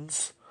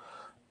planes.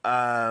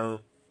 You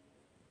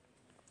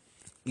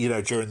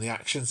know, during the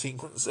action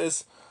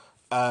sequences,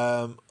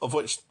 of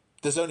which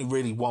there's only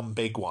really one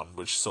big one,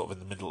 which is sort of in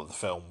the middle of the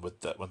film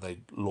with when they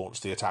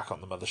launch the attack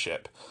on the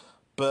mothership.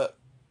 But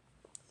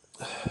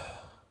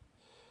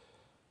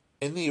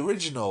in the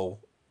original,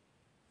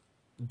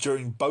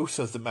 during both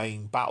of the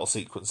main battle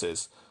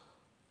sequences,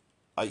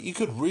 you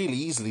could really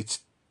easily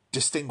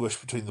distinguish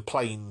between the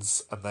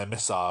planes and their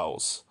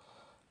missiles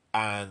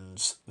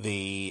and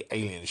the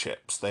alien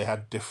ships. They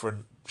had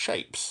different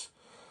shapes.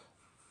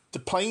 The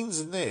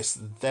planes in this,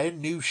 their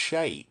new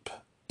shape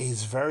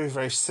is very,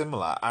 very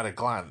similar at a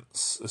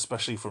glance,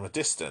 especially from a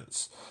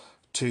distance,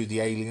 to the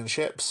alien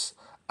ships,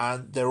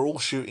 and they're all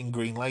shooting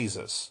green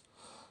lasers.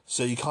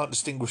 So you can't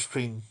distinguish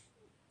between,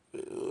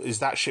 is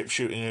that ship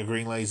shooting a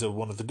green laser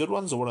one of the good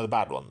ones or one of the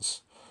bad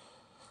ones?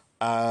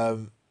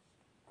 And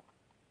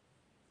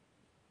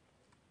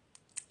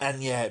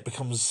yeah, it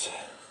becomes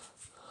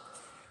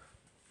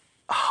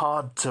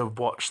hard to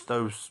watch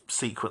those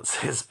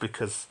sequences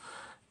because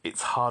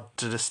it's hard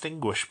to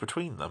distinguish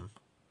between them.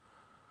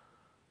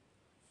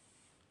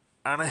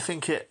 And I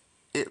think it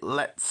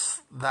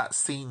lets that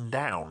scene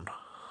down.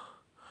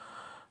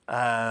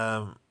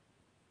 Although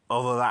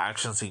that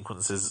action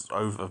sequence is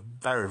over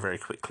very, very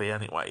quickly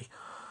anyway.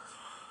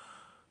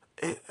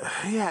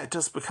 It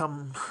does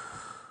become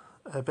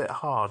a bit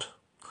hard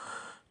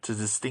to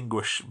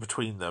distinguish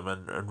between them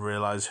and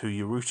realise who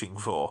you're rooting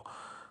for.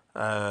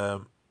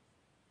 But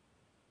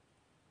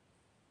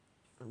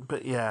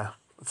yeah,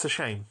 it's a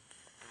shame.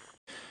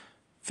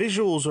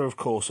 Visuals are, of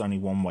course, only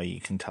one way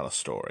you can tell a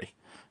story.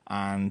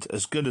 And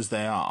as good as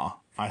they are,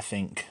 I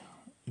think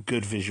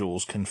good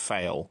visuals can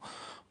fail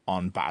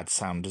on bad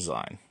sound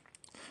design.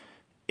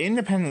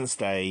 Independence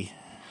Day,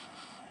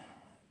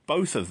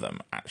 both of them,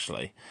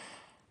 actually,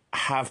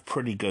 have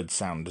pretty good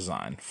sound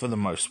design, for the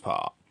most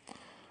part.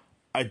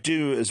 I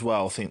do, as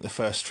well, think the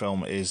first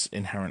film is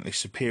inherently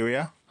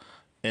superior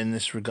in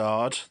this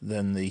regard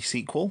than the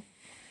sequel.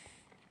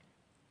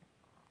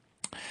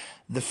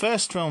 The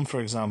first film, for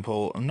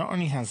example, not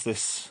only has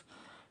this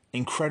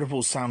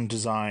incredible sound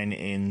design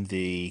in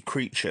the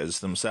creatures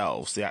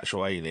themselves, the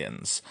actual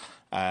aliens,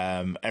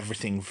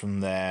 everything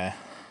from their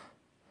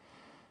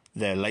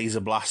laser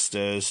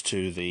blasters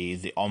to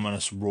the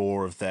ominous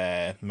roar of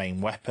their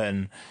main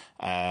weapon,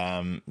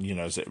 you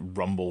know, as it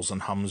rumbles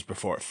and hums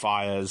before it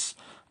fires,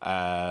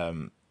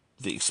 the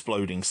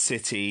exploding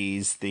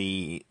cities,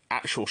 the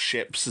actual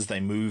ships as they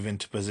move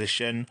into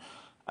position,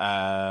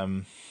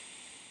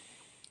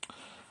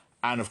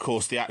 and of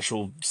course the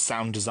actual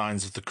sound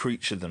designs of the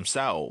creature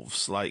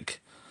themselves,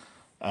 like,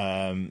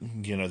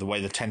 you know, the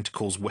way the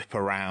tentacles whip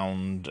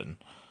around and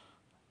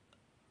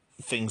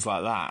things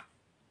like that.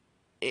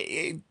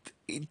 It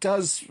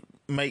does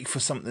make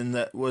for something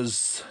that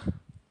was,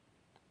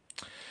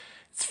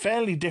 it's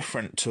fairly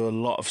different to a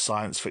lot of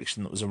science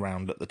fiction that was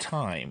around at the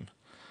time,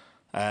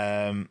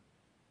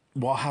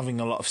 while having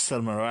a lot of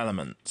similar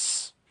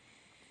elements.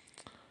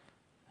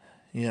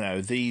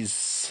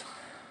 these...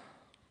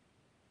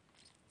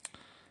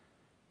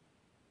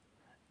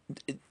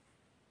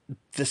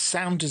 The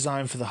sound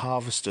design for the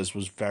Harvesters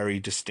was very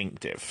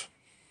distinctive.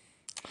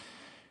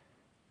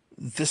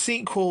 The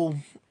sequel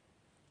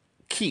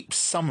keeps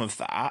some of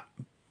that,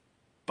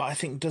 but I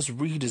think does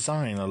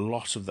redesign a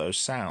lot of those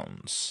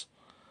sounds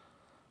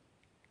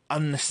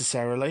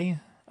unnecessarily.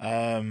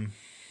 The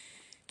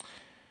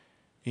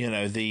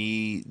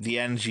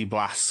energy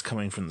blasts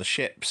coming from the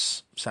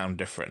ships sound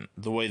different.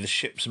 The way the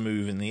ships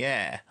move in the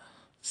air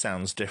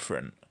sounds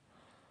different.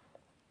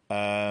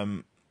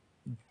 The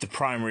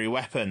primary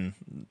weapon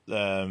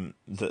that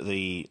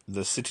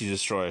the City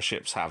Destroyer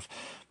ships have,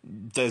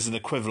 there's an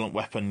equivalent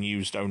weapon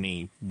used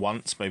only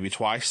once, maybe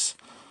twice,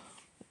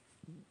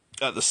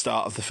 at the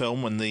start of the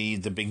film when the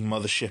big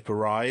mothership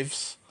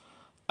arrives,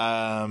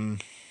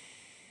 and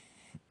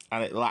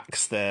it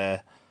lacks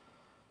the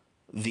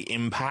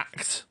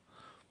impact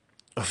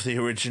of the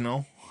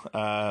original.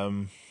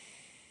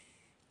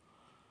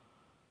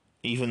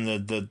 Even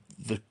the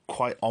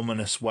quite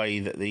ominous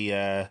way that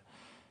the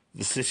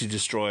City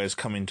Destroyers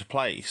come into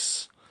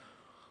place,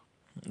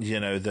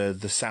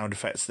 the sound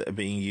effects that are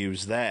being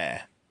used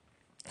there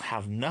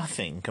have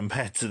nothing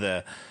compared to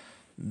the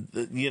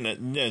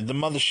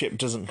mothership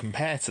doesn't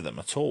compare to them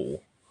at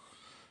all.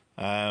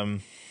 But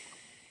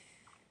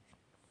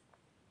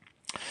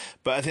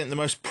I think the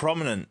most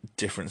prominent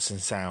difference in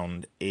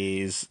sound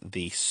is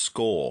the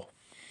score.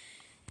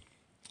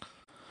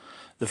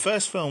 The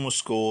first film was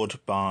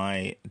scored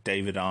by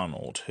David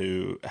Arnold,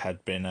 who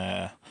had been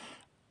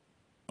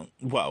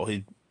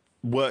he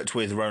worked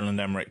with Roland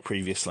Emmerich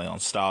previously on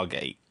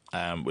Stargate,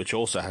 which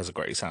also has a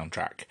great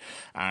soundtrack,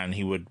 and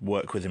he would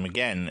work with him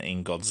again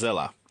in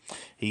Godzilla.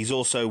 He's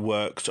also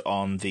worked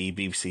on the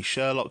BBC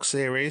Sherlock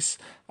series,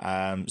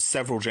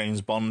 several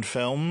James Bond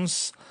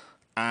films,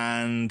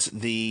 and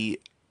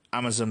the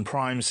Amazon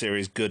Prime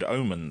series Good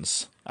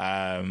Omens,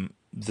 the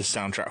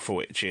soundtrack for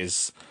which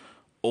is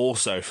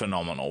also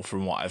phenomenal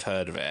from what I've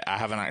heard of it. I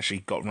haven't actually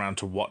gotten around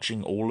to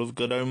watching all of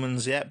Good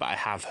Omens yet, but I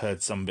have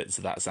heard some bits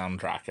of that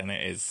soundtrack, and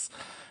it's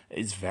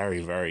very,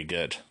 very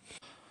good.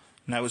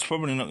 Now, it's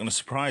probably not going to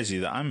surprise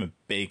you that I'm a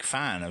big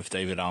fan of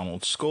David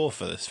Arnold's score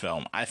for this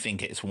film. I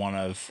think it's one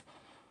of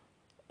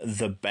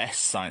the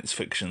best science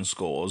fiction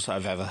scores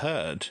I've ever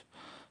heard.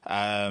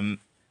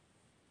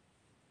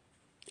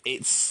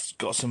 It's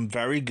got some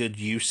very good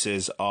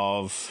uses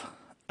of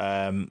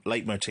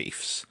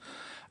leitmotifs,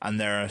 and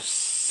there are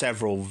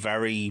several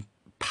very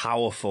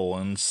powerful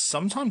and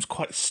sometimes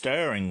quite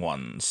stirring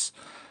ones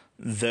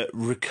that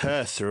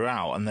recur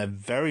throughout, and they're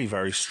very,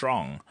 very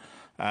strong.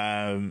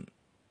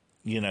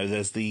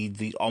 There's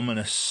the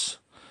ominous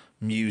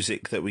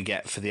music that we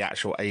get for the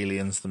actual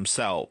aliens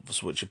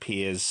themselves, which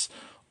appears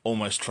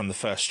almost from the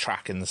first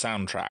track in the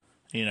soundtrack.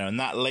 And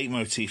that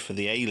leitmotif for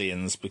the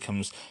aliens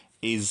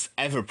is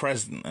ever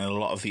present in a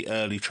lot of the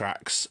early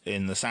tracks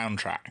in the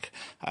soundtrack,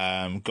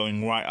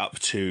 going right up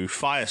to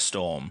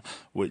Firestorm,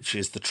 which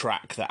is the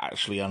track that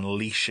actually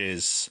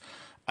unleashes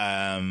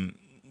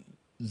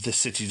the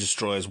City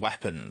Destroyer's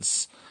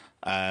weapons.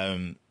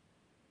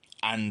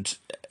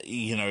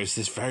 It's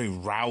this very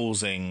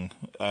rousing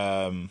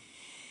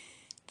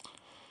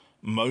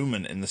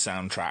moment in the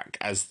soundtrack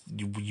as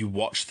you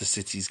watch the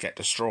cities get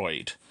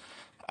destroyed.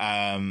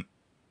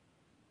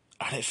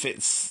 And it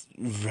fits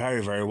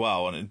very, very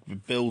well, and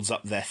it builds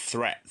up their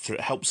threat.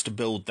 It helps to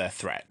build their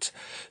threat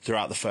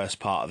throughout the first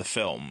part of the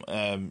film.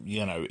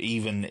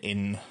 Even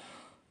in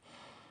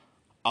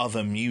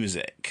other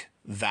music,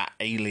 that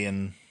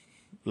alien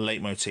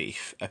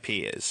leitmotif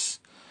appears.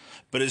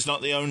 But it's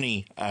not the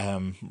only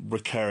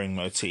recurring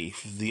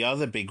motif. The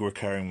other big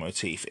recurring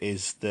motif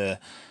is the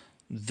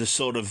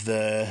sort of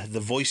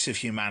the voice of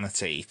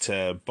humanity,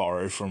 to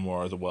borrow from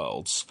War of the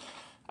Worlds.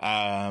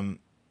 The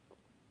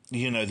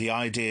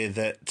idea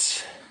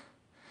that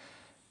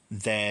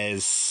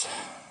there's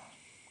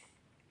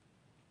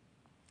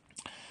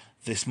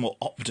this more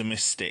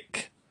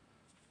optimistic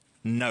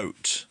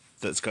note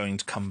that's going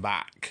to come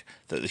back,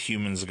 that the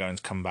humans are going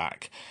to come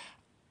back.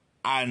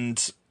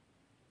 And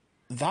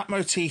that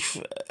motif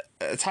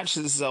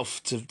attaches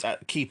itself to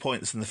at key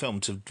points in the film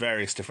to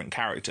various different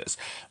characters,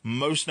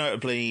 most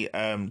notably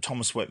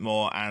Thomas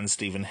Whitmore and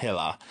Stephen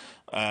Hiller,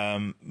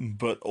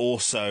 but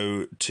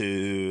also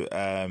to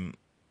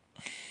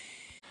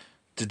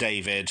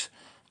David,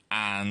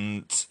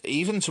 and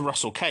even to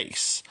Russell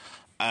Case.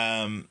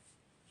 And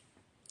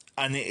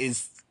it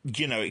is,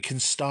 it can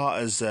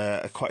start as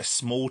a quite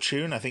small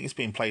tune. I think it's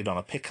being played on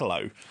a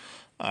piccolo.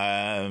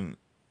 So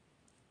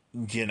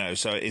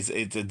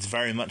it's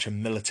very much a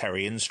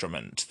military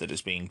instrument that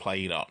is being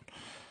played on.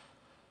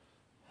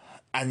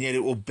 And yet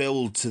it will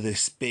build to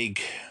this big,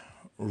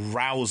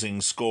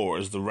 rousing score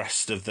as the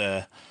rest of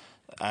the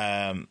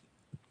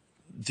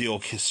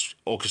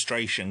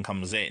orchestration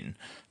comes in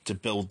to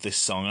build this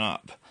song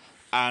up.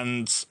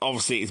 And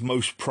obviously it's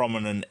most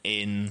prominent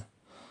in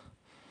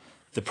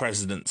the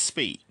president's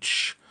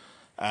speech,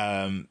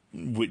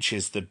 which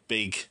is the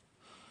big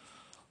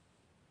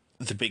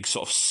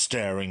sort of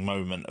stirring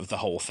moment of the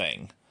whole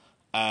thing.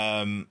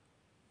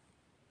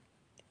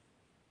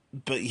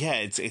 but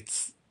yeah,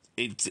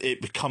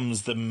 it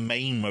becomes the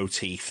main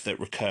motif that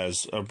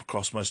recurs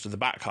across most of the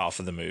back half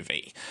of the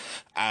movie.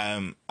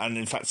 And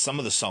in fact, some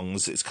of the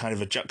songs, it's kind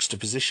of a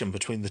juxtaposition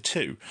between the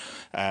two.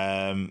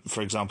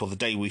 For example, The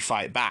Day We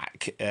Fight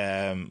Back,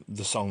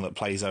 the song that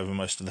plays over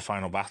most of the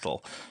final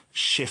battle,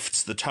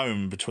 shifts the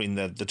tone between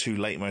the two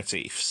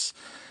leitmotifs.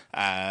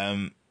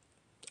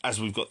 As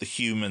we've got the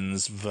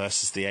humans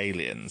versus the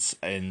aliens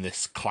in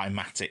this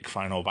climatic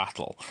final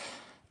battle.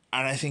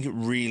 And I think it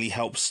really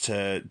helps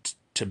to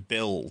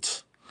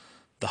build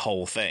the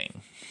whole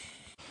thing.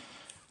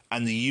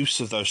 And the use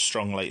of those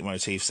strong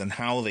leitmotifs and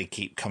how they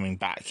keep coming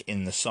back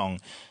in the song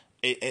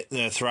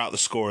throughout the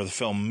score of the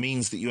film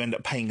means that you end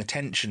up paying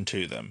attention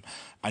to them,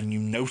 and you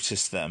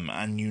notice them,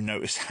 and you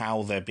notice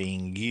how they're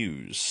being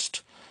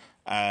used.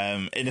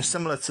 In a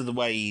similar to the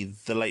way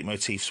the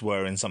leitmotifs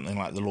were in something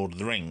like The Lord of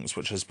the Rings,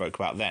 which I spoke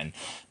about then,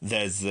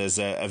 there's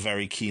a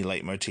very key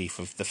leitmotif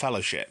of the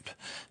Fellowship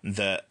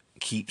that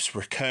keeps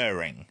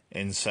recurring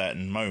in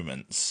certain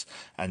moments,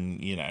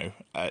 and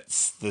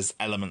there's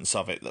elements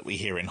of it that we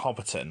hear in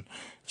Hobbiton,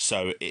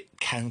 so it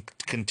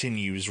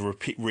continues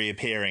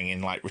reappearing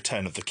in like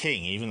Return of the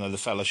King, even though the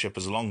Fellowship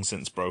has long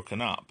since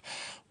broken up.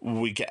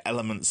 We get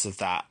elements of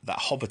that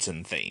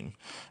Hobbiton theme,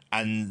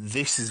 and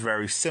this is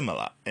very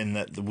similar in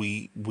that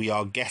we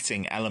are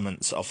getting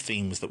elements of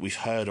themes that we've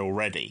heard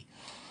already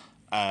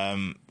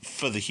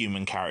for the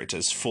human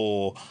characters,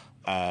 for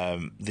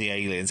the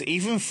aliens,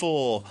 even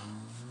for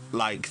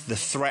like the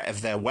threat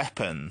of their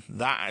weapon.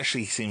 That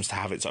actually seems to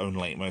have its own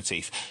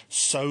leitmotif.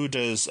 So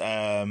does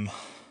the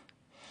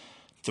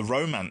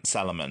romance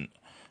element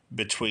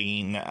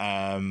between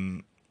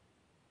a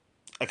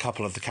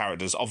couple of the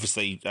characters,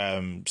 obviously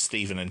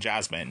Stephen and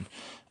Jasmine,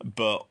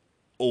 but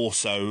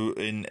also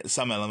in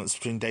some elements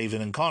between David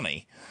and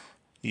Connie.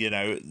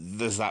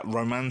 There's that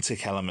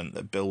romantic element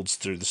that builds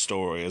through the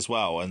story as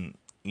well, and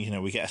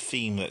we get a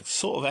theme that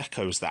sort of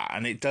echoes that,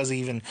 and it does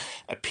even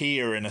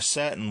appear in a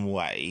certain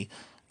way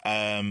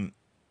in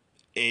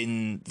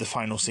the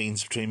final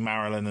scenes between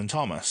Marilyn and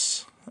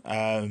Thomas.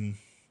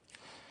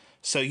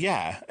 So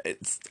yeah,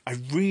 I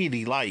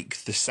really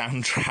like the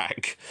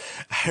soundtrack.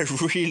 I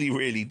really,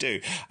 really do.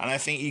 And I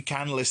think you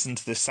can listen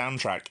to this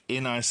soundtrack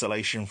in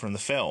isolation from the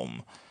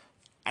film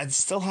and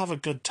still have a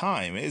good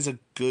time. It is a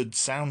good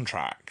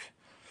soundtrack.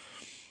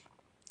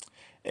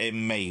 It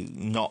may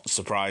not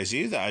surprise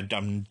you that I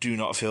do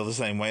not feel the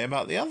same way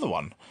about the other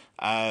one.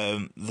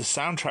 The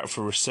soundtrack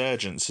for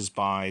Resurgence is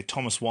by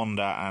Thomas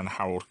Wanda and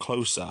Harold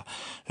Closer,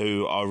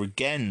 who are,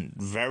 again,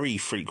 very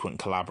frequent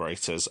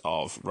collaborators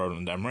of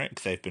Roland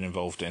Emmerich. They've been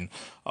involved in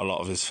a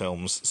lot of his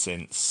films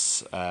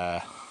since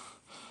The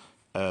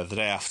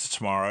Day After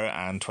Tomorrow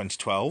and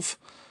 2012.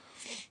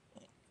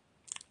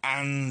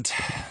 And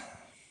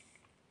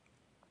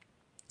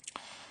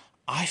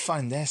I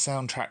find their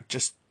soundtrack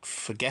just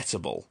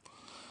forgettable.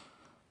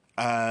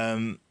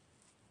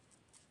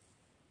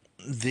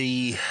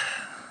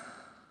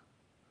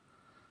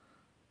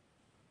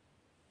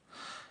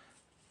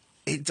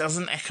 It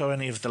doesn't echo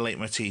any of the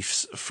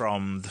leitmotifs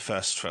from the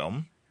first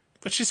film,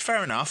 which is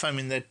fair enough. I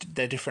mean,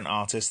 they're different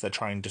artists. They're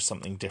trying to do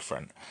something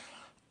different.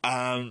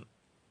 But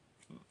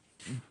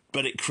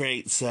it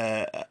creates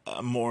a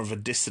more of a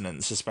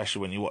dissonance,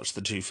 especially when you watch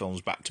the two films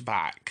back to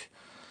back.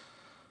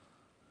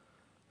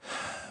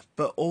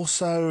 But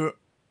also,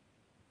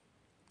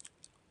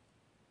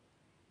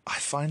 I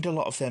find a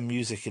lot of their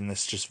music in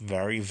this just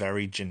very,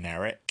 very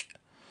generic.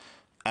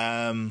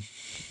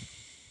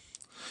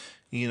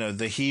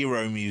 The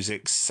hero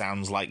music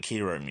sounds like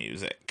hero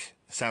music.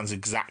 It sounds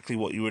exactly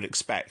what you would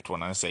expect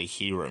when I say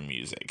hero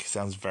music. It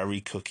sounds very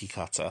cookie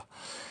cutter.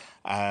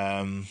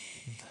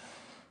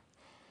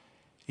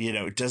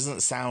 It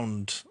doesn't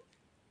sound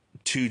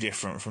too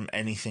different from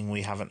anything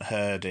we haven't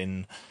heard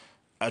in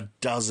a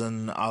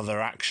dozen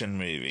other action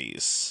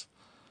movies.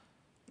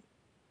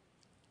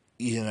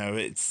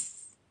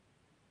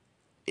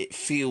 It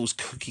feels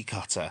cookie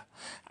cutter,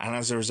 and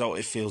as a result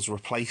it feels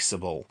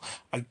replaceable.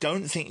 I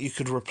don't think you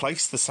could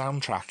replace the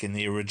soundtrack in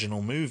the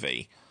original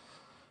movie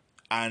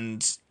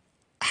and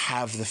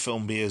have the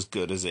film be as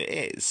good as it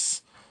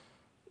is.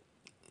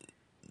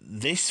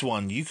 This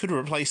one, you could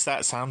replace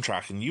that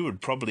soundtrack and you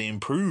would probably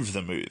improve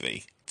the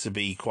movie, to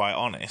be quite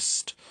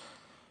honest.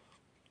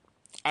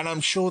 And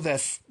I'm sure they're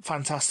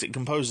fantastic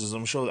composers.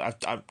 I'm sure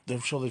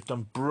they've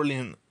done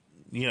brilliant,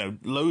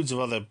 loads of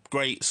other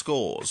great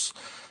scores.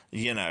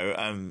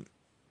 I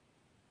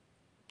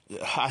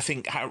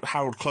think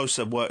Harold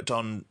Closer worked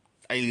on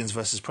Aliens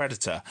vs.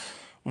 Predator,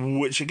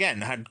 which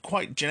again had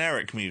quite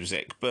generic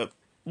music, but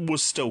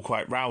was still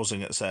quite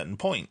rousing at certain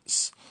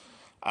points.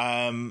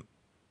 But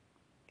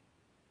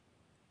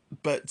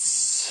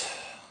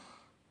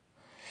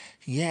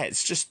yeah,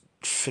 it's just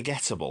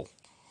forgettable.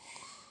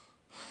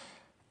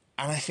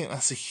 And I think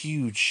that's a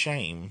huge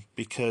shame,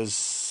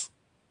 because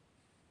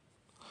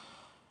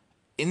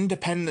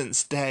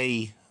Independence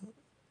Day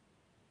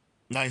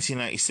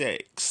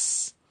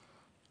 1996,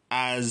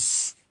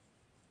 as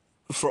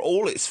for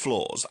all its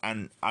flaws,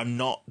 and I'm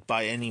not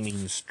by any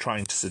means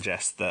trying to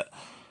suggest that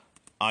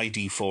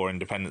ID4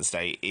 Independence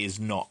Day is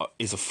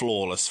a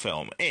flawless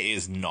film. It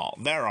is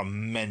not. There are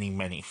many,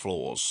 many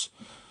flaws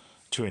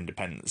to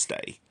Independence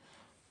Day.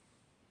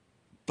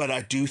 But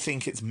I do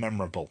think it's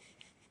memorable,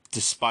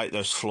 despite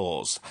those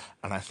flaws.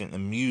 And I think the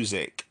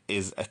music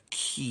is a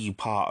key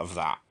part of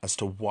that as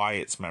to why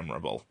it's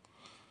memorable.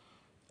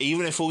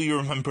 Even if all you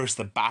remember is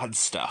the bad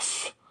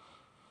stuff,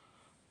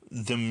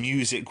 the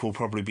music will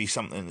probably be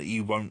something that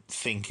you won't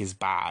think is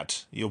bad.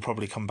 You'll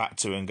probably come back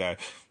to it and go,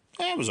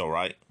 it was all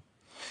right.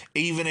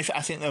 Even if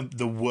I think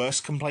the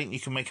worst complaint you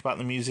can make about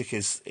the music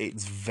is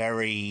it's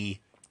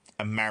very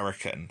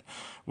American,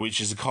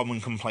 which is a common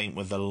complaint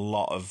with a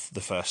lot of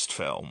the first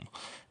film,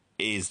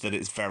 is that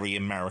it's very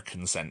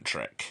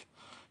American-centric.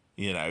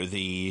 You know,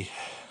 the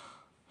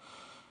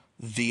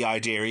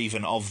idea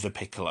even of the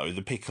piccolo.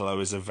 The piccolo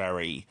is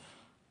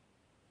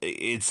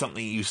it's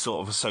something you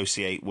sort of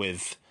associate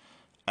with,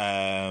 or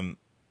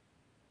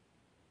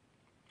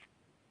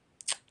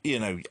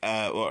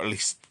at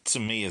least to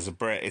me as a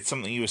Brit, it's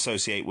something you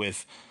associate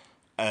with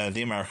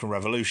the American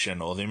Revolution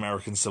or the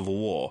American Civil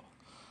War.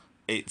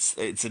 It's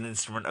an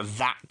instrument of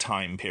that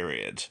time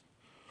period.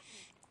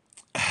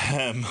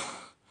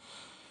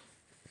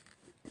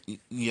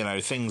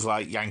 Things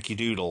like Yankee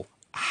Doodle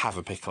have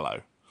a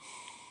piccolo.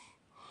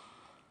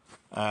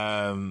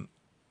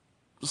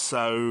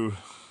 So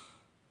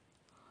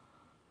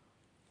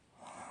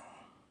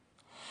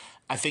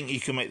I think you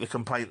can make the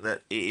complaint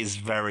that it is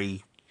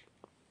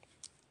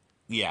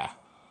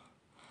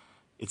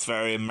it's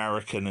very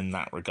American in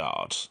that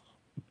regard,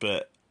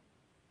 but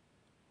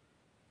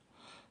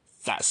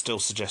that still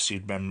suggests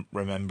you'd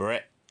remember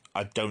it.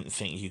 I don't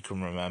think you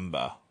can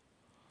remember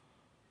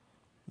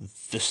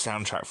the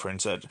soundtrack for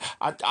Insurgence.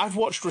 I've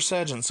watched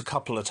Resurgence a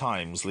couple of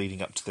times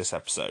leading up to this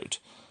episode.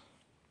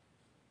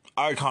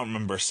 I can't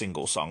remember a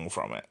single song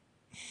from it.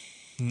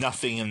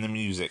 Nothing in the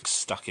music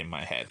stuck in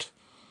my head.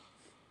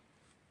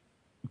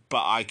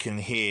 But I can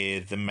hear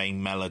the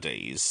main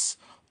melodies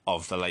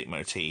of the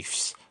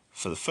leitmotifs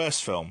for the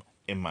first film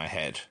in my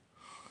head.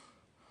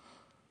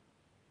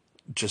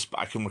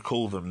 I can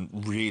recall them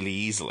really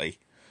easily.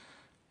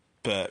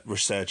 But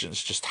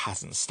Resurgence just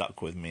hasn't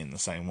stuck with me in the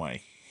same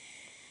way.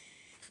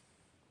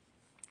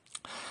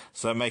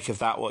 So make of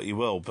that what you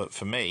will, but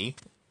for me,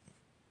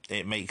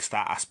 it makes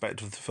that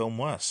aspect of the film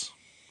worse.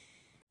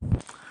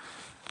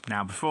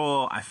 Now,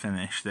 before I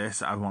finish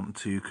this, I want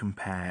to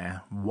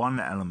compare one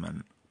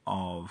element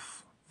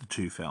of the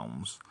two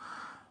films,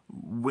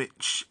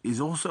 which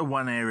is also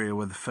one area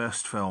where the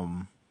first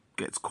film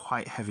gets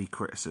quite heavy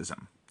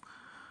criticism,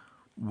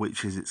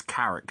 which is its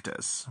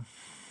characters.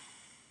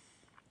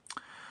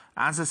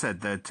 As I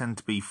said, there tend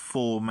to be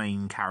four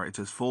main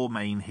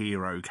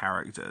hero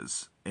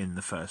characters in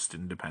the first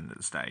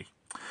Independence Day.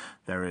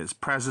 There is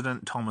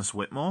President Thomas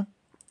Whitmore,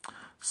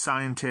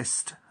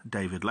 scientist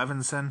David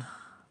Levinson,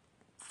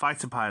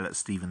 fighter pilot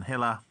Stephen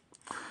Hiller,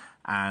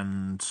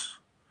 and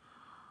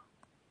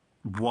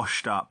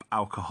washed-up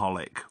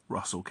alcoholic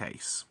Russell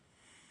Case.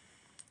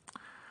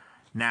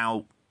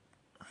 Now,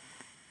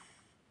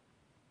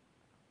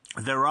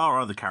 there are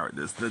other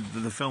characters.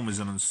 The film is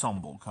an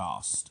ensemble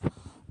cast,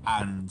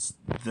 and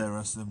there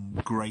are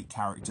some great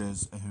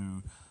characters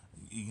who,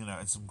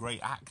 and some great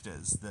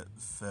actors that,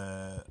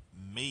 for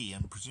me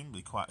and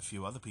presumably quite a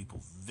few other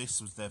people, this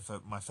was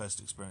my first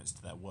experience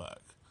to their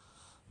work.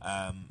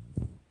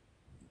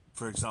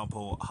 For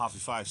example, Harvey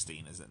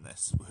Fierstein is in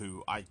this,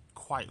 who I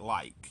quite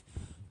like,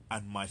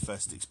 and my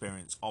first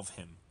experience of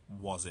him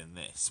was in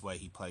this, where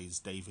he plays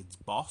David's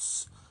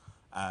boss.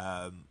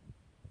 And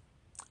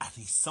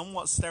he's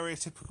somewhat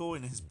stereotypical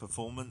in his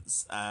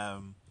performance,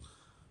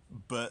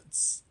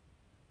 but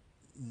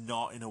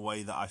not in a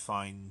way that I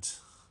find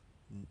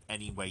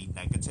any way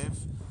negative.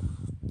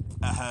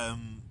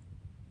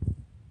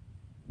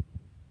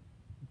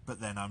 But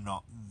then I'm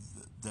not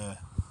the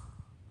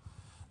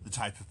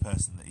type of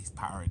person that he's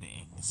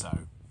parodying,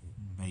 so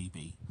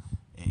maybe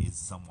it is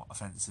somewhat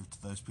offensive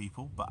to those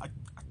people. But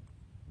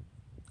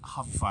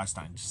Harvey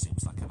Fierstein just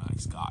seems like a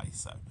nice guy,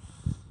 so.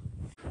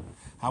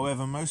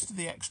 However, most of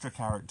the extra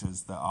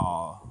characters that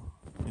are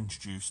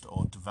introduced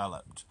or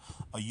developed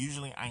are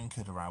usually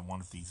anchored around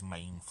one of these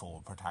main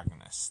four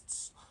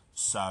protagonists.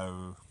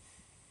 So,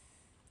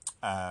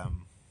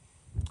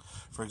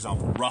 for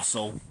example,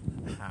 Russell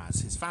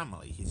has his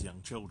family, his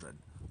young children,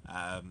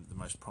 the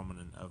most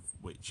prominent of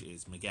which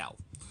is Miguel.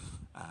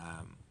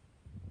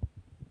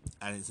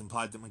 And it's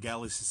implied that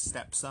Miguel is his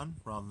stepson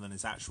rather than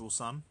his actual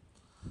son.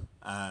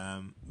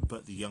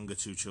 But the younger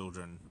two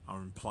children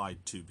are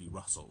implied to be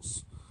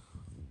Russell's.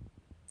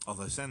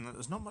 Although saying that,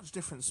 there's not much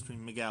difference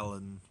between Miguel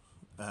and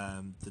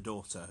the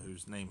daughter,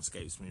 whose name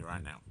escapes me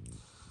right now.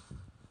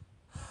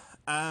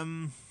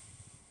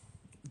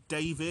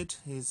 David,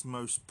 his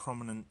most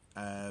prominent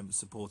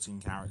supporting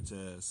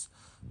characters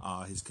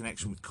are his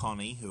connection with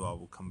Connie, who I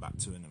will come back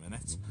to in a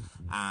minute,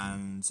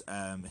 and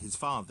his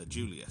father,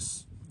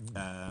 Julius.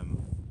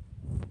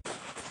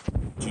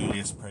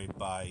 Julius, played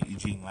by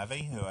Eugene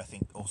Levy, who I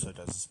think also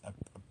does a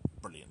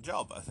brilliant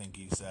job. I think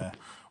he's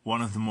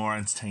one of the more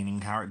entertaining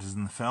characters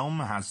in the film,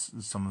 has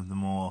some of the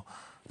more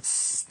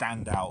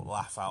standout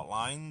laugh-out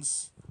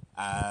lines,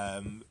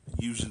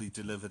 usually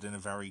delivered in a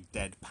very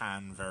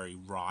deadpan, very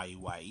wry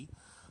way.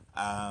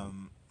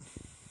 And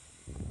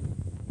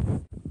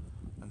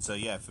so,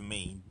 yeah, for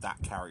me,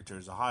 that character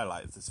is a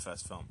highlight of this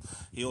first film.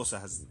 He also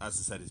has, as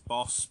I said, his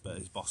boss, but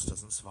his boss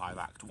doesn't survive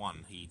Act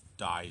 1. He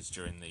dies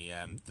during the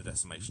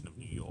decimation of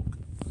New York.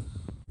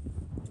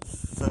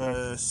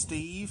 For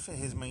Steve,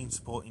 his main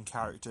supporting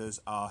characters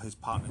are his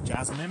partner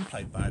Jasmine,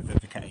 played by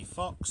Vivica A.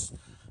 Fox,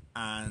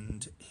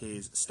 and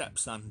his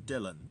stepson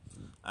Dylan.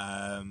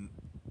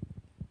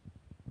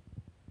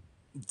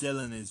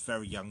 Dylan is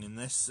very young in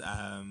this,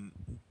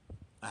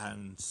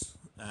 and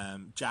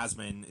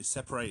Jasmine is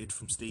separated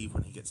from Steve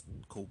when he gets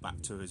called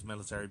back to his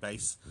military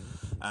base.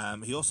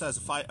 He also has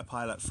a fighter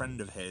pilot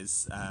friend of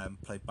his,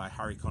 played by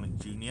Harry Connick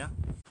Jr.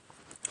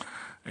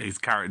 His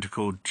character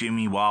called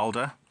Jimmy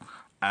Wilder.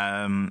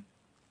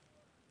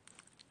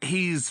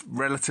 He's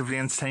relatively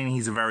entertaining.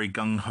 He's a very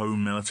gung-ho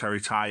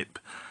military type,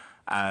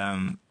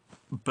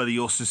 but he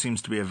also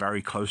seems to be a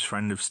very close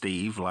friend of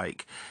Steve.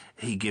 Like,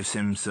 he gives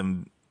him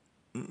some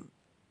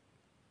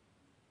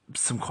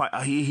quite...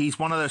 He's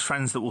one of those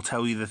friends that will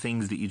tell you the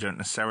things that you don't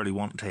necessarily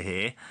want to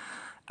hear,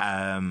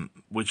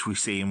 which we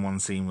see in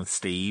one scene with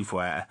Steve,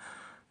 where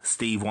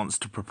Steve wants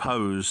to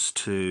propose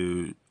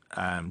to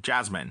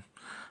Jasmine,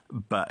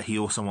 but he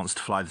also wants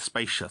to fly the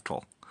space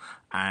shuttle,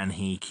 and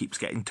he keeps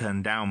getting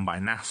turned down by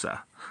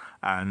NASA.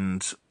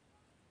 And,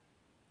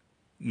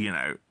 you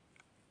know,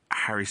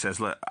 Harry says,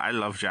 look, I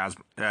love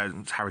Jasmine.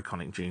 Harry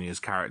Connick Jr.'s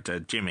character,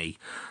 Jimmy,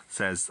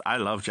 says, I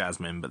love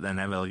Jasmine, but they're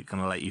never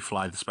going to let you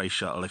fly the space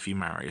shuttle if you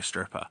marry a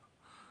stripper.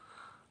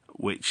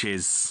 Which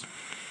is,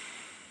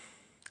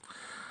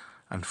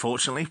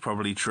 unfortunately,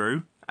 probably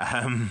true.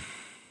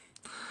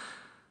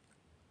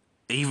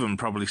 Even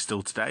probably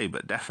still today,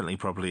 but definitely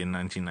probably in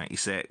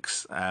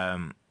 1996.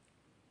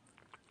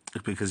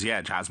 Because,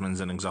 yeah,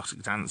 Jasmine's an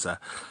exotic dancer,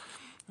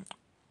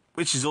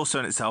 which is also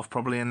in itself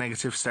probably a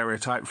negative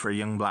stereotype for a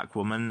young black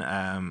woman,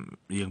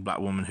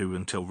 who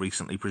until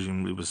recently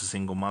presumably was a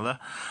single mother.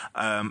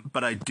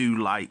 But I do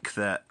like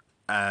that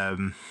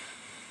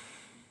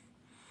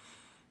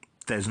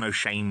there's no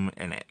shame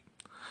in it,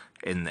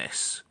 in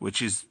this,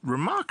 which is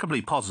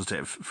remarkably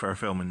positive for a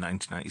film in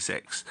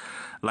 1996.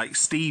 Like,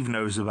 Steve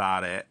knows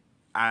about it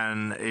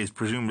and is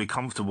presumably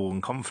comfortable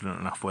and confident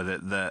enough with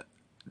it that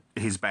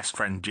his best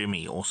friend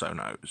Jimmy also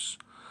knows,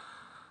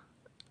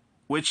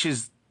 which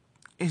is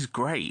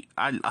great.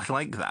 I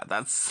like that.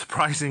 That's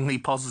surprisingly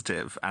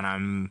positive, and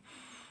I'm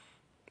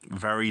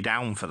very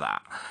down for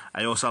that.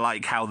 I also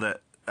like how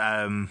that,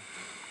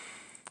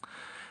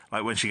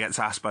 like when she gets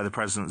asked by the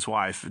president's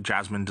wife,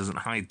 Jasmine doesn't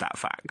hide that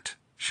fact.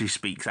 She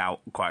speaks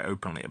out quite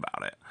openly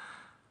about it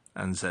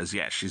and says,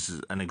 yeah,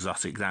 she's an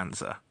exotic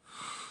dancer,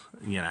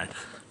 you know,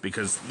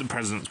 because the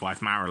president's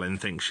wife, Marilyn,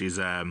 thinks she's,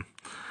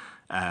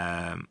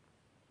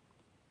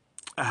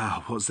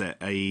 what's it,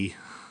 a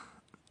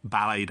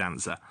ballet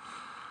dancer.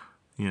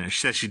 You know,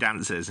 she says she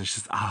dances, and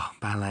she's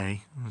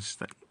ballet. And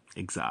she's like,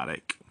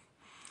 exotic.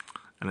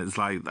 And it's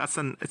like,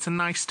 it's a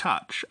nice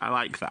touch. I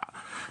like that.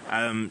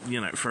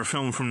 You know, for a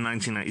film from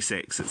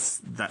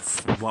 1996,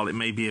 while it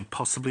may be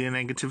possibly a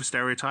negative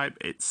stereotype,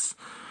 it's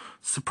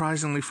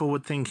surprisingly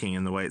forward-thinking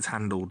in the way it's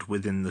handled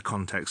within the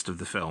context of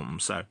the film.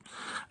 So,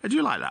 I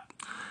do like that.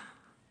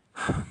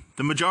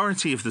 The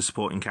majority of the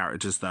supporting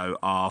characters, though,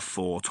 are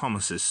for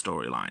Thomas's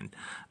storyline.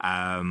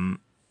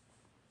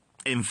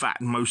 In fact,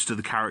 most of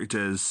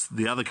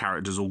the other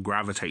characters all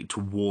gravitate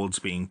towards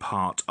being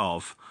part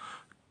of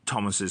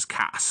Thomas's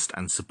cast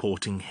and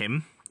supporting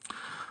him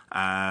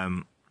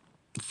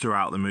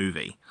throughout the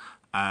movie.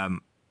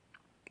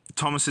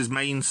 Thomas's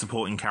main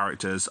supporting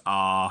characters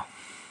are...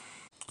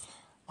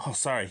 Oh,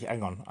 sorry,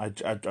 hang on. I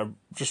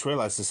just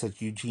realised I said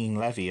Eugene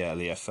Levy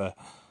earlier for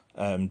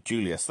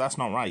Julius. That's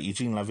not right.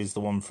 Eugene Levy's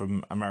the one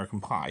from American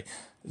Pie.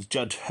 It's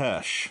Judd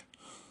Hirsch.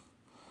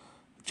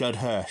 Judd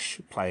Hirsch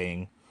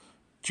playing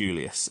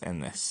Julius in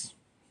this.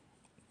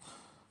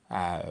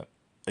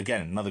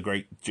 Again, another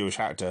great Jewish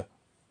actor.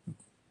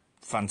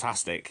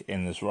 Fantastic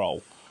in this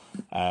role.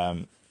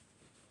 But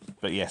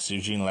yes,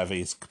 Eugene Levy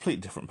is a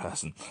completely different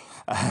person.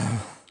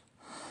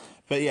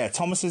 But yeah,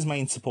 Thomas's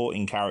main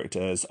supporting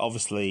characters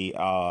obviously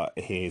are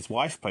his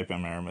wife, played by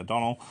Mary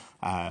McDonnell,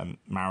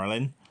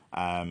 Marilyn,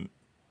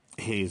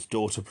 his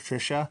daughter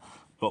Patricia,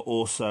 but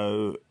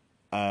also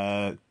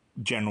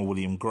General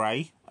William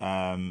Gray,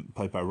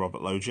 played by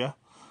Robert Loggia,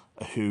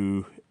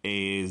 who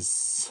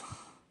is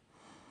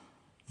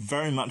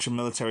very much a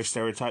military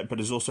stereotype, but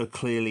is also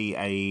clearly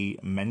a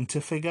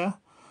mentor figure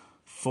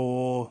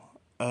for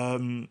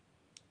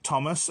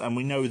Thomas. And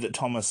we know that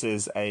Thomas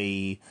is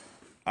a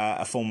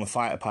former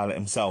fighter pilot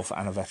himself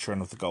and a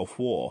veteran of the Gulf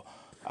War.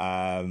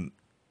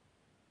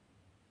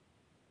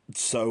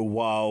 So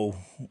while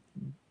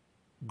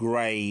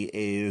Gray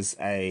is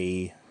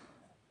a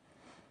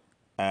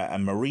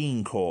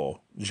Marine Corps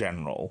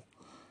general,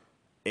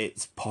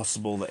 it's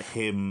possible that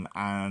him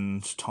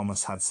and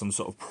Thomas had some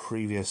sort of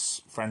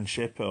previous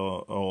friendship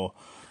or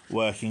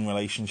working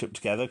relationship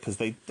together, because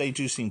they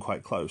do seem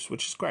quite close,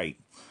 which is great.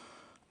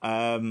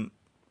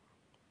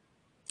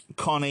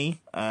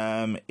 Connie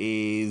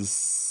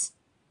is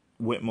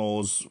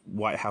Whitmore's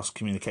White House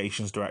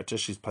communications director.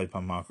 She's played by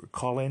Margaret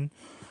Collin.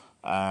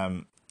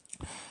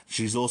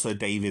 She's also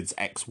David's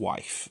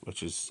ex-wife,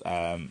 which is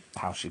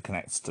how she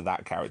connects to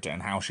that character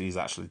and how she's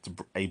actually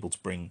able to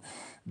bring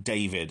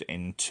David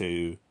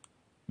into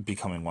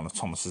becoming one of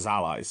Thomas's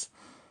allies.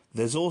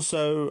 There's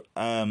also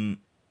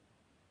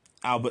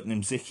Albert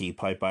Nimziki,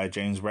 played by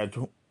James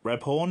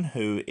Rebhorn,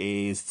 who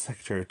is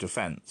Secretary of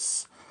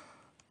Defense.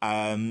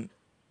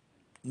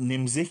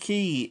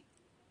 Nimziki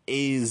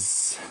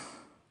is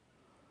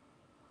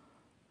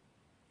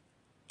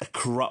a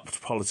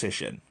corrupt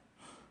politician.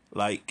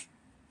 Like,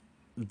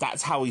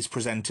 that's how he's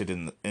presented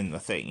in the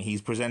thing.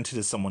 He's presented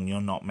as someone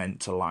you're not meant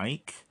to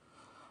like.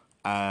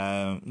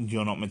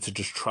 You're not meant to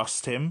just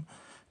trust him,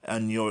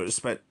 and you're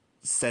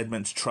instead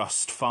meant to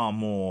trust far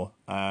more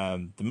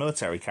the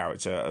military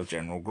character of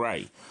General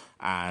Grey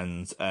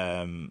and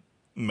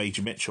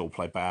Major Mitchell,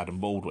 played by Adam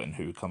Baldwin,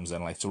 who comes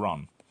in later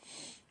on.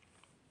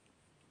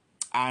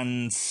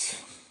 And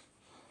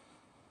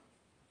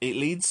it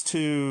leads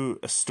to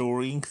a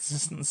story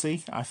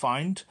inconsistency, I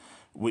find,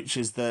 which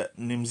is that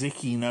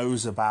Nimziki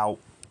knows about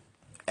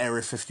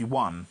Area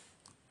 51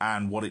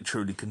 and what it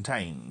truly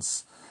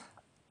contains,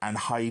 and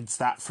hides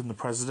that from the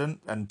president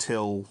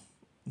until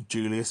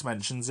Julius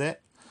mentions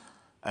it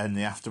in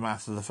the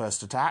aftermath of the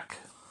first attack.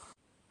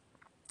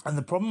 And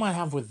the problem I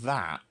have with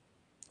that,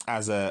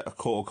 as a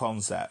core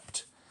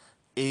concept,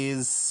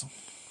 is...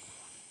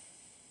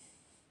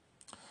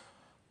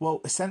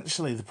 well,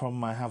 essentially the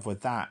problem I have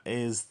with that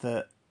is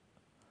that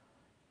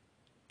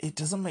it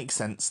doesn't make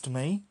sense to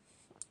me.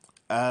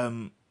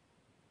 In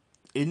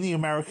the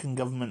American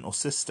governmental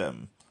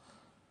system,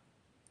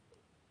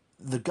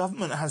 the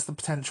government has the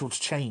potential to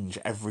change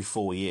every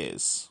 4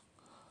 years.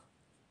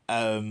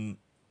 And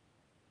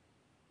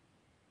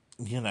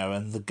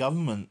the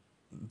government,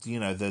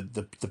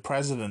 the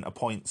president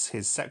appoints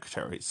his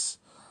secretaries.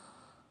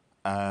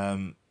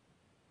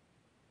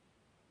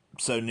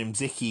 So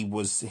Nimziki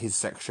was his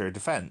Secretary of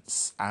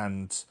Defense,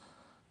 and,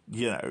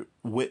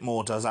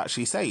 Whitmore does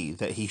actually say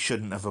that he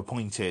shouldn't have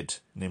appointed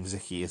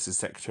Nimziki as his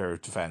Secretary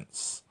of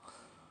Defense.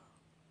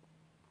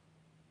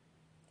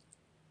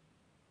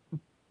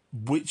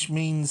 Which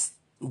means,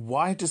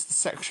 why does the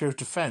Secretary of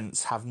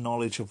Defense have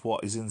knowledge of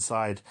what is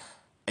inside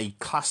a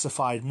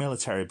classified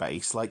military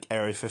base like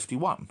Area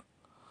 51?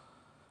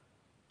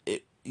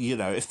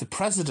 If the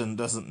president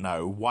doesn't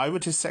know, why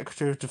would his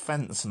Secretary of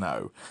Defense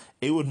know?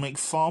 It would make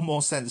far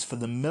more sense for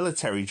the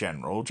military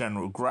general,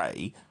 General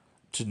Grey,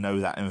 to know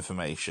that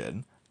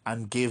information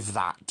and give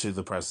that to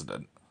the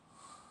president,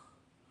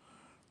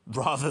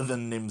 rather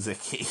than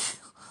Nimziki.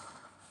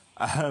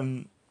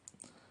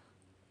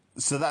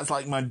 So that's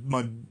like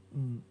my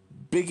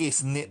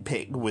biggest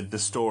nitpick with the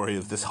story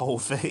of this whole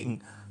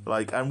thing.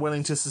 Like, I'm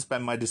willing to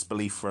suspend my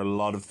disbelief for a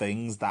lot of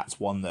things. That's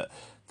one that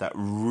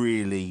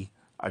really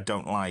I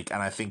don't like,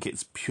 and I think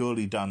it's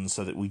purely done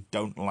so that we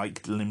don't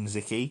like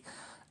Nimziki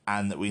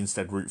and that we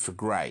instead root for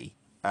Grey.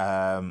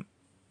 And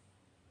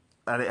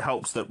it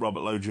helps that Robert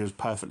Loggia is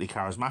perfectly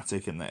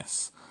charismatic in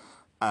this.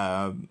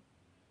 But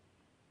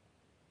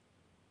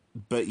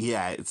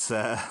yeah, it's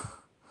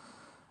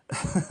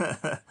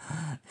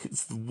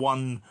it's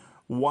one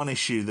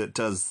issue that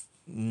does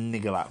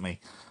niggle at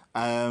me.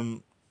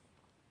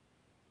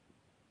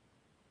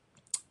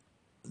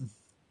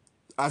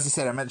 As I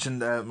said, I mentioned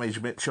Major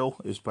Mitchell,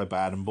 who's played by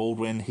Adam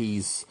Baldwin.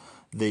 He's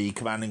the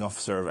commanding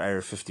officer of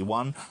Area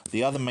 51.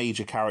 The other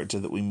major character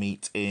that we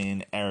meet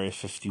in Area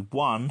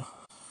 51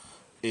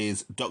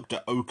 is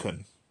Dr.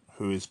 Okun,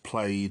 who is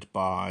played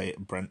by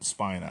Brent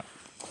Spiner.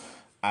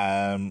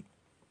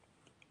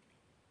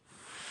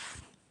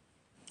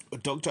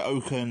 Dr.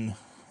 Okun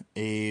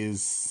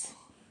is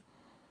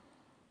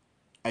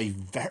a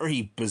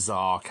very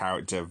bizarre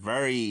character,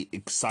 very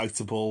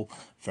excitable,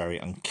 very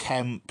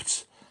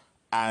unkempt,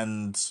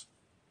 and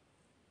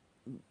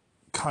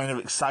kind of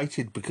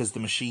excited because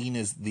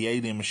the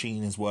alien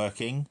machine is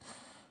working,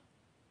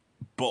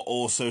 but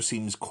also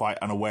seems quite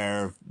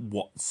unaware of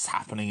what's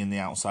happening in the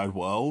outside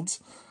world.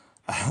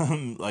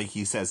 Like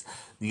he says,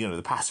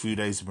 the past few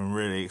days have been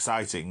really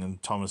exciting,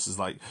 and Thomas is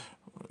like,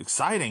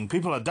 exciting?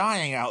 People are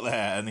dying out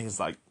there. And he's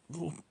like,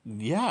 well,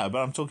 yeah, but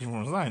I'm talking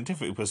from a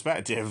scientific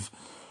perspective.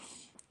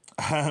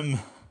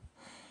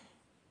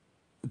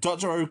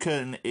 Dr.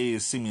 Okun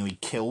is seemingly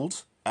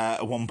killed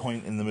at one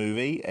point in the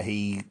movie.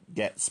 He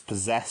gets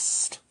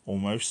possessed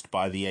almost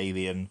by the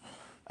alien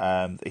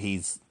that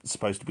he's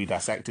supposed to be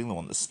dissecting, the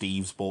one that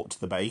Steve's brought to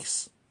the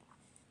base.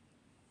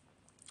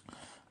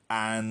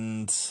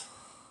 And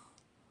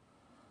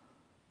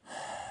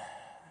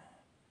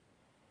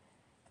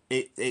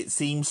it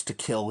seems to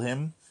kill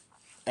him,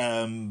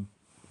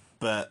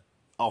 but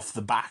off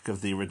the back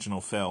of the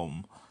original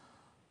film,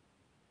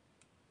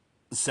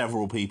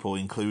 several people,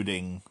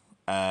 including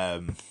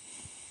Roland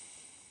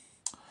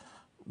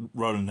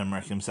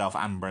Emmerich himself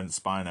and Brent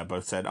Spiner,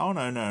 both said, oh,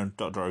 no,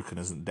 Dr. Okun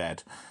isn't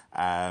dead.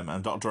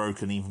 And Dr.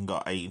 Okun even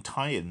got a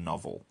tie-in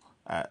novel,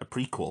 a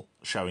prequel,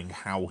 showing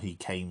how he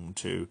came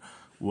to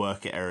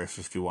work at Area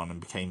 51 and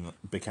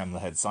became the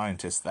head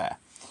scientist there.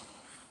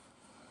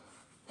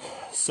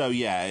 So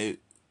yeah,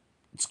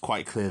 it's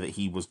quite clear that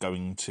he was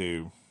going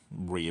to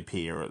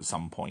reappear at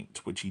some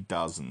point, which he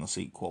does in the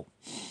sequel.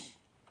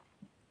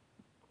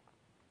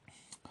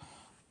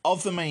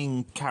 Of the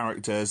main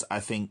characters, I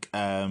think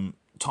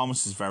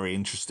Thomas is very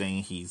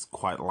interesting. He's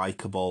quite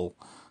likable.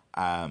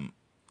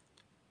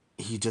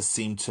 He just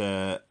seemed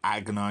to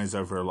agonize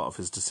over a lot of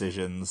his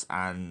decisions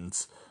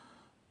and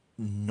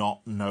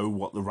not know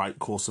what the right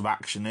course of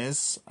action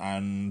is.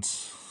 And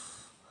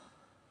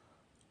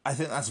I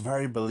think that's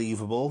very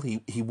believable.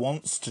 He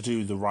wants to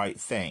do the right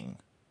thing,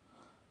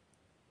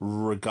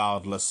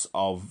 regardless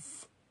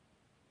of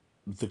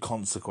the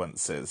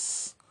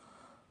consequences.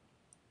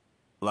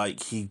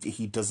 Like,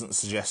 he doesn't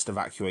suggest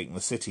evacuating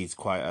the cities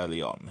quite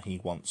early on. He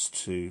wants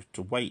to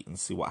wait and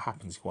see what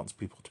happens. He wants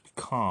people to be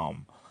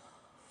calm.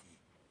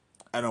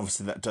 And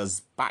obviously that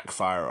does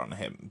backfire on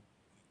him.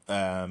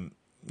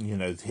 You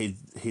know,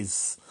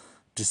 his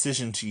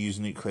decision to use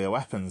nuclear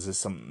weapons is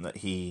something that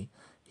he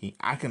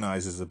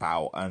agonizes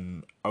about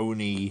and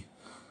only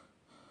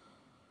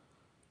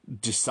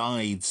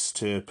decides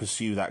to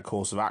pursue that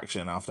course of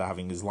action after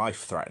having his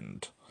life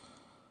threatened.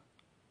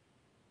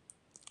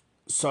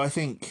 So I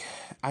think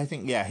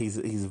yeah, he's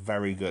a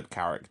very good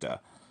character,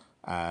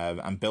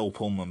 and Bill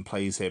Pullman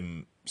plays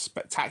him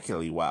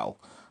spectacularly well,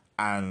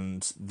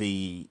 and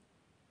the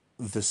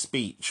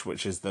speech,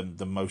 which is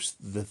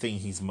the thing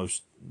he's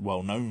most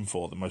well known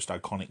for, the most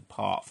iconic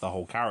part of the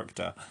whole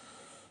character,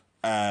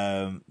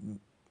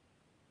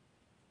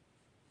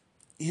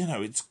 you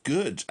know, it's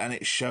good, and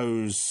it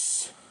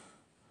shows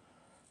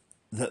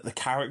that the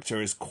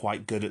character is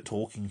quite good at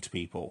talking to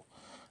people,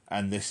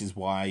 and this is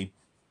why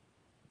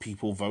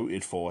people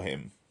voted for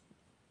him.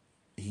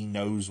 He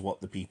knows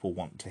what the people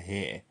want to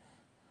hear.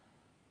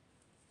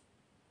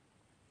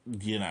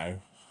 You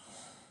know,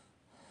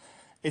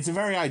 it's a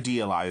very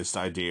idealized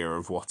idea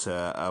of what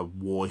a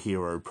war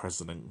hero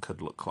president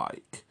could look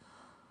like.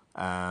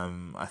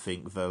 I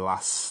think the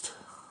last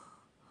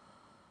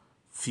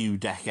few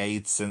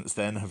decades since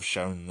then have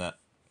shown that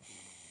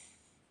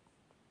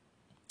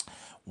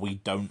we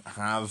don't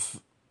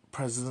have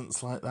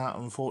presidents like that,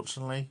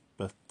 unfortunately.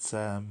 But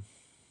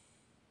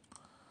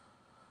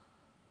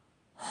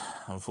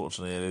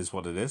unfortunately, it is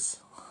what it is.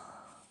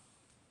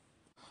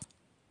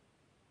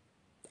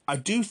 I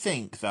do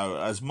think,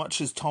 though, as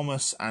much as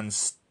Thomas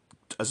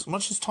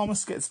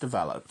gets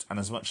developed, and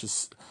as much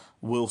as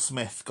Will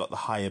Smith got the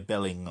higher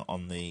billing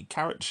on the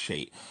character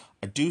sheet,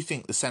 I do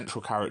think the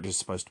central character is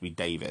supposed to be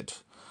David,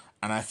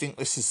 and I think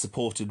this is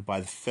supported by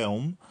the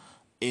film,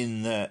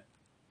 in that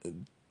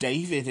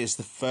David is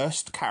the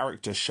first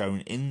character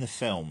shown in the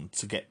film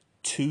to get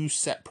 2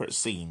 separate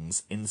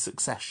scenes in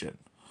succession.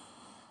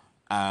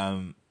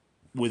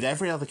 With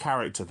every other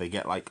character, they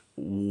get like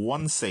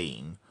one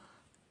scene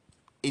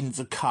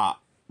intercut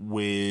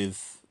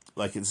with,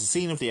 like, it's a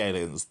scene of the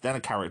aliens, then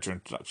a character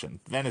introduction,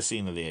 then a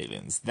scene of the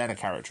aliens, then a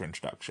character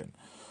introduction.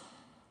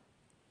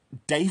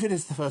 David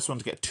is the first one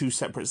to get 2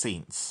 separate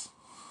scenes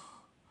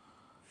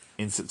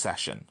in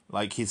succession.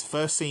 Like, his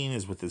first scene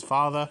is with his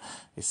father,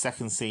 his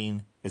second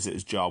scene is at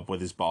his job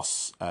with his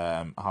boss,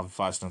 Harvey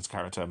Firestone's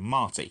character,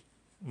 Marty.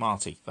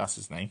 Marty, that's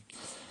his name.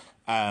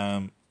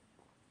 And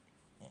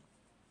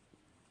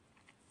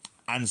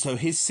so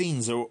his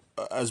scenes are,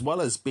 as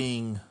well as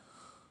being,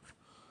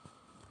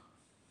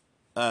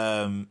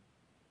 you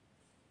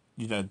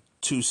know,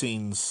 2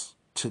 scenes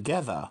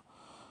together,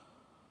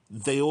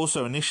 they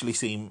also initially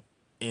seem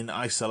in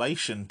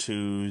isolation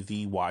to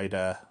the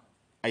wider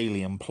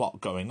alien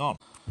plot going on.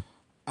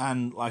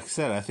 And like I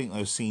said, I think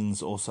those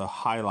scenes also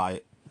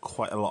highlight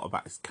quite a lot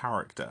about his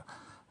character.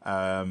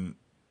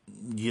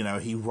 You know,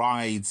 he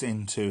rides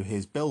into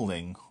his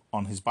building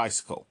on his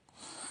bicycle.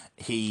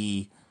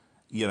 He,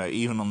 you know,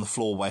 even on the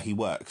floor where he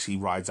works, he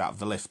rides out of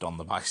the lift on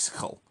the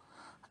bicycle.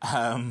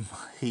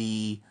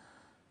 He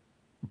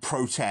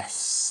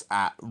protests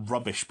at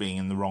rubbish being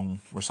in the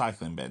wrong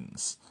recycling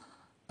bins.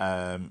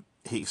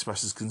 He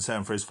expresses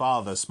concern for his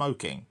father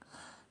smoking.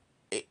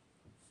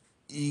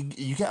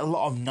 You get a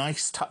lot of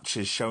nice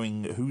touches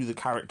showing who the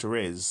character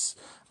is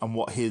and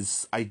what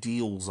his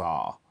ideals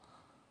are.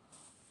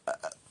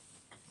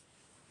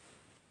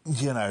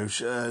 You know,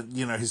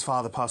 his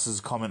father passes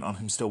a comment on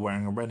him still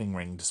wearing a wedding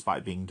ring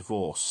despite being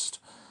divorced,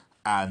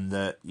 and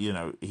that, you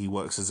know, he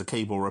works as a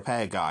cable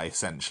repair guy,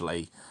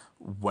 essentially,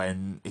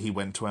 when he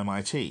went to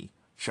MIT,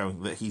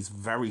 showing that he's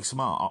very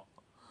smart.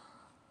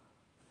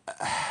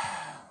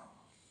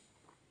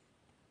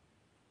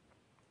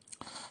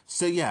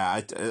 So yeah,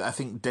 I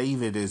think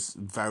David is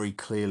very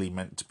clearly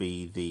meant to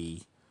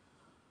be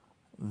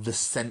the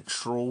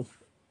central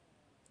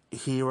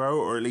hero,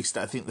 or at least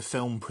I think the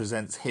film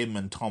presents him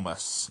and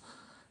Thomas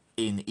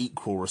in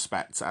equal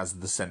respects as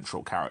the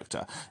central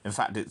character. In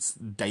fact, it's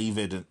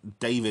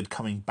David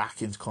coming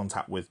back into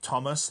contact with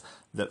Thomas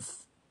that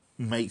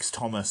makes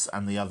Thomas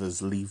and the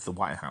others leave the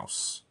White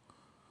House.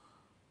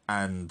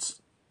 And,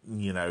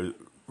 you know,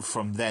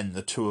 from then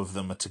the 2 of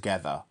them are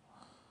together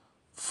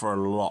for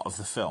a lot of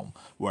the film,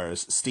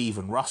 whereas Steve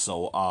and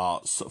Russell are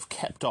sort of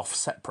kept off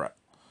separate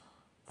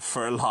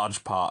for a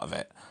large part of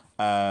it.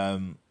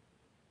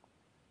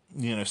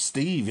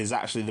 Steve is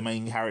actually the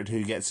main character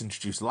who gets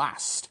introduced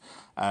last.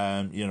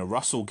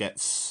 Russell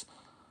gets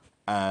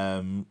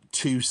 2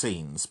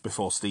 scenes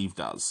before Steve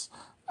does.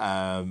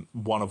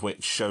 One of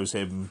which shows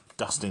him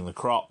dusting the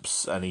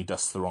crops, and he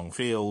dusts the wrong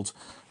field,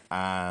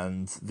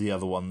 and the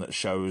other one that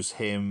shows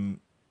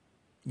him,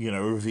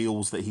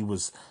 reveals that he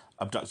was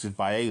abducted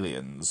by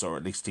aliens, or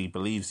at least he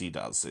believes he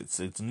does.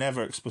 It's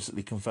never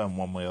explicitly confirmed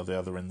one way or the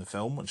other in the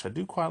film, which I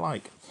do quite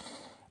like.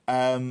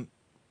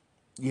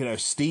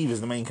 Steve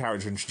is the main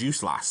character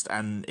introduced last,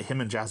 and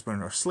him and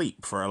Jasmine are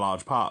asleep for a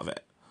large part of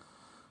it.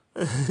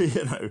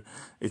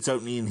 It's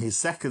only in his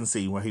second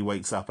scene where he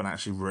wakes up and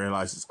actually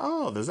realises,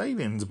 oh, there's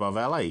aliens above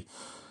LA.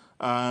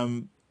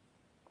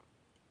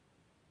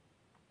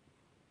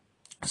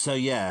 So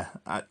yeah,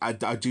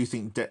 I do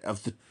think that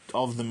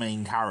of the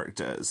main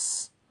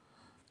characters,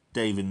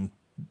 David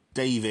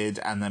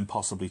and then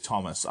possibly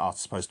Thomas are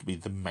supposed to be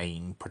the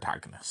main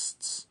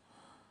protagonists,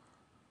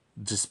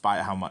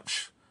 despite how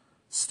much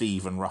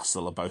Steve and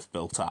Russell are both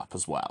built up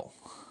as well.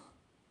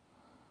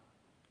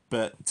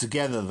 But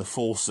together, the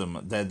foursome,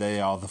 they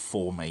are the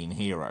 4 main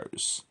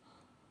heroes.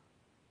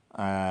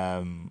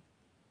 And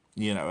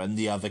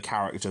the other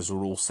characters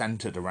are all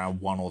centred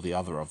around one or the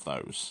other of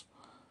those.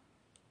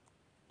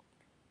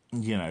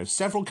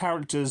 Several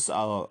characters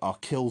are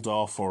killed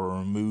off or are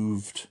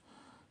removed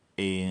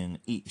in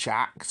each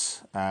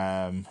act.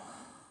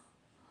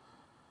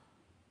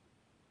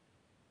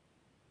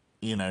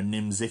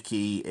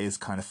 Nimziki is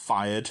kind of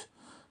fired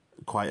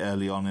quite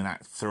early on in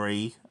Act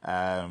 3.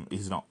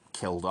 He's not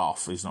killed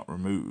off, he's not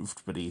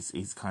removed, but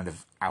he's kind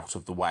of out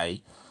of the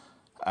way.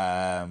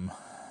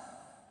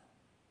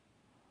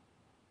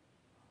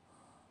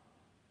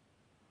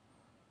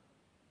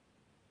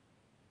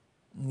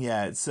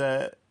 It's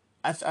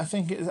I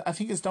think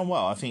it's done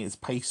well. I think it's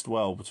paced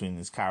well between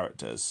these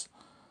characters.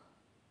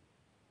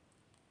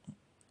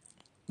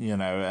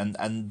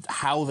 And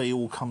how they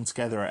all come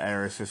together at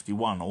Area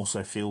 51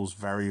 also feels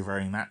very,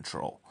 very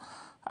natural.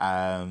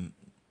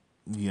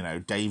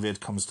 David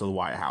comes to the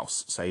White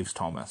House, saves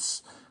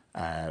Thomas.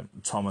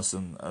 Thomas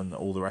and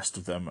all the rest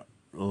of them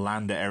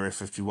land at Area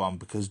 51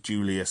 because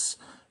Julius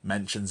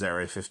mentions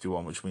Area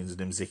 51, which means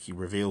Nimziki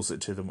reveals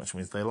it to them, which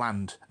means they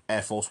land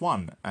Air Force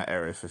One at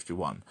Area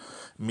 51.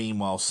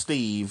 Meanwhile,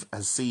 Steve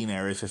has seen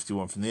Area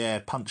 51 from the air,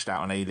 punched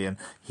out an alien.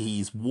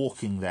 He's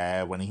walking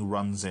there when he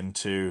runs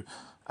into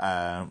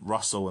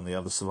Russell and the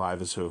other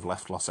survivors who have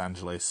left Los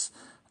Angeles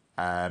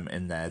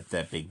in their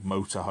big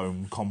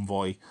motorhome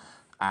convoy,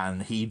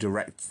 and he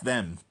directs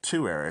them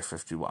to Area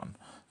 51.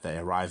 They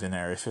arrive in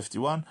Area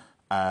 51.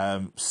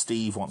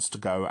 Steve wants to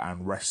go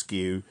and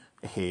rescue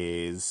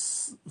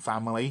his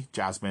family,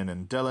 Jasmine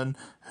and Dylan,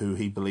 who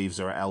he believes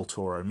are at El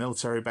Toro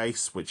military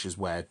base, which is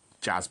where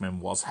Jasmine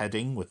was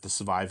heading with the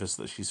survivors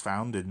that she's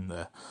found in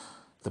the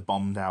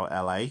bombed out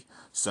LA.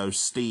 So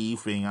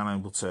Steve, being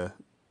unable to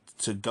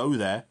go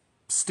there,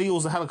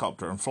 steals a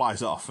helicopter and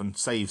flies off and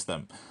saves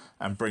them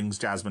and brings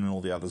Jasmine and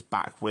all the others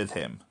back with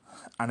him.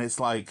 And it's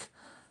like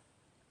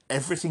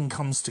everything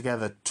comes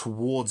together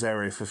towards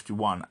Area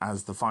 51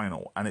 as the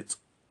final, and it's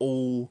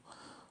all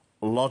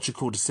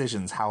logical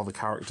decisions how the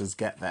characters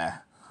get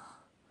there,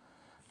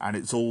 and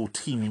it's all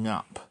teaming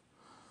up,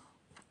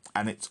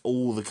 and it's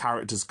all the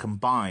characters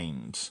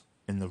combined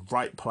in the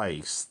right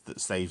place that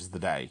saves the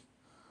day.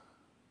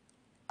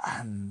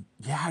 And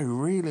yeah, I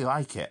really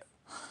like it.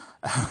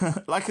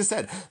 Like I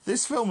said,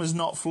 this film is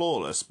not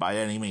flawless by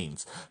any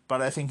means,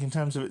 but I think in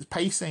terms of its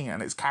pacing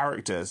and its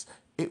characters,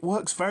 it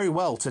works very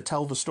well to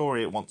tell the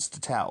story it wants to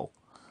tell.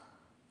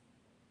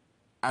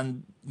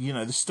 And,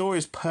 the story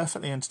is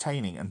perfectly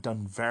entertaining and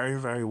done very,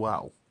 very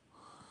well.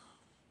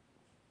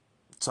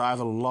 So I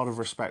have a lot of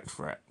respect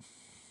for it.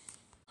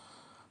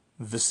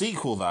 The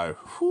sequel, though,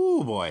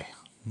 whoo boy,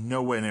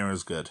 nowhere near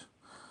as good.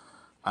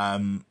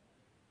 For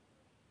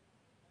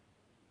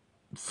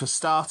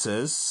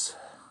starters,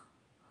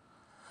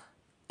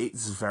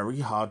 it's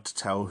very hard to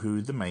tell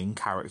who the main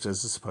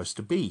characters are supposed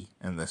to be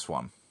in this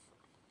one.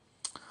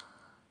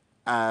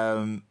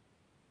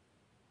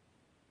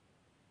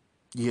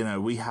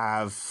 We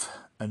have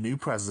a new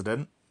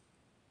president,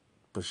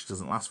 but she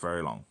doesn't last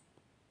very long.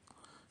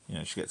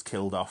 She gets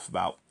killed off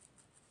about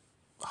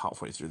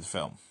halfway through the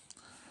film.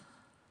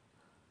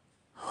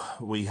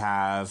 We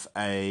have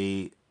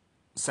a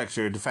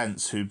Secretary of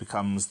Defense who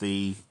becomes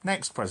the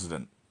next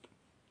president,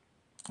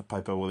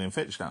 played by William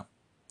Fichtner,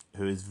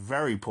 who is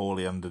very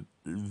poorly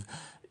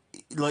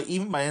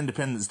even by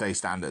Independence Day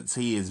standards,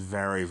 he is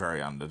very,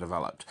 very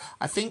underdeveloped.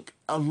 I think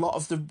a lot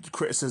of the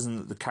criticism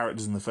that the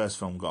characters in the first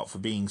film got for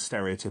being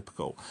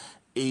stereotypical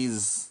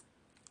is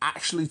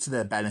actually to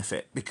their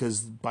benefit,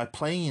 because by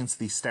playing into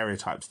these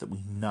stereotypes that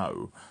we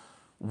know,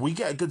 we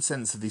get a good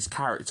sense of these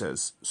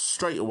characters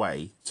straight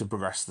away to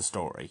progress the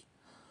story.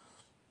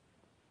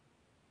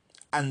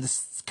 And the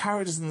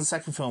characters in the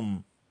second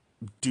film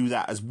do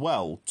that as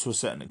well, to a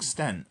certain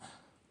extent.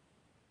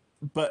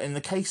 But in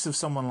the case of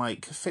someone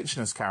like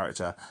Fitchner's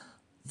character,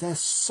 they're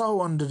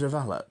so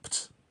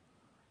underdeveloped.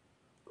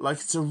 Like,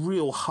 it's a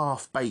real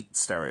half-baked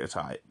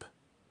stereotype.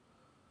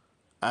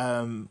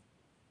 You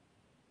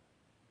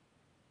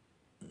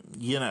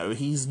know,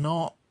 he's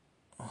not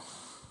a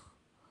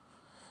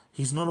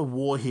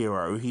war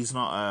hero. He's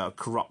not a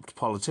corrupt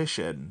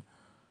politician.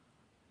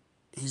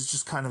 He's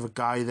just kind of a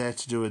guy there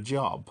to do a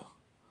job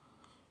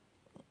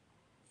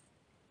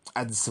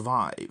and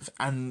survive.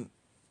 And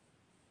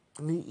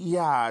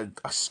yeah,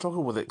 I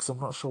struggle with it because I'm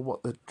not sure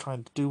what they're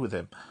trying to do with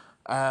him.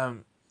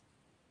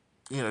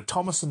 You know,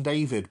 Thomas and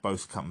David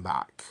both come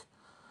back.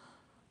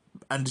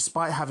 And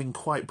despite having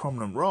quite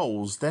prominent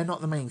roles, they're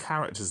not the main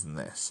characters in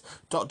this.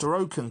 Dr.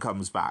 Oaken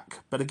comes back,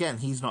 but again,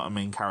 he's not a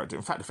main character.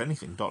 In fact, if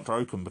anything, Dr.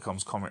 Oaken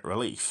becomes comic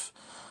relief,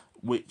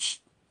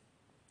 which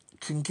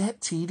can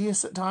get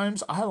tedious at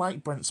times. I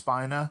like Brent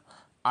Spiner.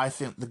 I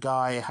think the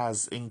guy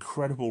has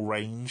incredible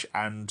range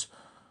and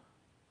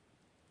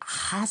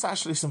has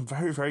actually some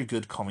very, very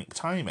good comic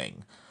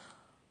timing.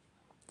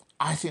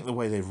 I think the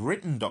way they've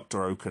written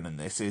Dr. Oaken in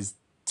this is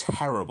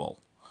terrible.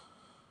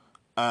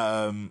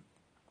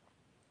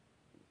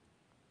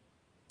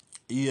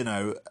 You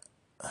know,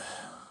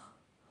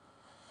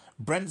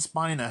 Brent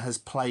Spiner has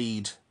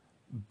played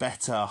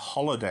better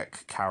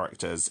holodeck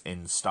characters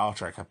in Star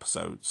Trek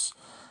episodes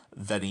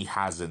than he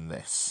has in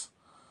this.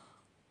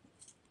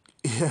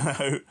 You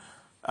know,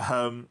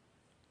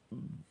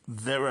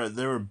 there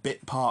are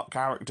bit part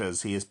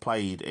characters he has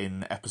played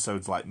in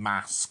episodes like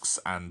Masks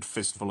and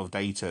Fistful of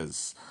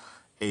Datas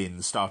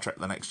in Star Trek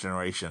The Next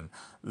Generation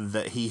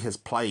that he has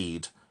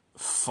played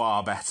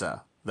far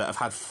better, that have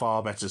had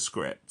far better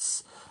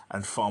scripts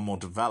and far more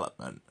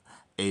development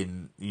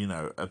in, you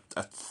know, a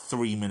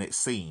 3-minute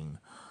scene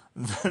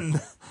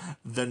than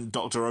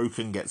Dr.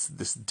 Oaken gets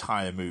this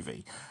entire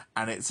movie.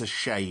 And it's a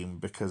shame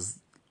because,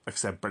 like I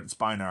said, Brent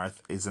Spiner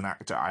is an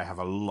actor I have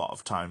a lot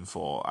of time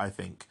for. I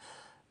think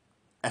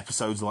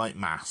episodes like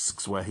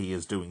Masks, where he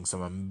is doing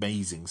some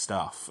amazing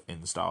stuff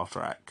in Star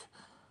Trek,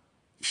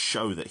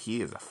 show that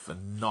he is a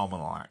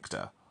phenomenal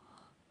actor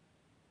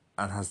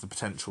and has the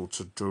potential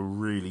to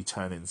really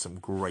turn in some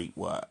great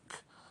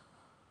work.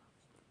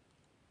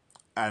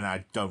 And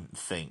I don't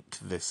think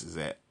this is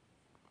it.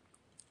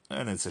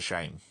 And it's a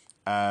shame.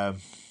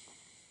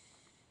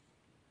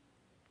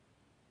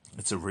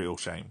 It's a real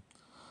shame.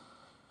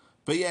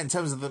 But yeah, in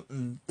terms of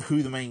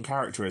who the main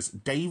character is,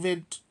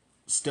 David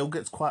still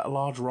gets quite a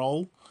large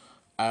role,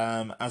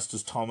 as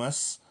does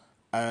Thomas.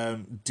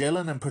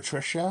 Dylan and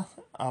Patricia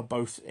are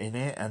both in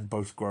it and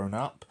both grown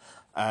up.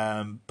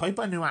 Played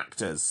by new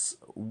actors,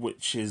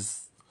 which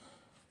is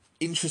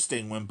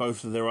interesting when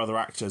both of their other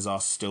actors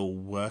are still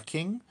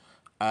working.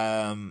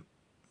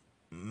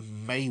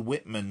 Mae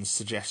Whitman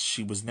suggests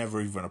she was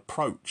never even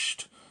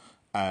approached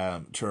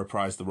to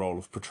reprise the role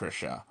of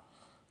Patricia.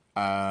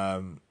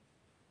 And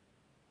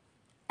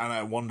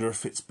I wonder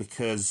if it's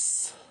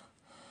because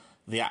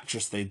the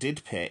actress they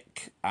did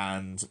pick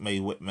and Mae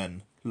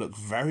Whitman look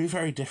very,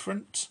 very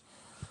different.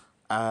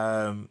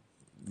 You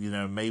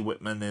know, Mae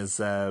Whitman is,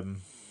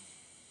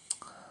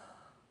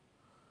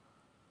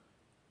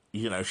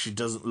 you know, she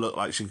doesn't look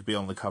like she could be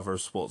on the cover of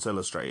Sports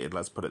Illustrated,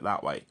 let's put it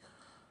that way.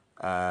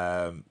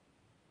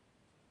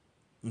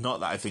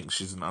 Not that I think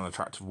she's an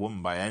unattractive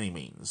woman by any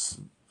means,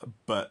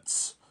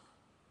 but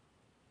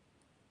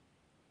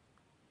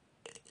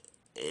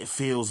it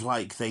feels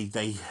like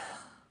they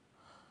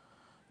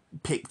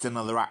picked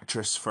another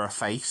actress for a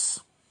face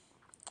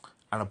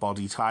and a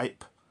body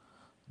type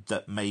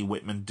that Mae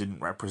Whitman didn't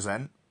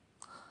represent.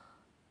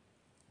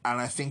 And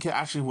I think it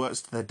actually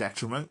works to their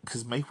detriment,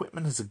 because Mae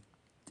Whitman is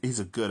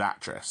a good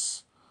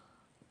actress.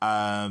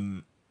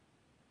 And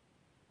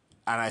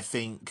I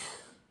think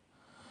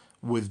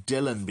with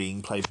Dylan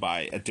being played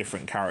by a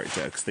different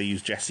character, because they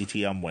use Jesse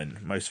T. Unwin,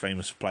 most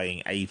famous for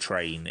playing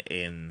A-Train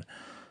in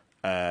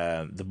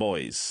The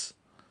Boys.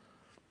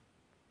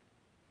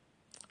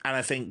 And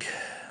I think,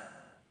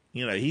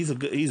 you know, he's a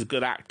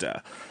good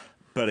actor,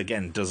 but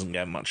again, doesn't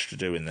get much to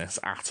do in this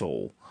at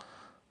all.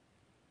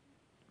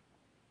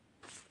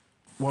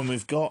 When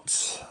we've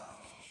got,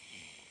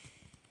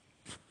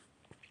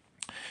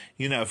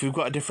 you know, if we've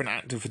got a different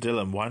actor for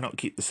Dylan, why not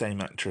keep the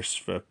same actress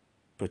for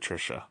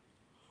Patricia?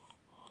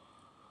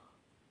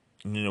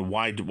 You know,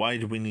 why do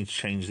we need to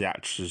change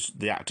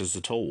the actors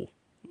at all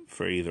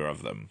for either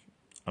of them?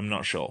 I'm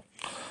not sure.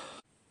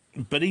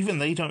 But even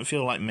they don't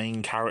feel like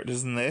main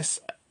characters in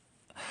this.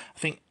 I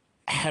think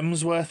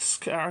Hemsworth's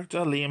character,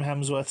 Liam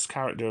Hemsworth's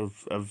character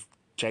of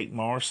Jake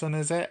Morrison,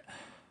 is it?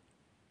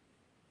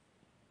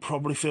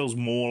 Probably feels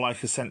more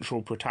like a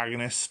central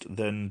protagonist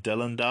than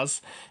Dylan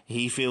does.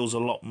 He feels a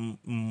lot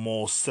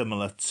more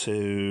similar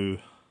to...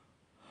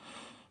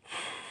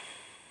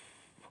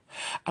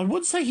 I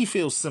would say he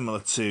feels similar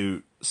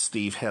to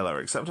Steve Hiller,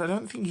 except I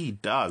don't think he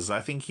does.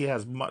 I think he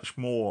has much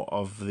more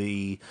of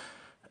the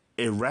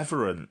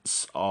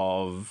irreverence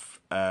of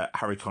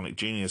Harry Connick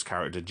Jr.'s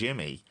character,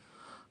 Jimmy.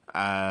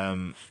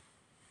 But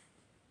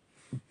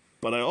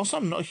I also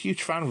am not a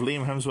huge fan of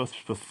Liam Hemsworth's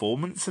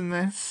performance in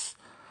this.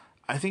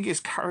 I think his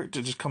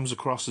character just comes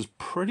across as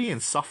pretty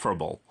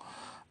insufferable.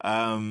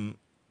 And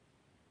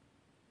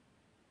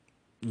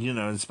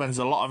spends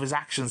a lot of his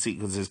action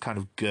sequences kind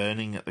of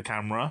gurning at the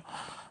camera.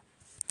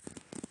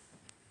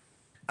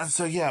 And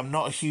so, yeah, I'm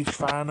not a huge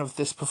fan of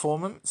this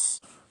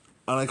performance.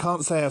 And I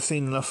can't say I've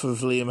seen enough of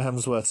Liam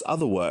Hemsworth's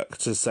other work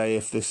to say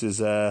if this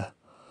is a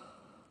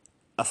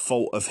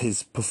fault of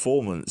his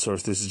performance or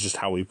if this is just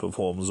how he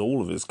performs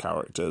all of his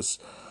characters.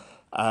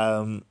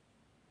 But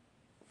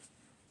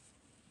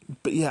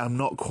yeah, I'm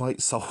not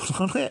quite sold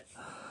on it.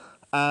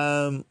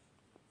 And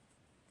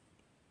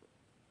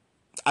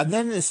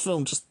then this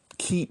film just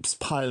keeps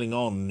piling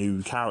on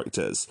new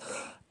characters.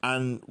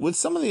 And with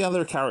some of the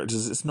other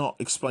characters, it's not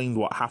explained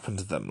what happened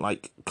to them.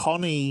 Like,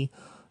 Connie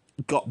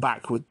got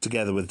back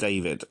together with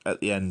David at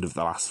the end of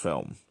the last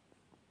film.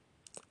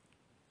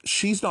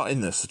 She's not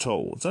in this at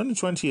all. It's only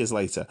 20 years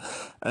later,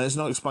 and it's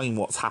not explained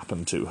what's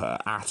happened to her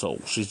at all.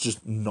 She's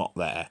just not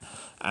there.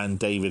 And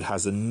David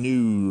has a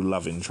new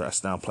love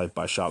interest, now played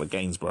by Charlotte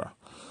Gainsbourg,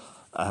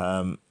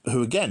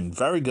 who, again,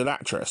 very good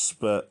actress,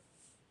 but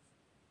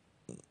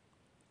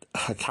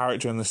her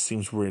character in this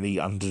seems really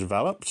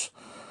underdeveloped.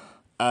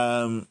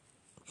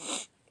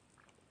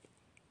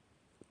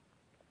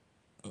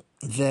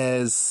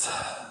 There's...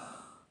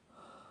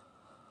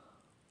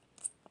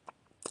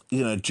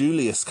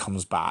 Julius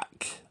comes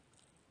back,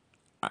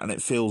 and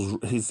it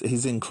feels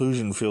his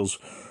inclusion feels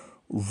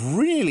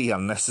really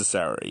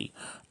unnecessary,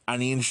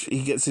 and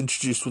he gets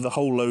introduced with a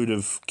whole load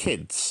of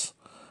kids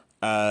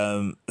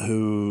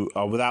who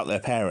are without their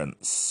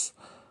parents,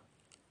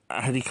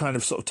 and he kind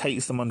of sort of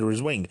takes them under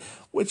his wing,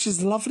 which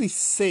is lovely to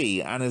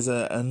see and is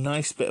a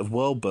nice bit of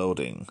world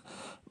building,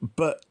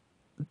 but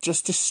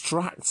just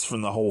distracts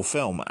from the whole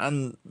film.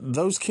 And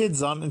those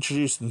kids aren't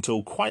introduced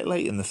until quite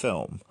late in the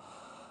film.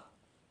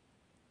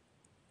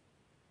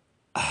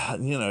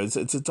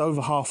 It's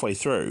over halfway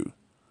through.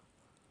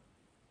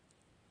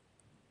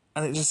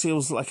 And it just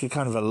feels like a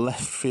kind of a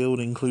left field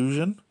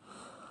inclusion.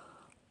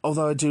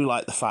 Although I do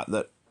like the fact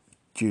that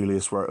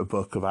Julius wrote a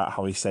book about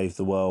how he saved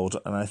the world,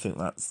 and I think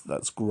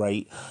that's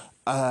great.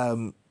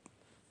 But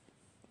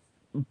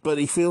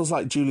he feels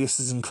like Julius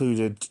is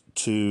included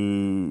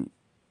to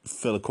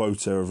fill a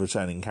quota of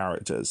returning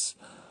characters.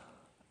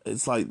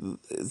 It's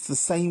the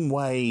same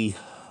way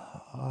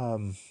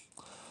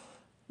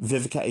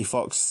Vivica A.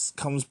 Fox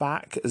comes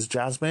back as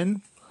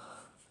Jasmine,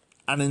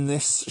 and in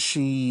this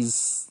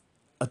she's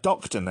a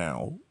doctor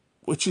now,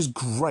 which is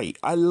great.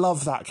 I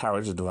love that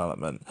character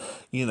development.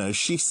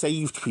 She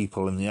saved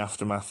people in the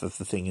aftermath of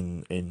the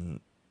thing in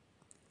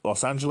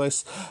Los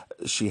Angeles.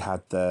 She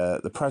had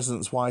the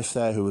president's wife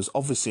there who was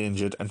obviously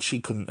injured, and she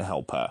couldn't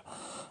help her.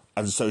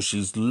 And so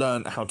she's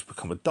learned how to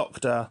become a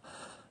doctor.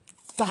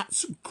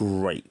 That's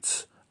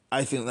great.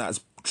 I think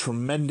that's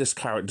tremendous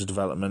character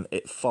development.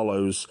 It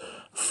follows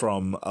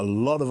from a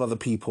lot of other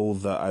people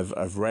that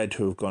I've read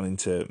who have gone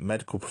into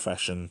medical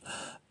profession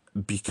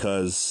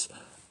because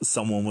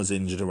someone was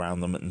injured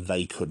around them and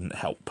they couldn't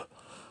help.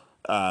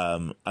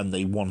 And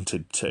they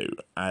wanted to.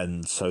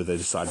 And so they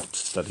decided to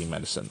study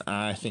medicine. And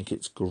I think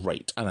it's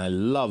great. And I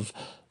love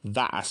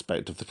that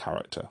aspect of the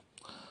character.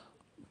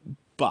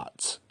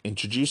 But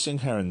introducing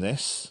her in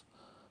this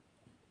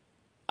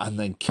and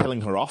then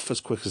killing her off as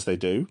quick as they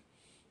do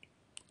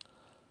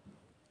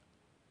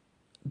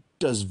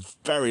does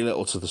very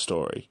little to the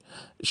story.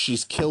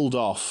 She's killed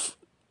off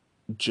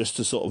just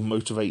to sort of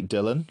motivate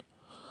Dylan,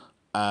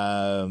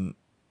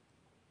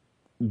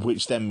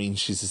 which then means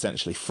she's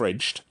essentially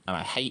fridged, and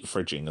I hate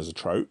fridging as a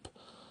trope.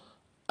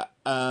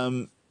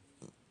 But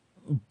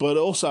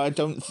also, I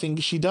don't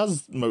think she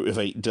does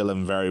motivate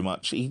Dylan very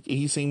much.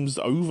 He seems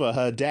over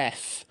her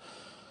death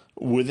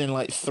within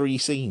 3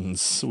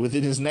 scenes.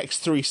 Within his next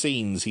 3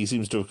 scenes, he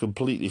seems to have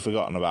completely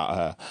forgotten about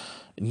her.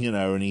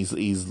 And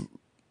he's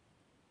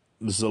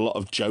there's a lot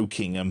of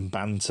joking and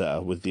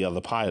banter with the other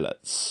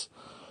pilots.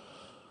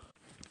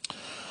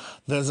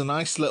 There's a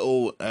nice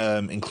little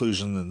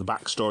inclusion in the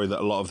backstory that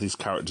a lot of these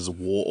characters are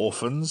war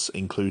orphans,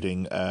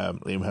 including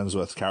Liam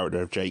Hemsworth's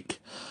character of Jake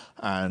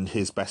and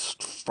his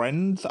best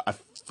friend that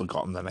I've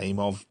forgotten the name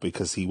of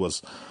because he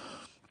was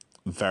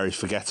very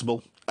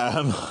forgettable.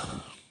 And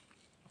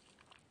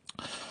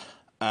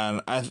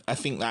I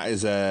think that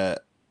is a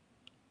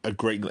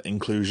great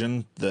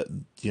inclusion that,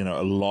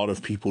 a lot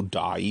of people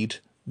died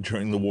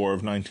during the War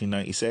of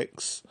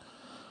 1996.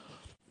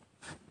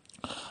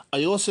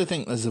 I also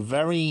think there's a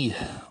very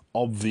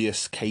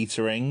obvious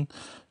catering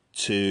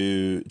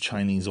to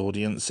Chinese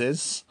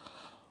audiences,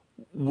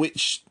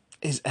 which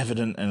is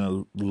evident in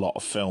a lot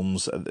of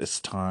films at this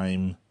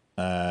time.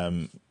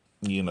 The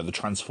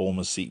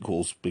Transformers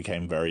sequels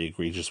became very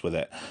egregious with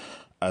it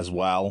as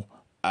well.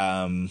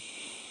 There's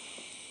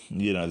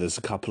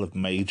a couple of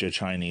major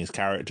Chinese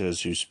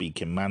characters who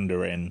speak in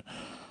Mandarin.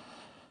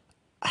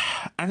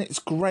 And it's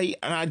great,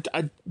 and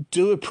I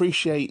do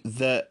appreciate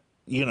that,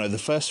 the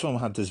first film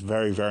had this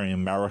very, very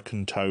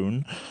American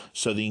tone,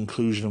 so the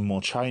inclusion of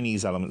more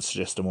Chinese elements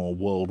suggests a more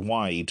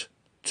worldwide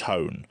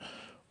tone.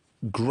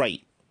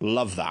 Great,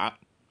 love that.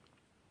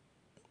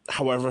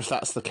 However, if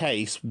that's the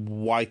case,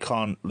 why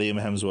can't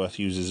Liam Hemsworth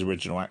use his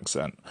original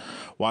accent?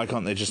 Why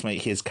can't they just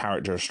make his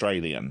character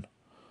Australian?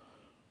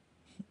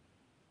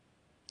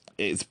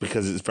 It's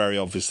because it's very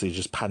obviously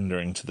just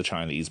pandering to the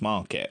Chinese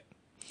market.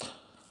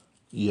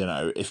 You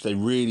know, if they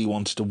really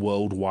wanted a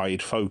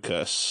worldwide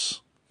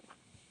focus,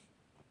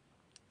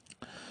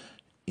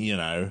 you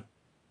know,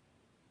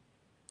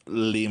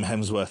 Liam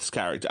Hemsworth's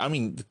character. I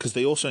mean, because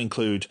they also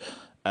include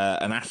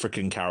an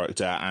African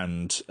character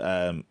and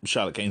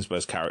Charlotte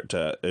Gainsbourg's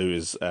character, who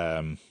is,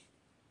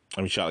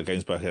 Charlotte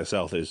Gainsbourg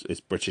herself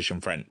is British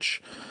and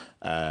French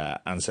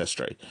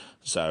ancestry.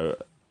 So,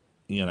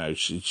 you know,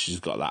 she's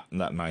got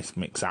that nice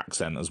mixed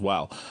accent as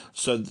well.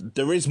 So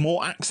there is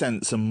more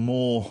accents and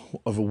more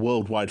of a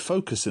worldwide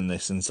focus in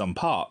this in some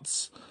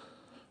parts.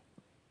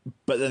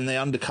 But then they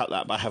undercut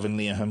that by having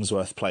Liam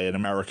Hemsworth play an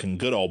American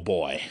good old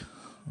boy,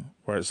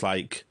 where it's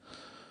like,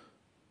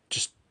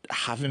 just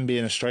have him be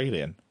an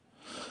Australian.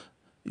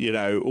 You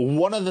know,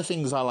 one of the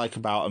things I like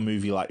about a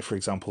movie like, for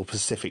example,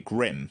 Pacific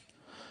Rim,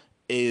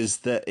 is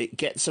that it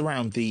gets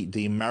around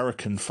the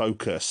American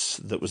focus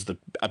that was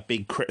a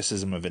big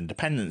criticism of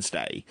Independence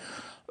Day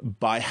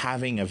by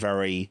having a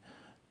very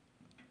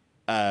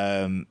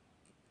a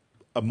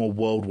more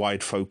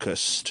worldwide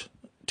focused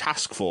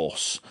task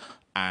force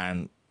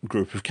and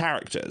group of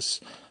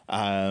characters.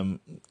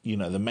 You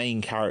know, the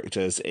main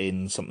characters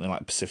in something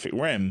like Pacific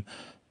Rim,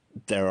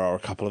 there are a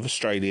couple of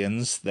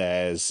Australians.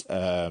 There's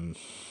a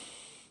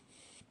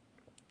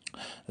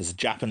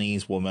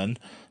Japanese woman.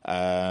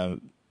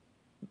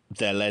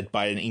 They're led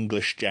by an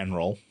English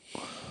general.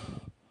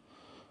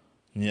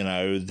 You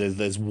know,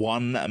 there's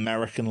one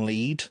American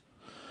lead.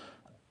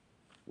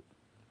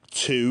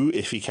 Two,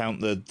 if you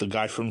count the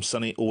guy from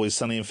Always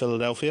Sunny in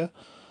Philadelphia.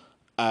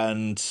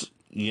 And,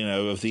 you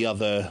know, of the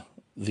other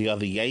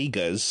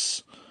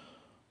Jaegers,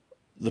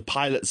 the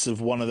pilots of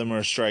one of them are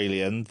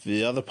Australian,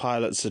 the other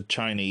pilots are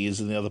Chinese,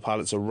 and the other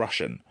pilots are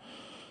Russian.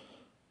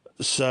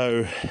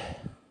 So,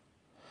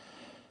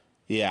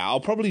 yeah, I'll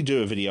probably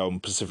do a video on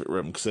Pacific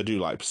Rim, because I do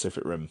like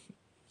Pacific Rim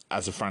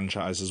as a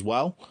franchise as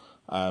well,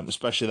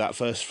 especially that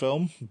first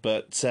film.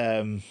 But,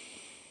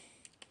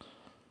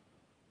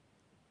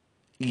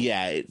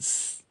 yeah,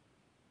 it's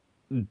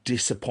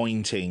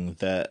disappointing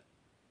that,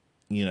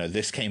 you know,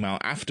 this came out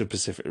after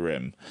Pacific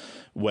Rim,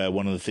 where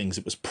one of the things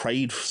it was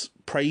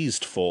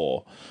praised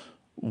for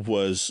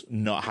was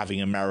not having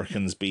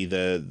Americans be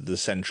the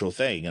central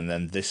thing, and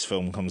then this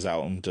film comes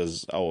out and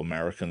does, oh,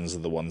 Americans are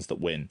the ones that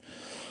win.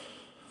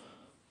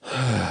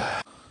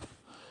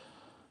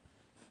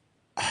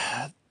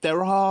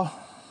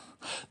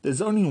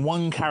 There's only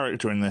one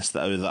character in this,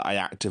 though, that I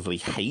actively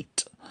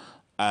hate,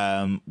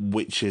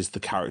 which is the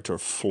character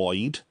of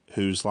Floyd,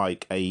 who's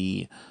like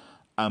a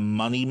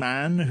money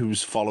man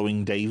who's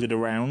following David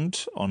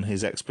around on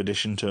his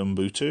expedition to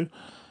Ubuntu.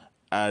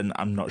 And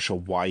I'm not sure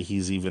why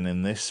he's even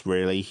in this,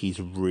 really.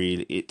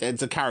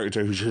 It's a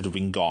character who should have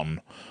been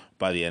gone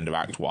by the end of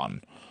Act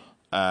 1.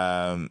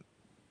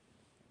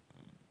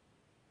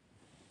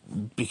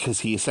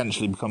 Because he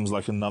essentially becomes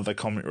like another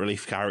comic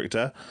relief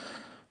character.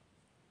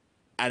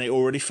 And it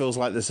already feels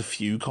like there's a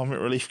few comic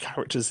relief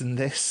characters in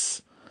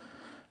this.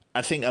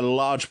 I think a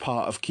large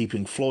part of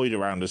keeping Floyd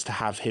around is to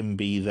have him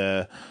be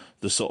the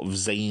sort of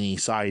zany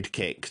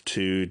sidekick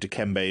to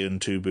Dikembe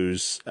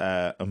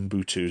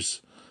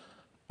Mbutu's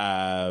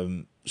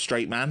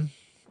straight man.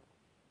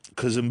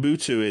 Because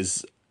Mbutu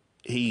is...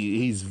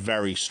 He's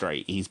very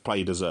straight. He's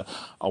played as a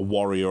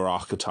warrior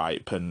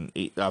archetype, and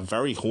a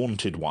very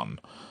haunted one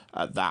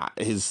at that.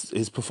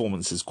 His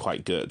performance is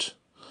quite good.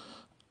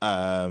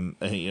 And,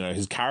 you know,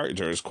 his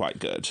character is quite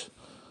good.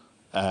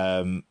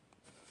 And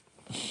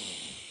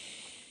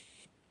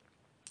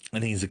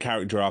he's a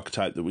character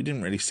archetype that we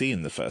didn't really see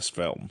in the first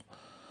film.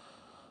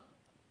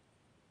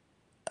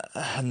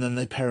 And then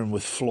they pair him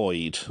with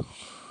Floyd,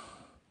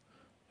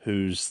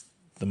 who's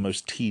the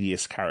most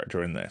tedious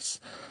character in this.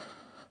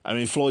 I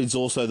mean, Floyd's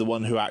also the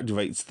one who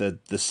activates the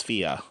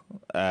sphere,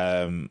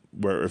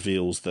 where it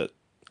reveals that,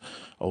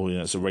 oh, you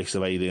know, it's a race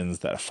of aliens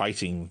that are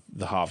fighting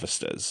the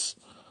Harvesters.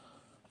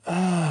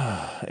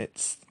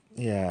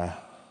 Yeah.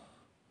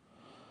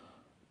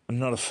 I'm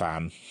not a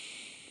fan.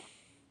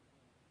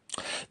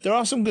 There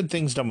are some good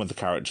things done with the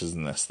characters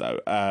in this, though.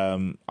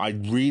 I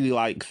really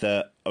like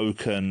that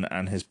Okun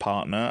and his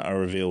partner are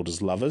revealed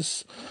as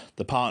lovers.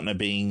 The partner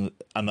being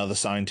another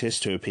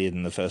scientist who appeared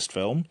in the first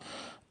film.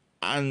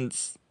 And,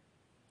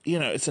 you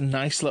know, it's a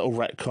nice little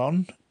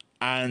retcon.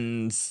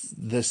 And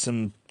there's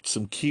some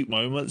cute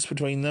moments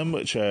between them,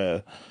 which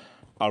are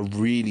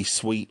really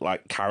sweet,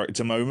 like,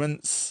 character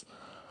moments.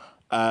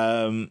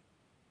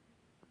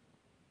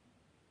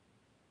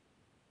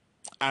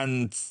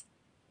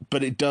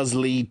 But it does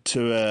lead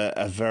to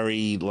a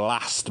very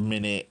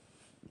last-minute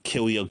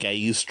kill your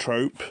gays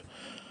trope,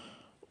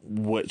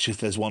 which, if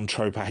there's one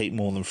trope I hate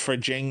more than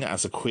fridging,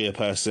 as a queer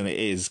person, it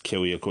is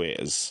kill your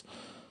queers.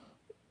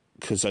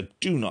 Because I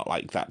do not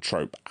like that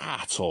trope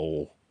at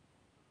all.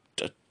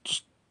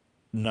 Just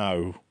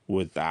no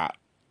with that.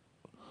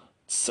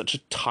 It's such a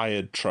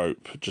tired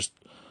trope. Just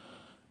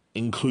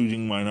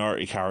including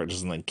minority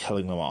characters and then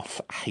killing them off.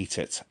 I hate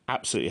it.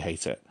 Absolutely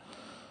hate it.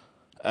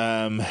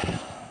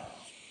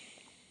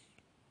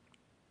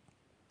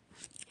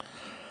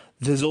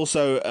 There's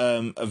also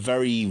a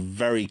very,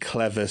 very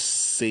clever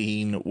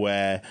scene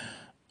where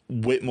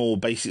Whitmore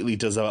basically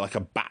does like a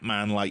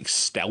Batman-like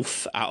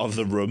stealth out of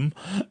the room.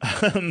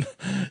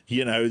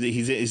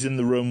 He's in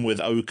the room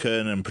with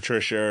Oaken and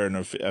Patricia and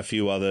a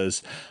few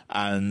others,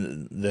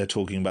 and they're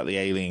talking about the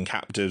alien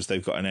captives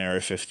they've got in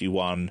Area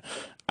 51.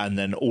 And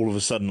then all of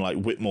a sudden, like,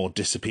 Whitmore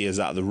disappears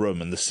out of the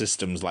room, and the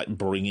system's like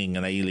bringing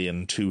an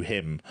alien to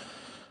him.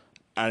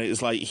 And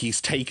it's like he's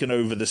taken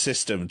over the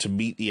system to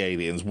meet the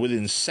aliens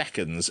within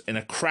seconds in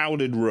a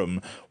crowded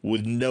room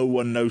with no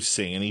one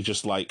noticing, and he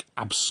just like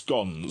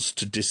absconds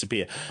to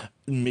disappear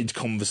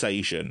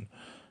mid-conversation.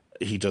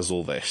 He does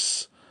all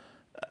this.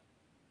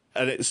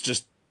 And it's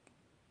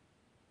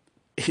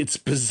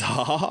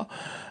bizarre,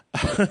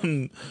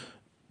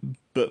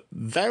 but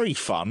very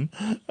fun.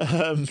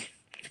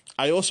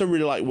 I also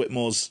really like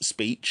Whitmore's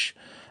speech.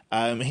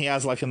 He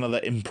has like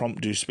another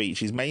impromptu speech.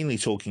 He's mainly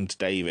talking to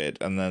David,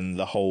 and then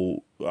a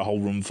whole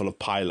room full of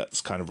pilots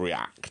kind of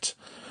react.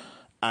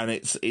 And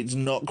it's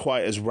not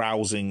quite as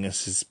rousing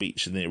as his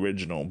speech in the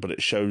original, but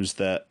it shows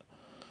that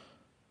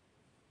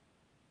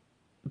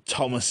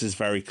Thomas is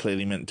very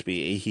clearly meant to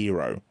be a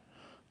hero.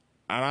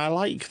 And I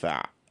like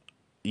that.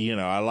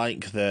 I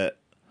like that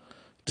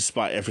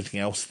despite everything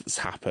else that's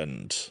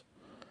happened,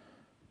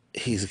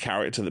 he's a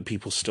character that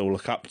people still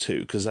look up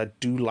to, because I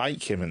do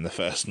like him in the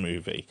first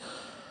movie.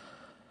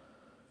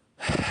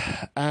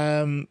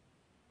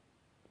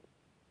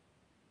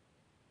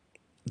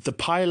 The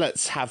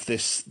pilots have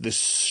this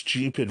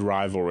stupid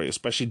rivalry,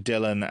 especially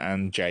Dylan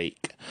and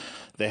Jake.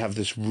 They have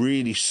this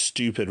really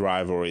stupid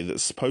rivalry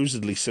that's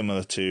supposedly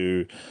similar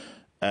to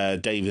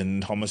David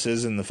and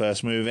Thomas's in the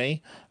first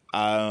movie.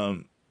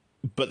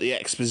 But the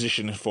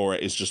exposition for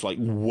it is just like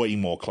way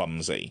more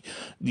clumsy.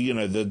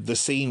 The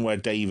scene where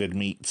David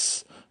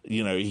meets,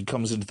 he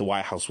comes into the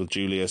White House with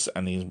Julius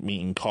and he's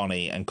meeting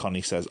Connie, and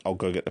Connie says, "I'll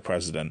go get the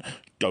president.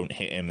 Don't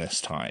hit him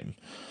this time."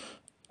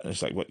 And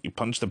it's like, what, you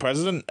punched the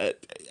president?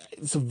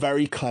 It's a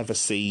very clever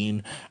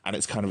scene, and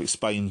it's kind of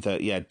explained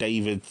that, yeah,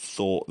 David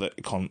thought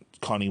that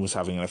Connie was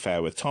having an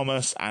affair with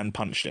Thomas and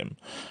punched him.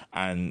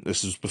 And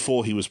this was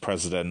before he was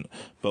president,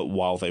 but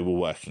while they were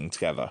working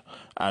together.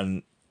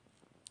 And,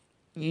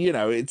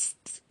 it's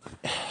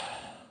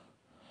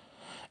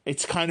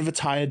kind of a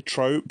tired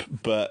trope,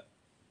 but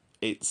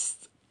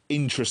it's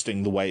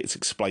interesting the way it's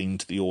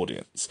explained to the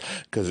audience,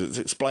 because it's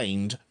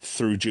explained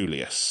through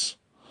Julius.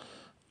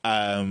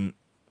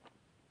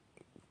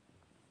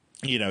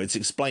 It's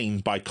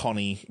explained by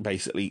Connie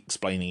basically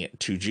explaining it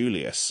to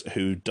Julius,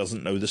 who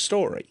doesn't know the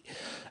story.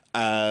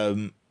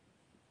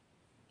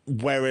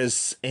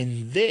 Whereas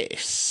in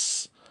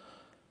this,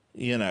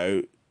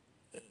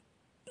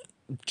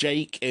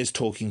 Jake is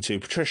talking to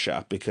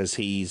Patricia because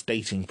he's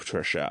dating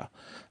Patricia,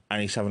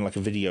 and he's having like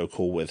a video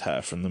call with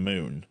her from the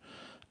moon.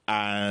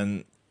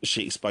 And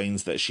she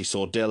explains that she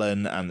saw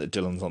Dylan and that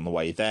Dylan's on the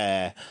way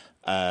there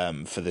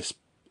for this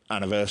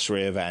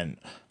anniversary event.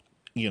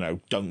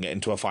 Don't get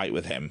into a fight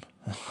with him.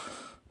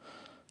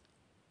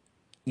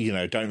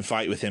 Don't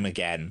fight with him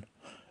again.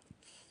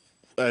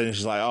 And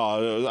she's like,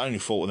 "Oh, I only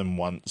fought with him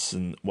once,"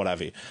 and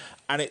whatever.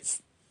 And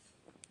it's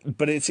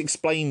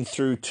explained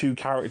through two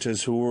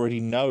characters who already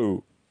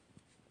know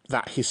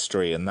that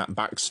history and that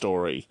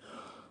backstory.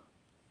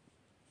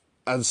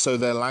 And so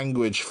their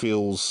language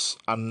feels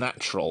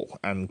unnatural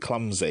and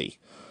clumsy.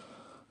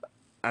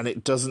 And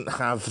it doesn't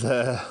have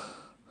the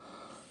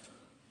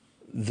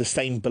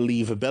same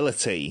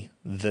believability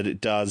that it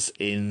does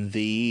in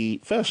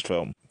the first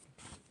film.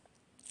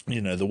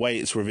 The way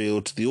it's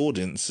revealed to the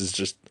audience is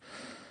just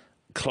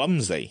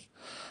clumsy.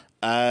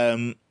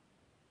 The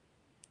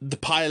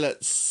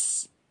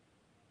pilots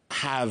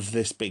have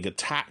this big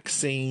attack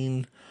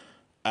scene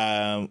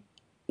where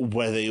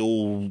they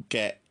all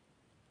get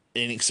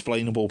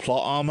inexplainable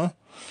plot armor.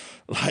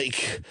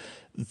 Like,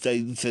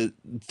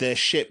 their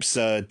ships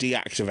are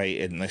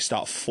deactivated and they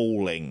start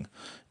falling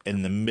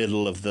in the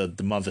middle of the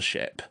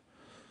mothership.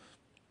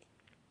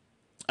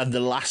 And the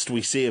last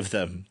we see of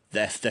them,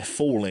 they're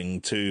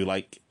falling to,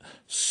 like,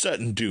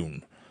 certain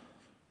doom.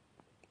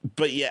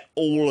 But yet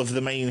all of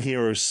the main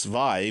heroes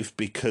survive,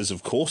 because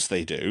of course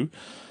they do.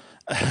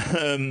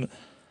 And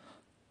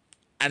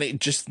it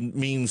just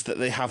means that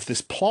they have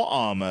this plot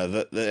armor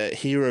that the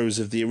heroes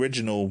of the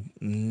original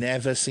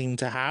never seem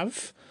to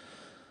have.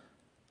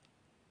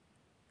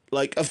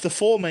 Like, of the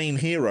four main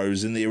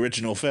heroes in the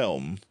original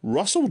film,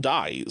 Russell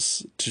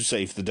dies to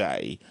save the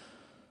day.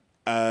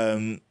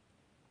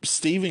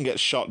 Steven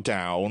gets shot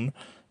down.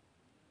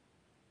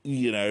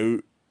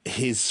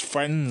 His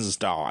friends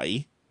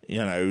die.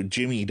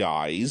 Jimmy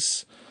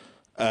dies.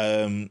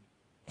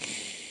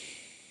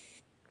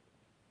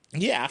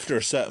 Yeah, after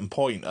a certain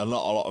point, a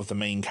lot of the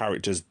main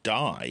characters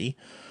die,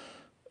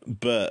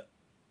 but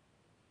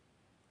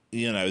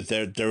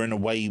they're in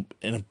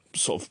a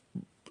sort of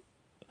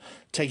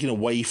taken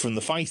away from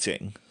the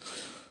fighting.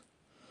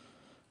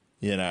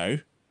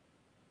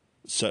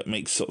 So it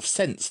makes sort of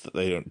sense that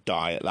they don't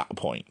die at that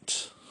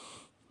point.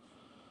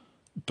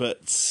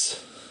 But,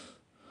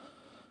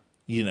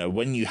 you know,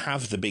 when you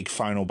have the big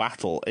final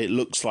battle, it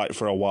looks like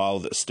for a while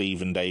that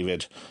Steve and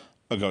David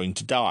are going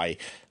to die.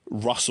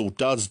 Russell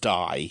does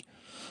die,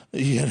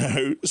 you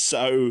know,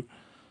 so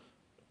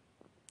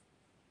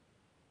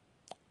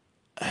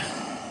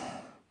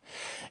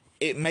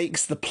it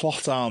makes the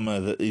plot armor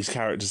that these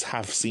characters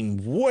have seem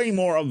way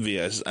more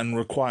obvious and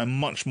require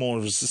much more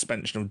of a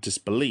suspension of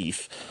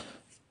disbelief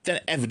than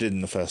it ever did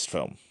in the first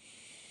film.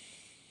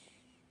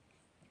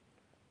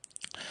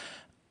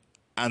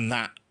 And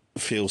that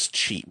feels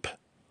cheap.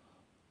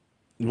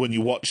 When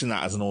you're watching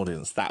that as an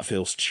audience, that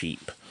feels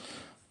cheap.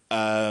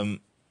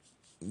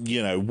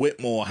 You know,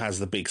 Whitmore has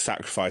the big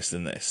sacrifice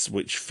in this,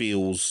 which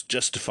feels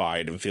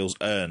justified and feels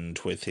earned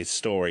with his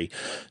story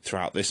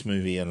throughout this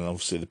movie and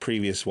obviously the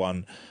previous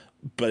one,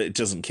 but it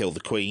doesn't kill the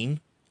Queen.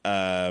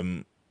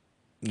 You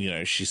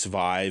know, she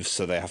survives,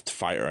 so they have to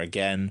fight her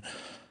again.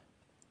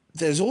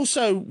 There's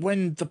also,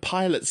 when the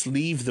pilots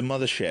leave the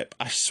mothership,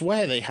 I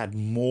swear they had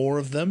more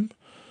of them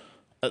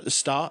at the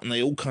start, and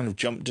they all kind of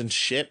jumped into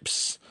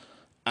ships,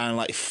 and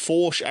like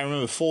I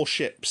remember 4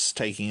 ships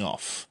taking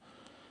off.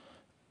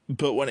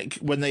 But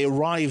when they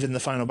arrive in the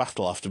final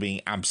battle after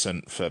being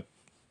absent for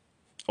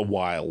a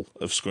while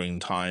of screen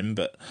time,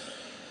 but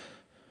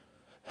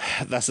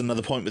that's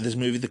another point with this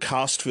movie. The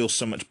cast feels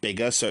so much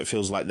bigger, so it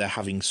feels like they're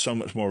having so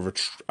much more of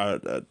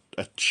a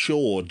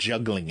chore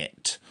juggling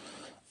it.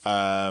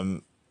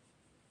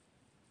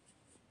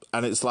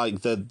 And it's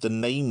like the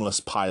nameless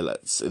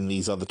pilots in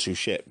these other 2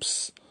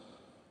 ships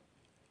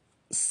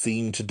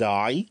seem to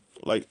die.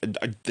 Like,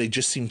 they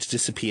just seem to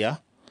disappear.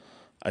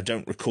 I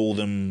don't recall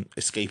them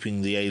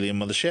escaping the alien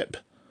mothership.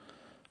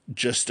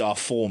 Just our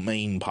 4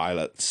 main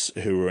pilots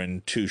who were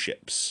in 2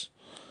 ships.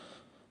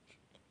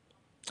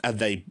 And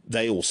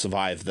they all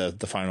survive the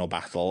final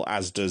battle,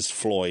 as does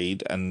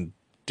Floyd and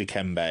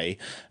Dikembe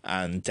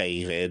and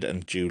David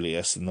and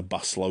Julius and the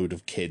busload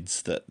of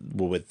kids that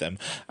were with them,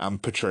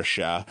 and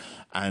Patricia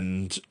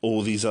and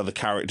all these other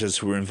characters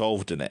who were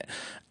involved in it.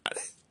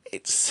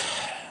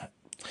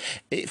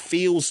 It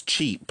feels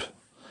cheap.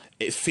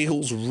 It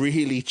feels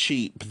really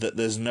cheap that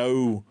there's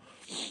no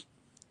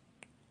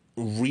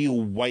real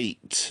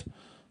weight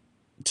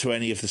to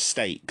any of the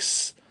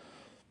stakes.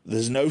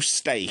 There's no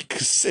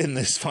stakes in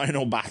this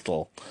final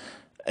battle.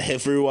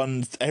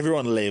 Everyone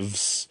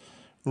lives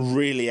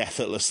really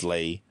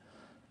effortlessly,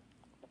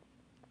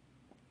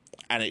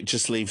 and it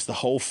just leaves the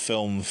whole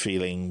film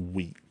feeling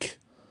weak.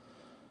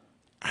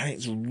 And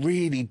it's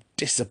really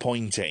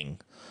disappointing.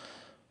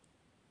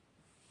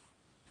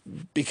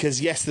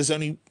 Because yes, there's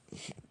only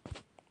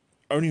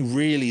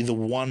really the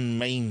one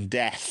main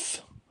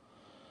death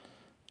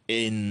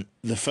in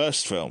the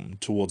first film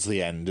towards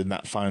the end in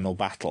that final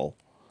battle.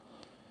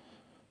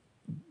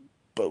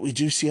 But we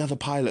do see other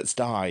pilots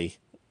die,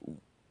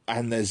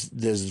 and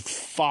there's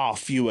far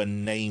fewer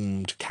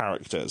named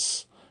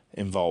characters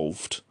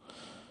involved.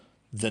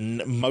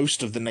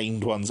 Most of the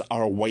named ones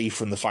are away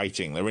from the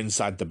fighting. They're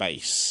inside the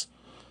base.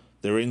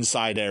 They're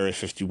inside Area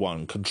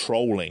 51,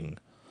 controlling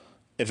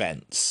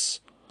events.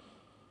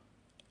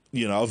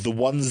 You know, of the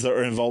ones that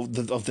are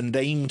involved, of the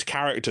named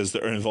characters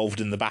that are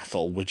involved in the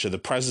battle, which are the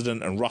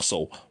President and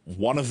Russell,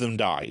 one of them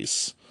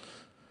dies.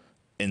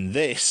 In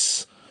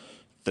this,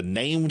 the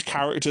named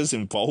characters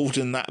involved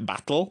in that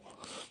battle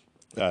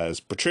is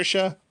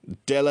Patricia,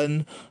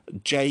 Dylan,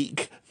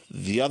 Jake,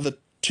 the other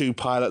 2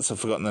 pilots, I've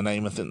forgotten the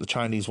name. I think the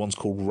Chinese one's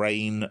called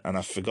Rain, and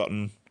I've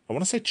forgotten, I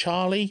want to say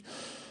Charlie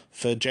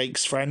for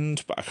Jake's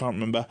friend, but I can't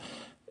remember.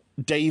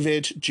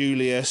 David,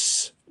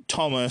 Julius,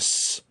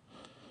 Thomas,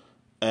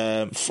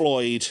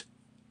 Floyd,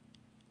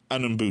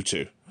 and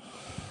Mbutu.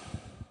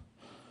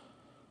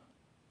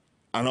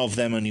 And of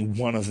them, only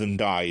one of them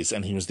dies,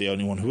 and he was the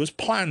only one who was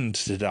planned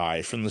to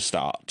die from the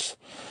start.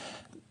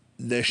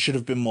 There should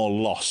have been more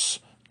loss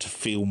to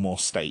feel more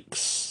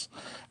stakes,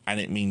 and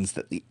it means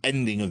that the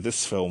ending of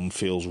this film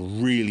feels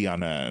really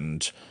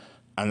unearned,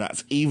 and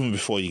that's even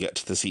before you get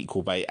to the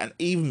sequel bait, and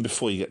even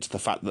before you get to the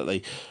fact that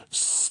they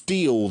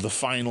steal the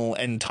final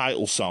end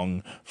title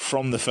song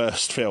from the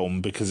first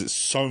film because it's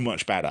so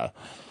much better,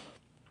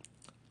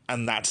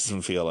 and that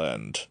doesn't feel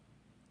earned.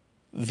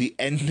 The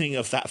ending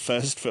of that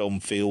first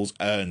film feels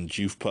earned.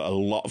 You've put a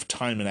lot of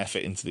time and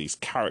effort into these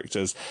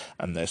characters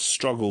and their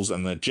struggles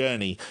and their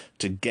journey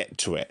to get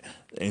to it.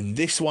 In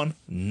this one,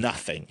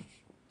 nothing.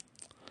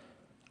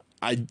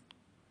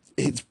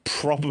 It's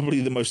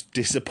probably the most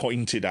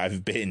disappointed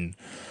I've been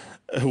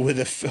with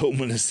a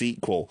film and a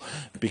sequel,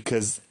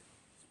 because,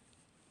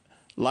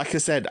 like I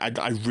said,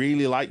 I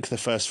really like the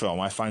first film.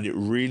 I find it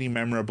really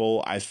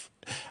memorable.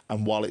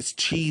 And while it's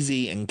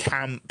cheesy and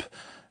camp,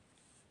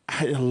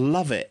 I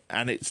love it,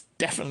 and it's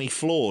definitely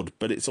flawed,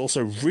 but it's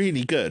also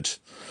really good.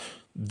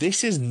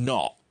 This is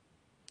not.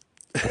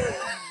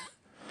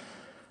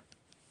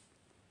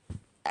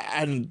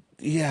 And,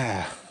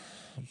 yeah.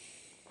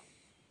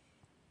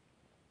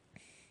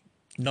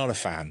 Not a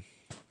fan.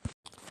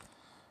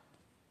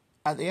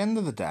 At the end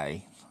of the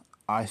day,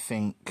 I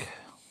think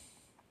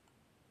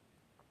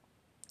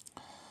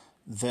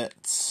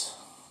that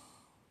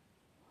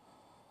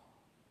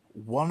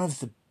one of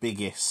the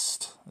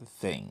biggest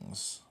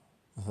things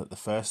that the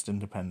first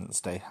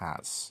Independence Day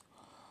has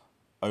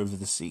over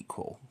the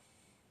sequel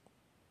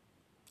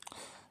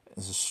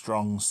is a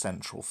strong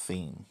central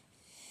theme.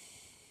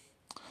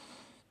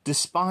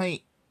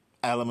 Despite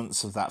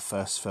elements of that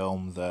first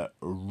film that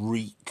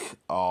reek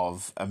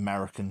of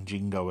American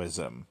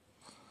jingoism,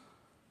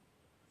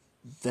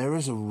 there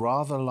is a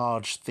rather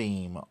large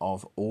theme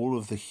of all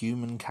of the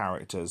human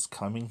characters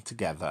coming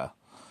together,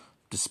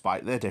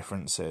 despite their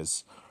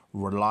differences,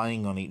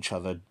 relying on each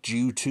other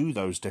due to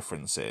those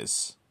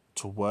differences,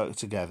 to work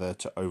together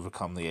to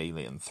overcome the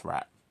alien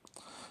threat.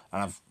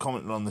 And I've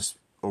commented on this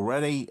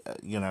already.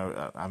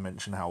 I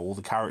mentioned how all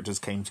the characters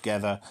came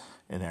together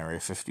in Area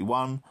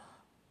 51,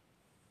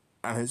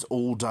 and it's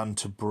all done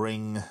to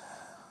bring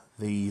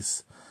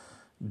these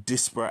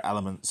disparate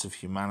elements of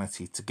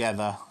humanity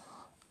together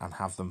and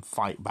have them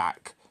fight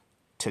back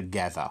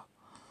together.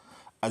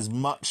 As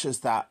much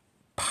as that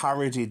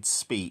parodied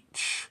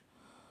speech,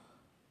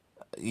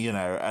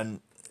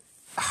 and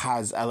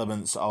has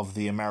elements of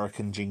the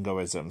American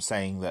jingoism,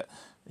 saying that,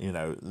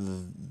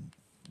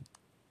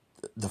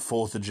 the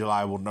 4th of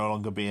July will no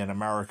longer be an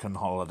American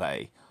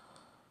holiday.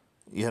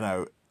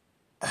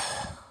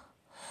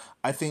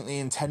 I think the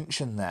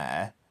intention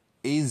there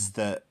is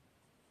that,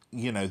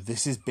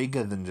 this is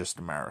bigger than just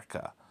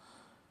America.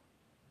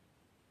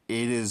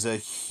 It is a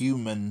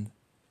human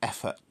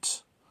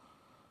effort.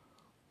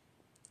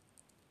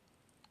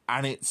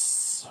 And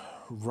it's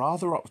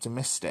rather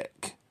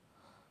optimistic,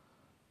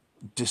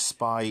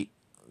 despite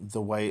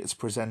the way it's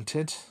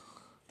presented.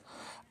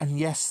 And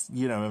yes,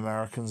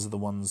 Americans are the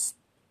ones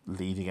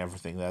leading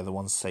everything. They're the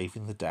ones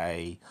saving the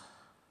day.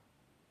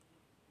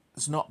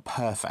 It's not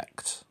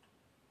perfect.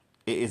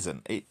 It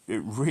isn't. It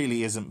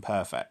really isn't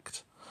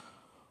perfect.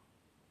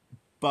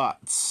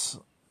 But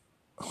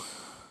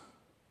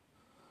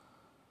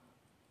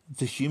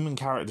the human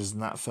characters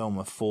in that film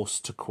are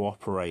forced to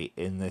cooperate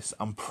in this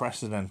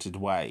unprecedented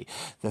way.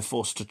 They're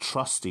forced to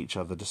trust each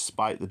other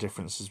despite the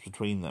differences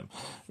between them.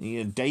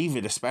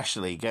 David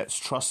especially gets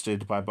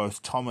trusted by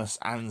both Thomas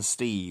and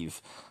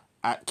Steve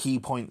at key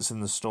points in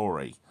the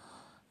story.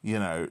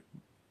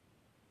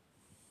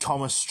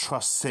 Thomas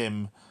trusts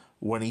him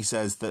when he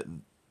says that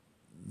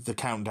the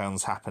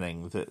countdown's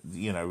happening, that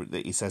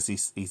he says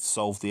he's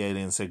solved the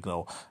alien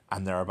signal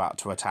and they're about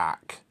to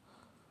attack.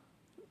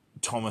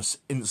 Thomas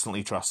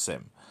instantly trusts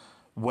him.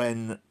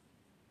 When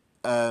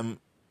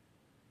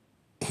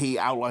he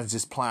outlines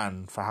his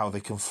plan for how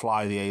they can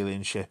fly the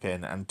alien ship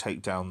in and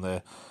take down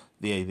the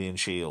alien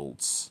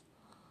shields,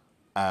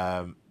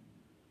 and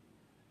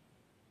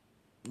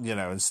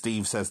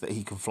Steve says that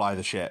he can fly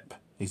the ship.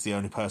 He's the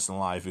only person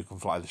alive who can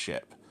fly the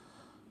ship.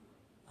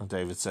 And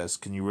David says,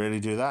 "Can you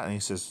really do that?" And he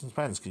says, "It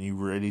depends. Can you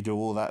really do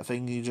all that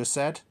thing you just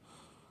said?"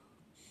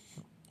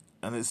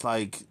 And it's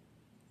like,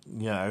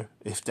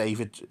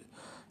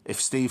 if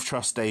Steve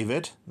trusts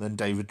David, then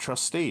David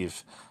trusts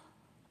Steve.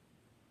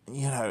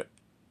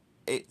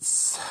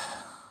 It's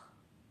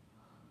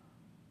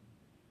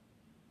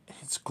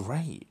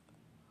great.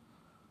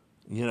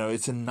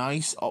 It's a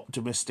nice,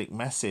 optimistic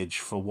message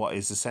for what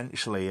is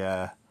essentially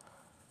a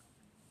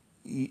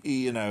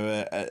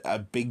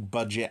big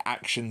budget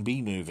action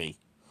B movie.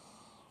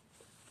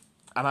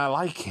 And I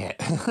like it.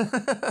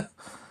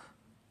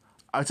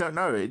 I don't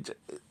know.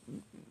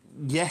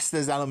 Yes,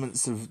 there's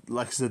elements of,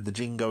 like I said, the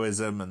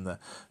jingoism and the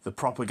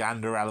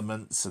propaganda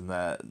elements and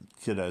the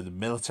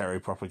military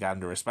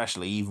propaganda,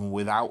 especially, even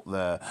without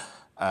the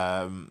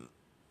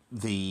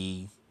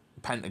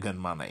Pentagon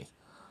money.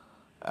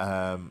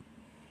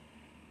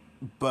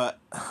 But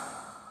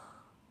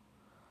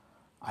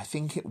I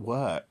think it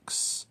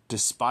works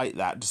despite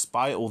that,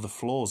 despite all the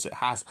flaws it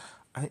has.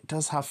 And it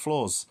does have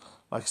flaws.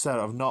 Like I said,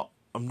 I'm not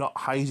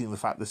hiding the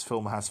fact this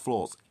film has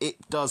flaws.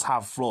 It does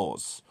have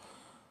flaws.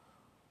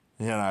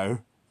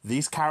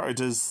 These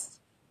characters,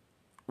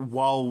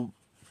 while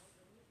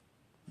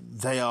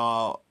they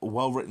are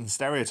well-written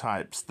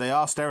stereotypes, they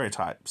are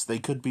stereotypes. They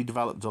could be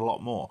developed a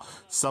lot more.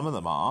 Some of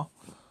them are.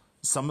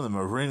 Some of them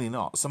are really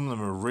not. Some of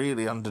them are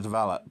really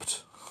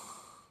underdeveloped.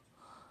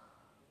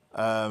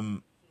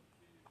 But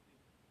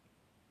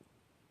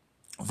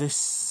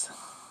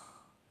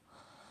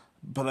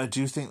I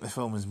do think the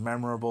film is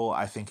memorable.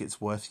 I think it's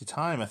worth your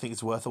time. I think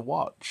it's worth a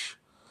watch.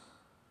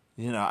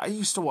 I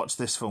used to watch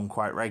this film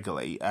quite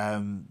regularly.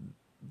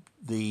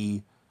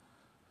 The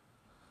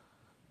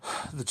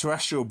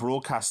terrestrial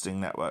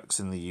broadcasting networks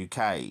in the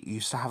UK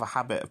used to have a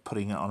habit of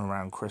putting it on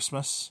around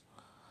Christmas.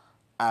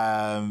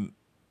 And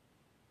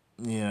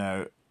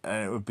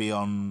it would be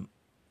one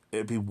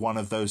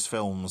of those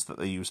films that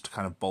they used to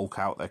kind of bulk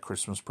out their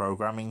Christmas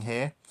programming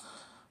here,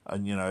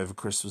 and over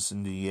Christmas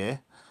and New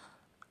Year.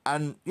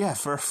 And yeah,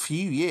 for a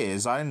few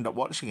years I ended up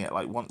watching it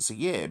like once a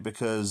year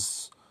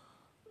because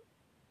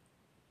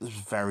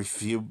there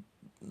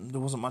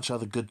wasn't much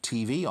other good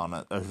TV on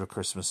it over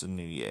Christmas and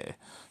New Year.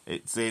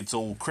 It's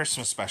all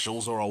Christmas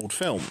specials or old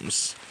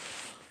films.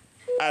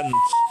 And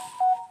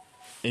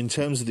in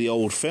terms of the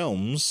old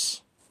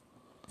films,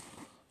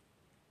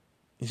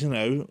 you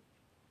know,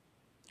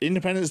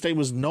 Independence Day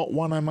was not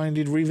one I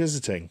minded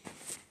revisiting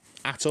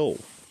at all.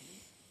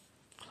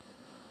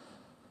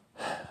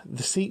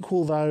 The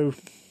sequel, though,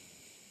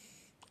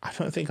 I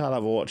don't think I'll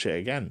ever watch it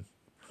again.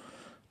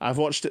 I've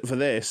watched it for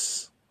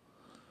this,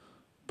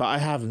 but I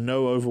have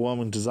no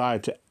overwhelming desire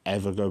to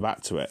ever go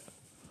back to it.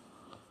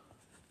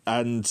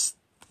 And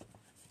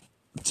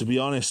to be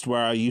honest,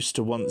 where I used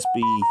to once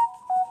be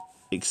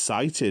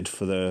excited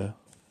for the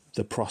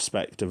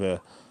prospect of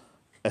a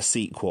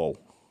sequel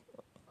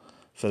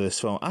for this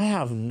film, I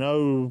have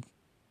no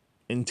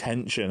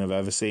intention of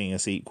ever seeing a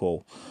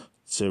sequel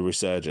to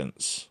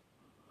Resurgence.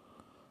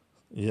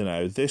 You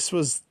know, this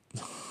was,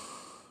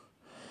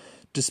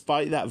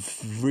 despite that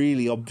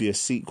really obvious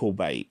sequel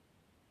bait,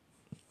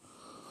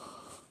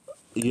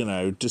 you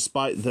know,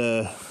 despite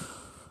the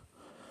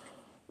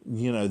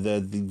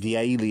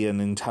alien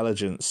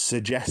intelligence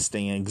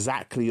suggesting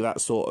exactly that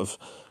sort of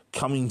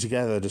coming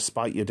together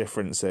despite your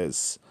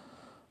differences,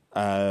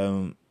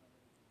 that,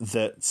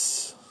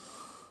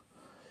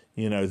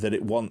 you know, that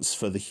it wants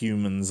for the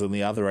humans and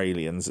the other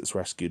aliens it's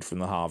rescued from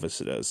the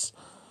Harvesters.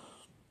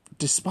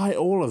 Despite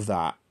all of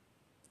that,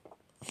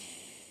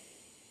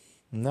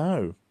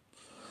 no.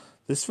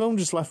 This film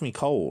just left me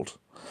cold.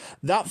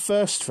 That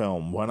first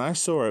film, when I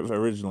saw it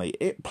originally,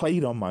 it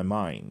played on my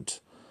mind.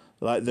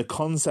 Like, the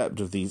concept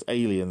of these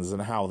aliens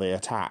and how they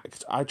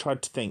attacked. I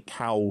tried to think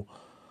how,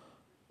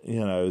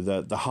 you know,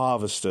 the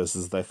Harvesters,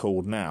 as they're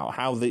called now,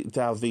 how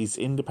these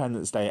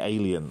Independence Day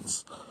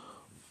aliens,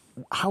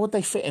 how would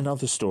they fit in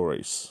other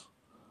stories?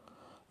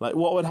 Like,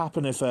 what would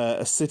happen if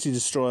a city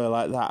destroyer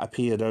like that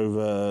appeared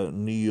over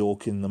New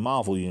York in the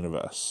Marvel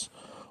Universe?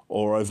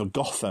 Or over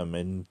Gotham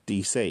in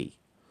DC?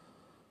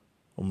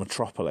 Or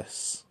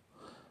Metropolis?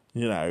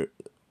 You know,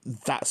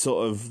 that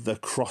sort of the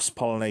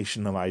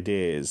cross-pollination of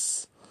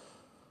ideas.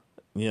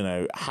 You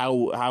know,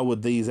 how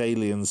would these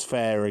aliens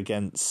fare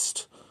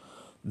against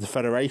the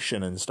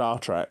Federation in Star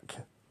Trek?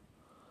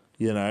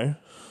 You know?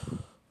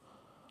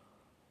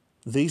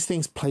 These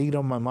things played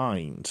on my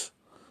mind.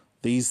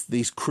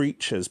 These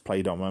creatures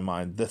played on my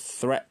mind. The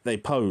threat they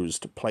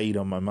posed played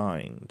on my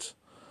mind.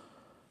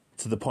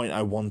 To the point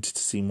I wanted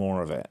to see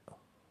more of it.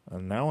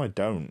 And now I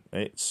don't.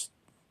 It's...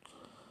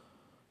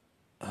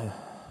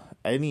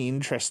 any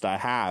interest I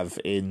have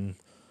in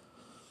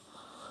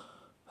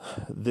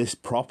this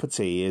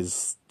property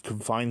is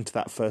confined to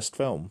that first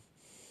film.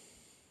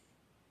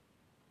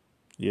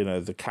 You know,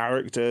 the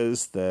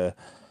characters, the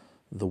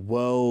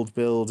world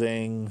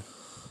building.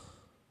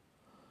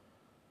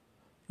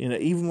 You know,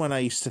 even when I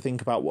used to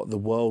think about what the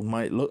world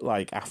might look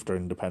like after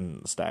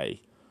Independence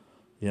Day,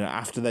 you know,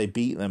 after they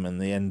beat them in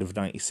the end of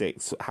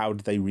 96, how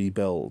did they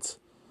rebuild?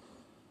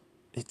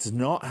 It's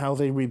not how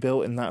they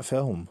rebuilt in that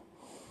film.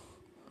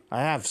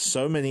 I have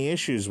so many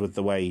issues with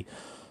the way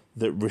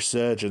that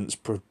Resurgence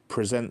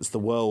presents the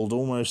world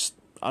almost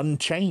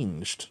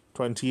unchanged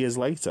 20 years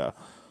later.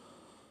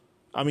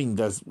 I mean,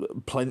 there's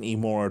plenty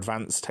more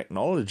advanced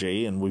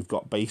technology, and we've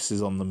got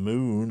bases on the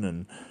moon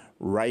and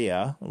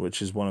Rhea,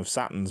 which is one of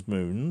Saturn's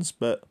moons,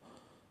 but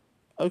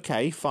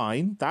okay,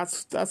 fine.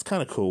 That's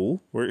kind of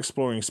cool. We're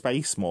exploring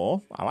space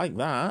more. I like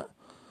that.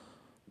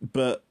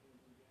 But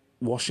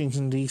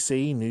Washington,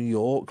 D.C., New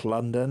York,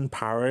 London,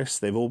 Paris,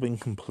 they've all been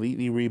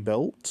completely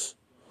rebuilt.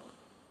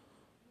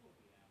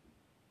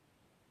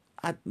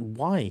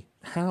 Why?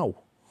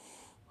 How?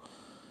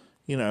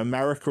 You know,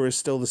 America is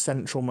still the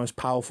central, most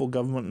powerful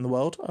government in the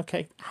world.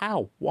 Okay,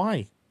 how?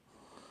 Why?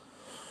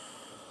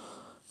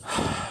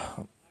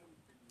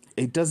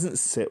 It doesn't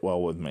sit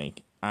well with me,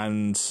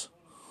 and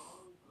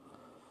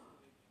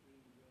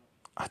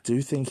I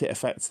do think it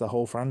affects the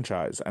whole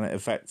franchise, and it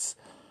affects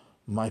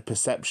my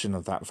perception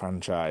of that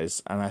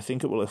franchise, and I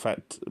think it will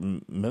affect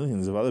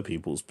millions of other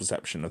people's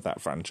perception of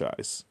that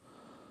franchise.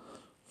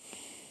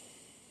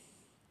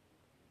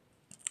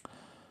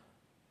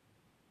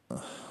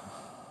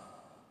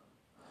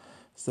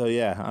 So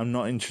yeah, I'm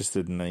not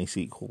interested in any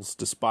sequels,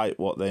 despite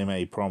what they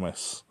may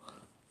promise.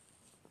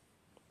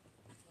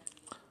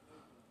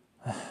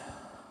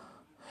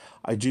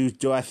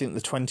 Do I think the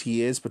 20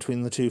 years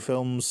between the two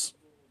films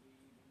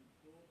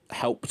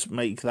helped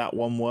make that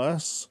one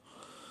worse?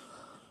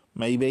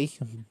 Maybe.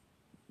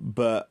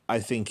 But I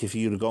think if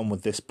you'd have gone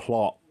with this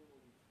plot,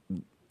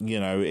 you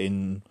know,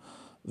 in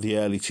the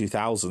early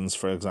 2000s,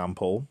 for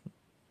example,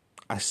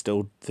 I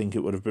still think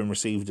it would have been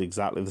received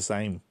exactly the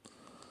same.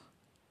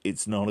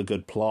 It's not a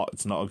good plot.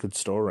 It's not a good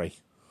story.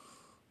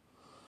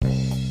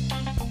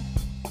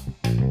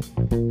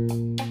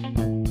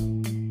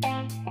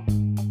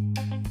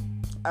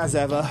 As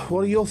ever,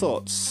 what are your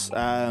thoughts?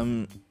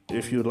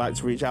 If you would like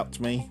to reach out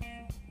to me,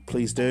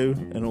 please do,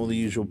 in all the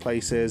usual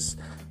places.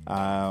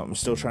 I'm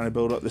still trying to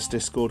build up this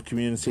Discord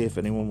community. If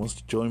anyone wants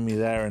to join me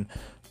there and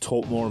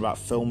talk more about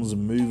films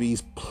and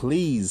movies,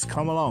 please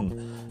come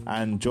along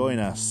and join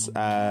us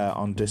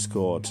on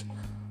Discord.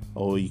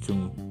 Or you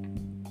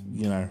can,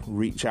 you know,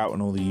 reach out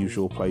in all the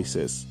usual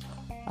places.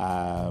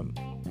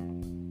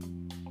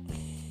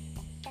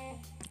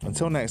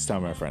 Until next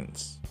time, my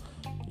friends,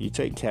 you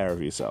take care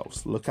of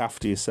yourselves. Look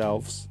after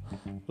yourselves.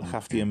 Look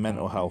after your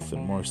mental health,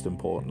 and most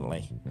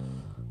importantly,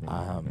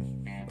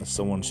 as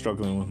someone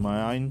struggling with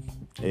my own,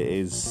 it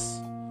is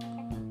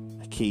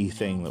a key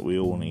thing that we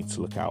all need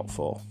to look out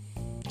for.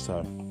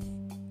 So,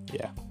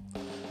 yeah.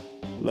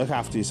 Look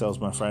after yourselves,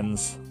 my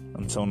friends.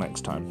 Until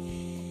next time.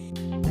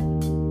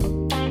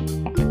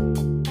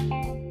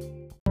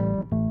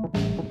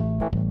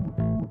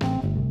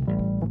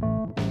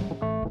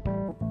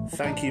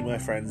 Thank you, my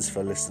friends,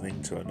 for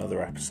listening to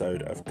another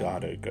episode of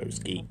Gardo Goes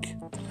Geek.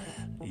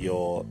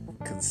 Your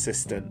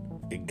consistent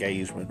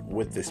engagement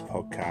with this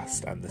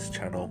podcast and this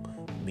channel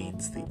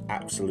means the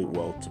absolute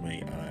world to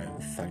me, and I am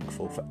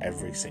thankful for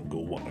every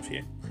single one of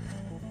you.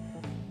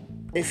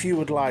 If you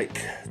would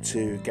like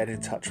to get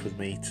in touch with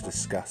me to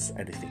discuss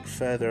anything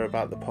further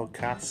about the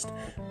podcast,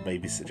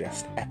 maybe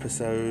suggest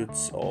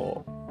episodes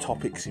or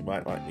topics you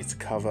might like me to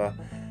cover,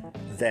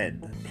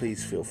 then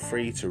please feel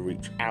free to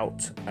reach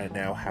out. I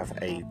now have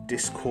a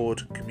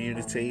Discord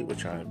community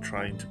which I am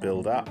trying to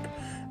build up,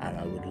 and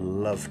I would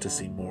love to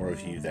see more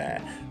of you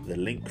there. The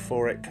link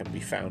for it can be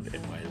found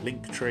in my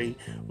Linktree,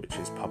 which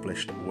is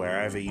published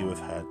wherever you have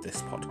heard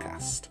this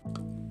podcast.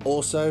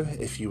 Also,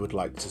 if you would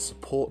like to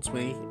support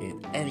me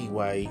in any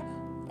way,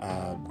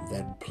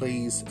 then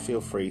please feel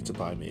free to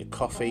buy me a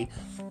coffee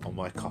on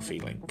my Ko-fi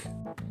link.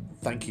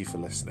 Thank you for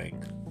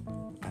listening,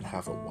 and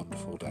have a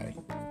wonderful day.